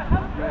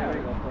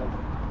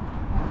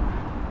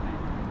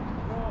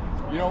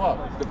 You know what?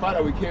 The fact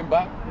that we came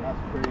back, that's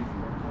crazy.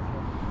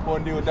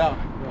 4-0 down.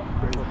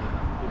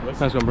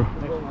 Nice one, bro.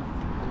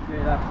 Okay,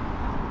 lad.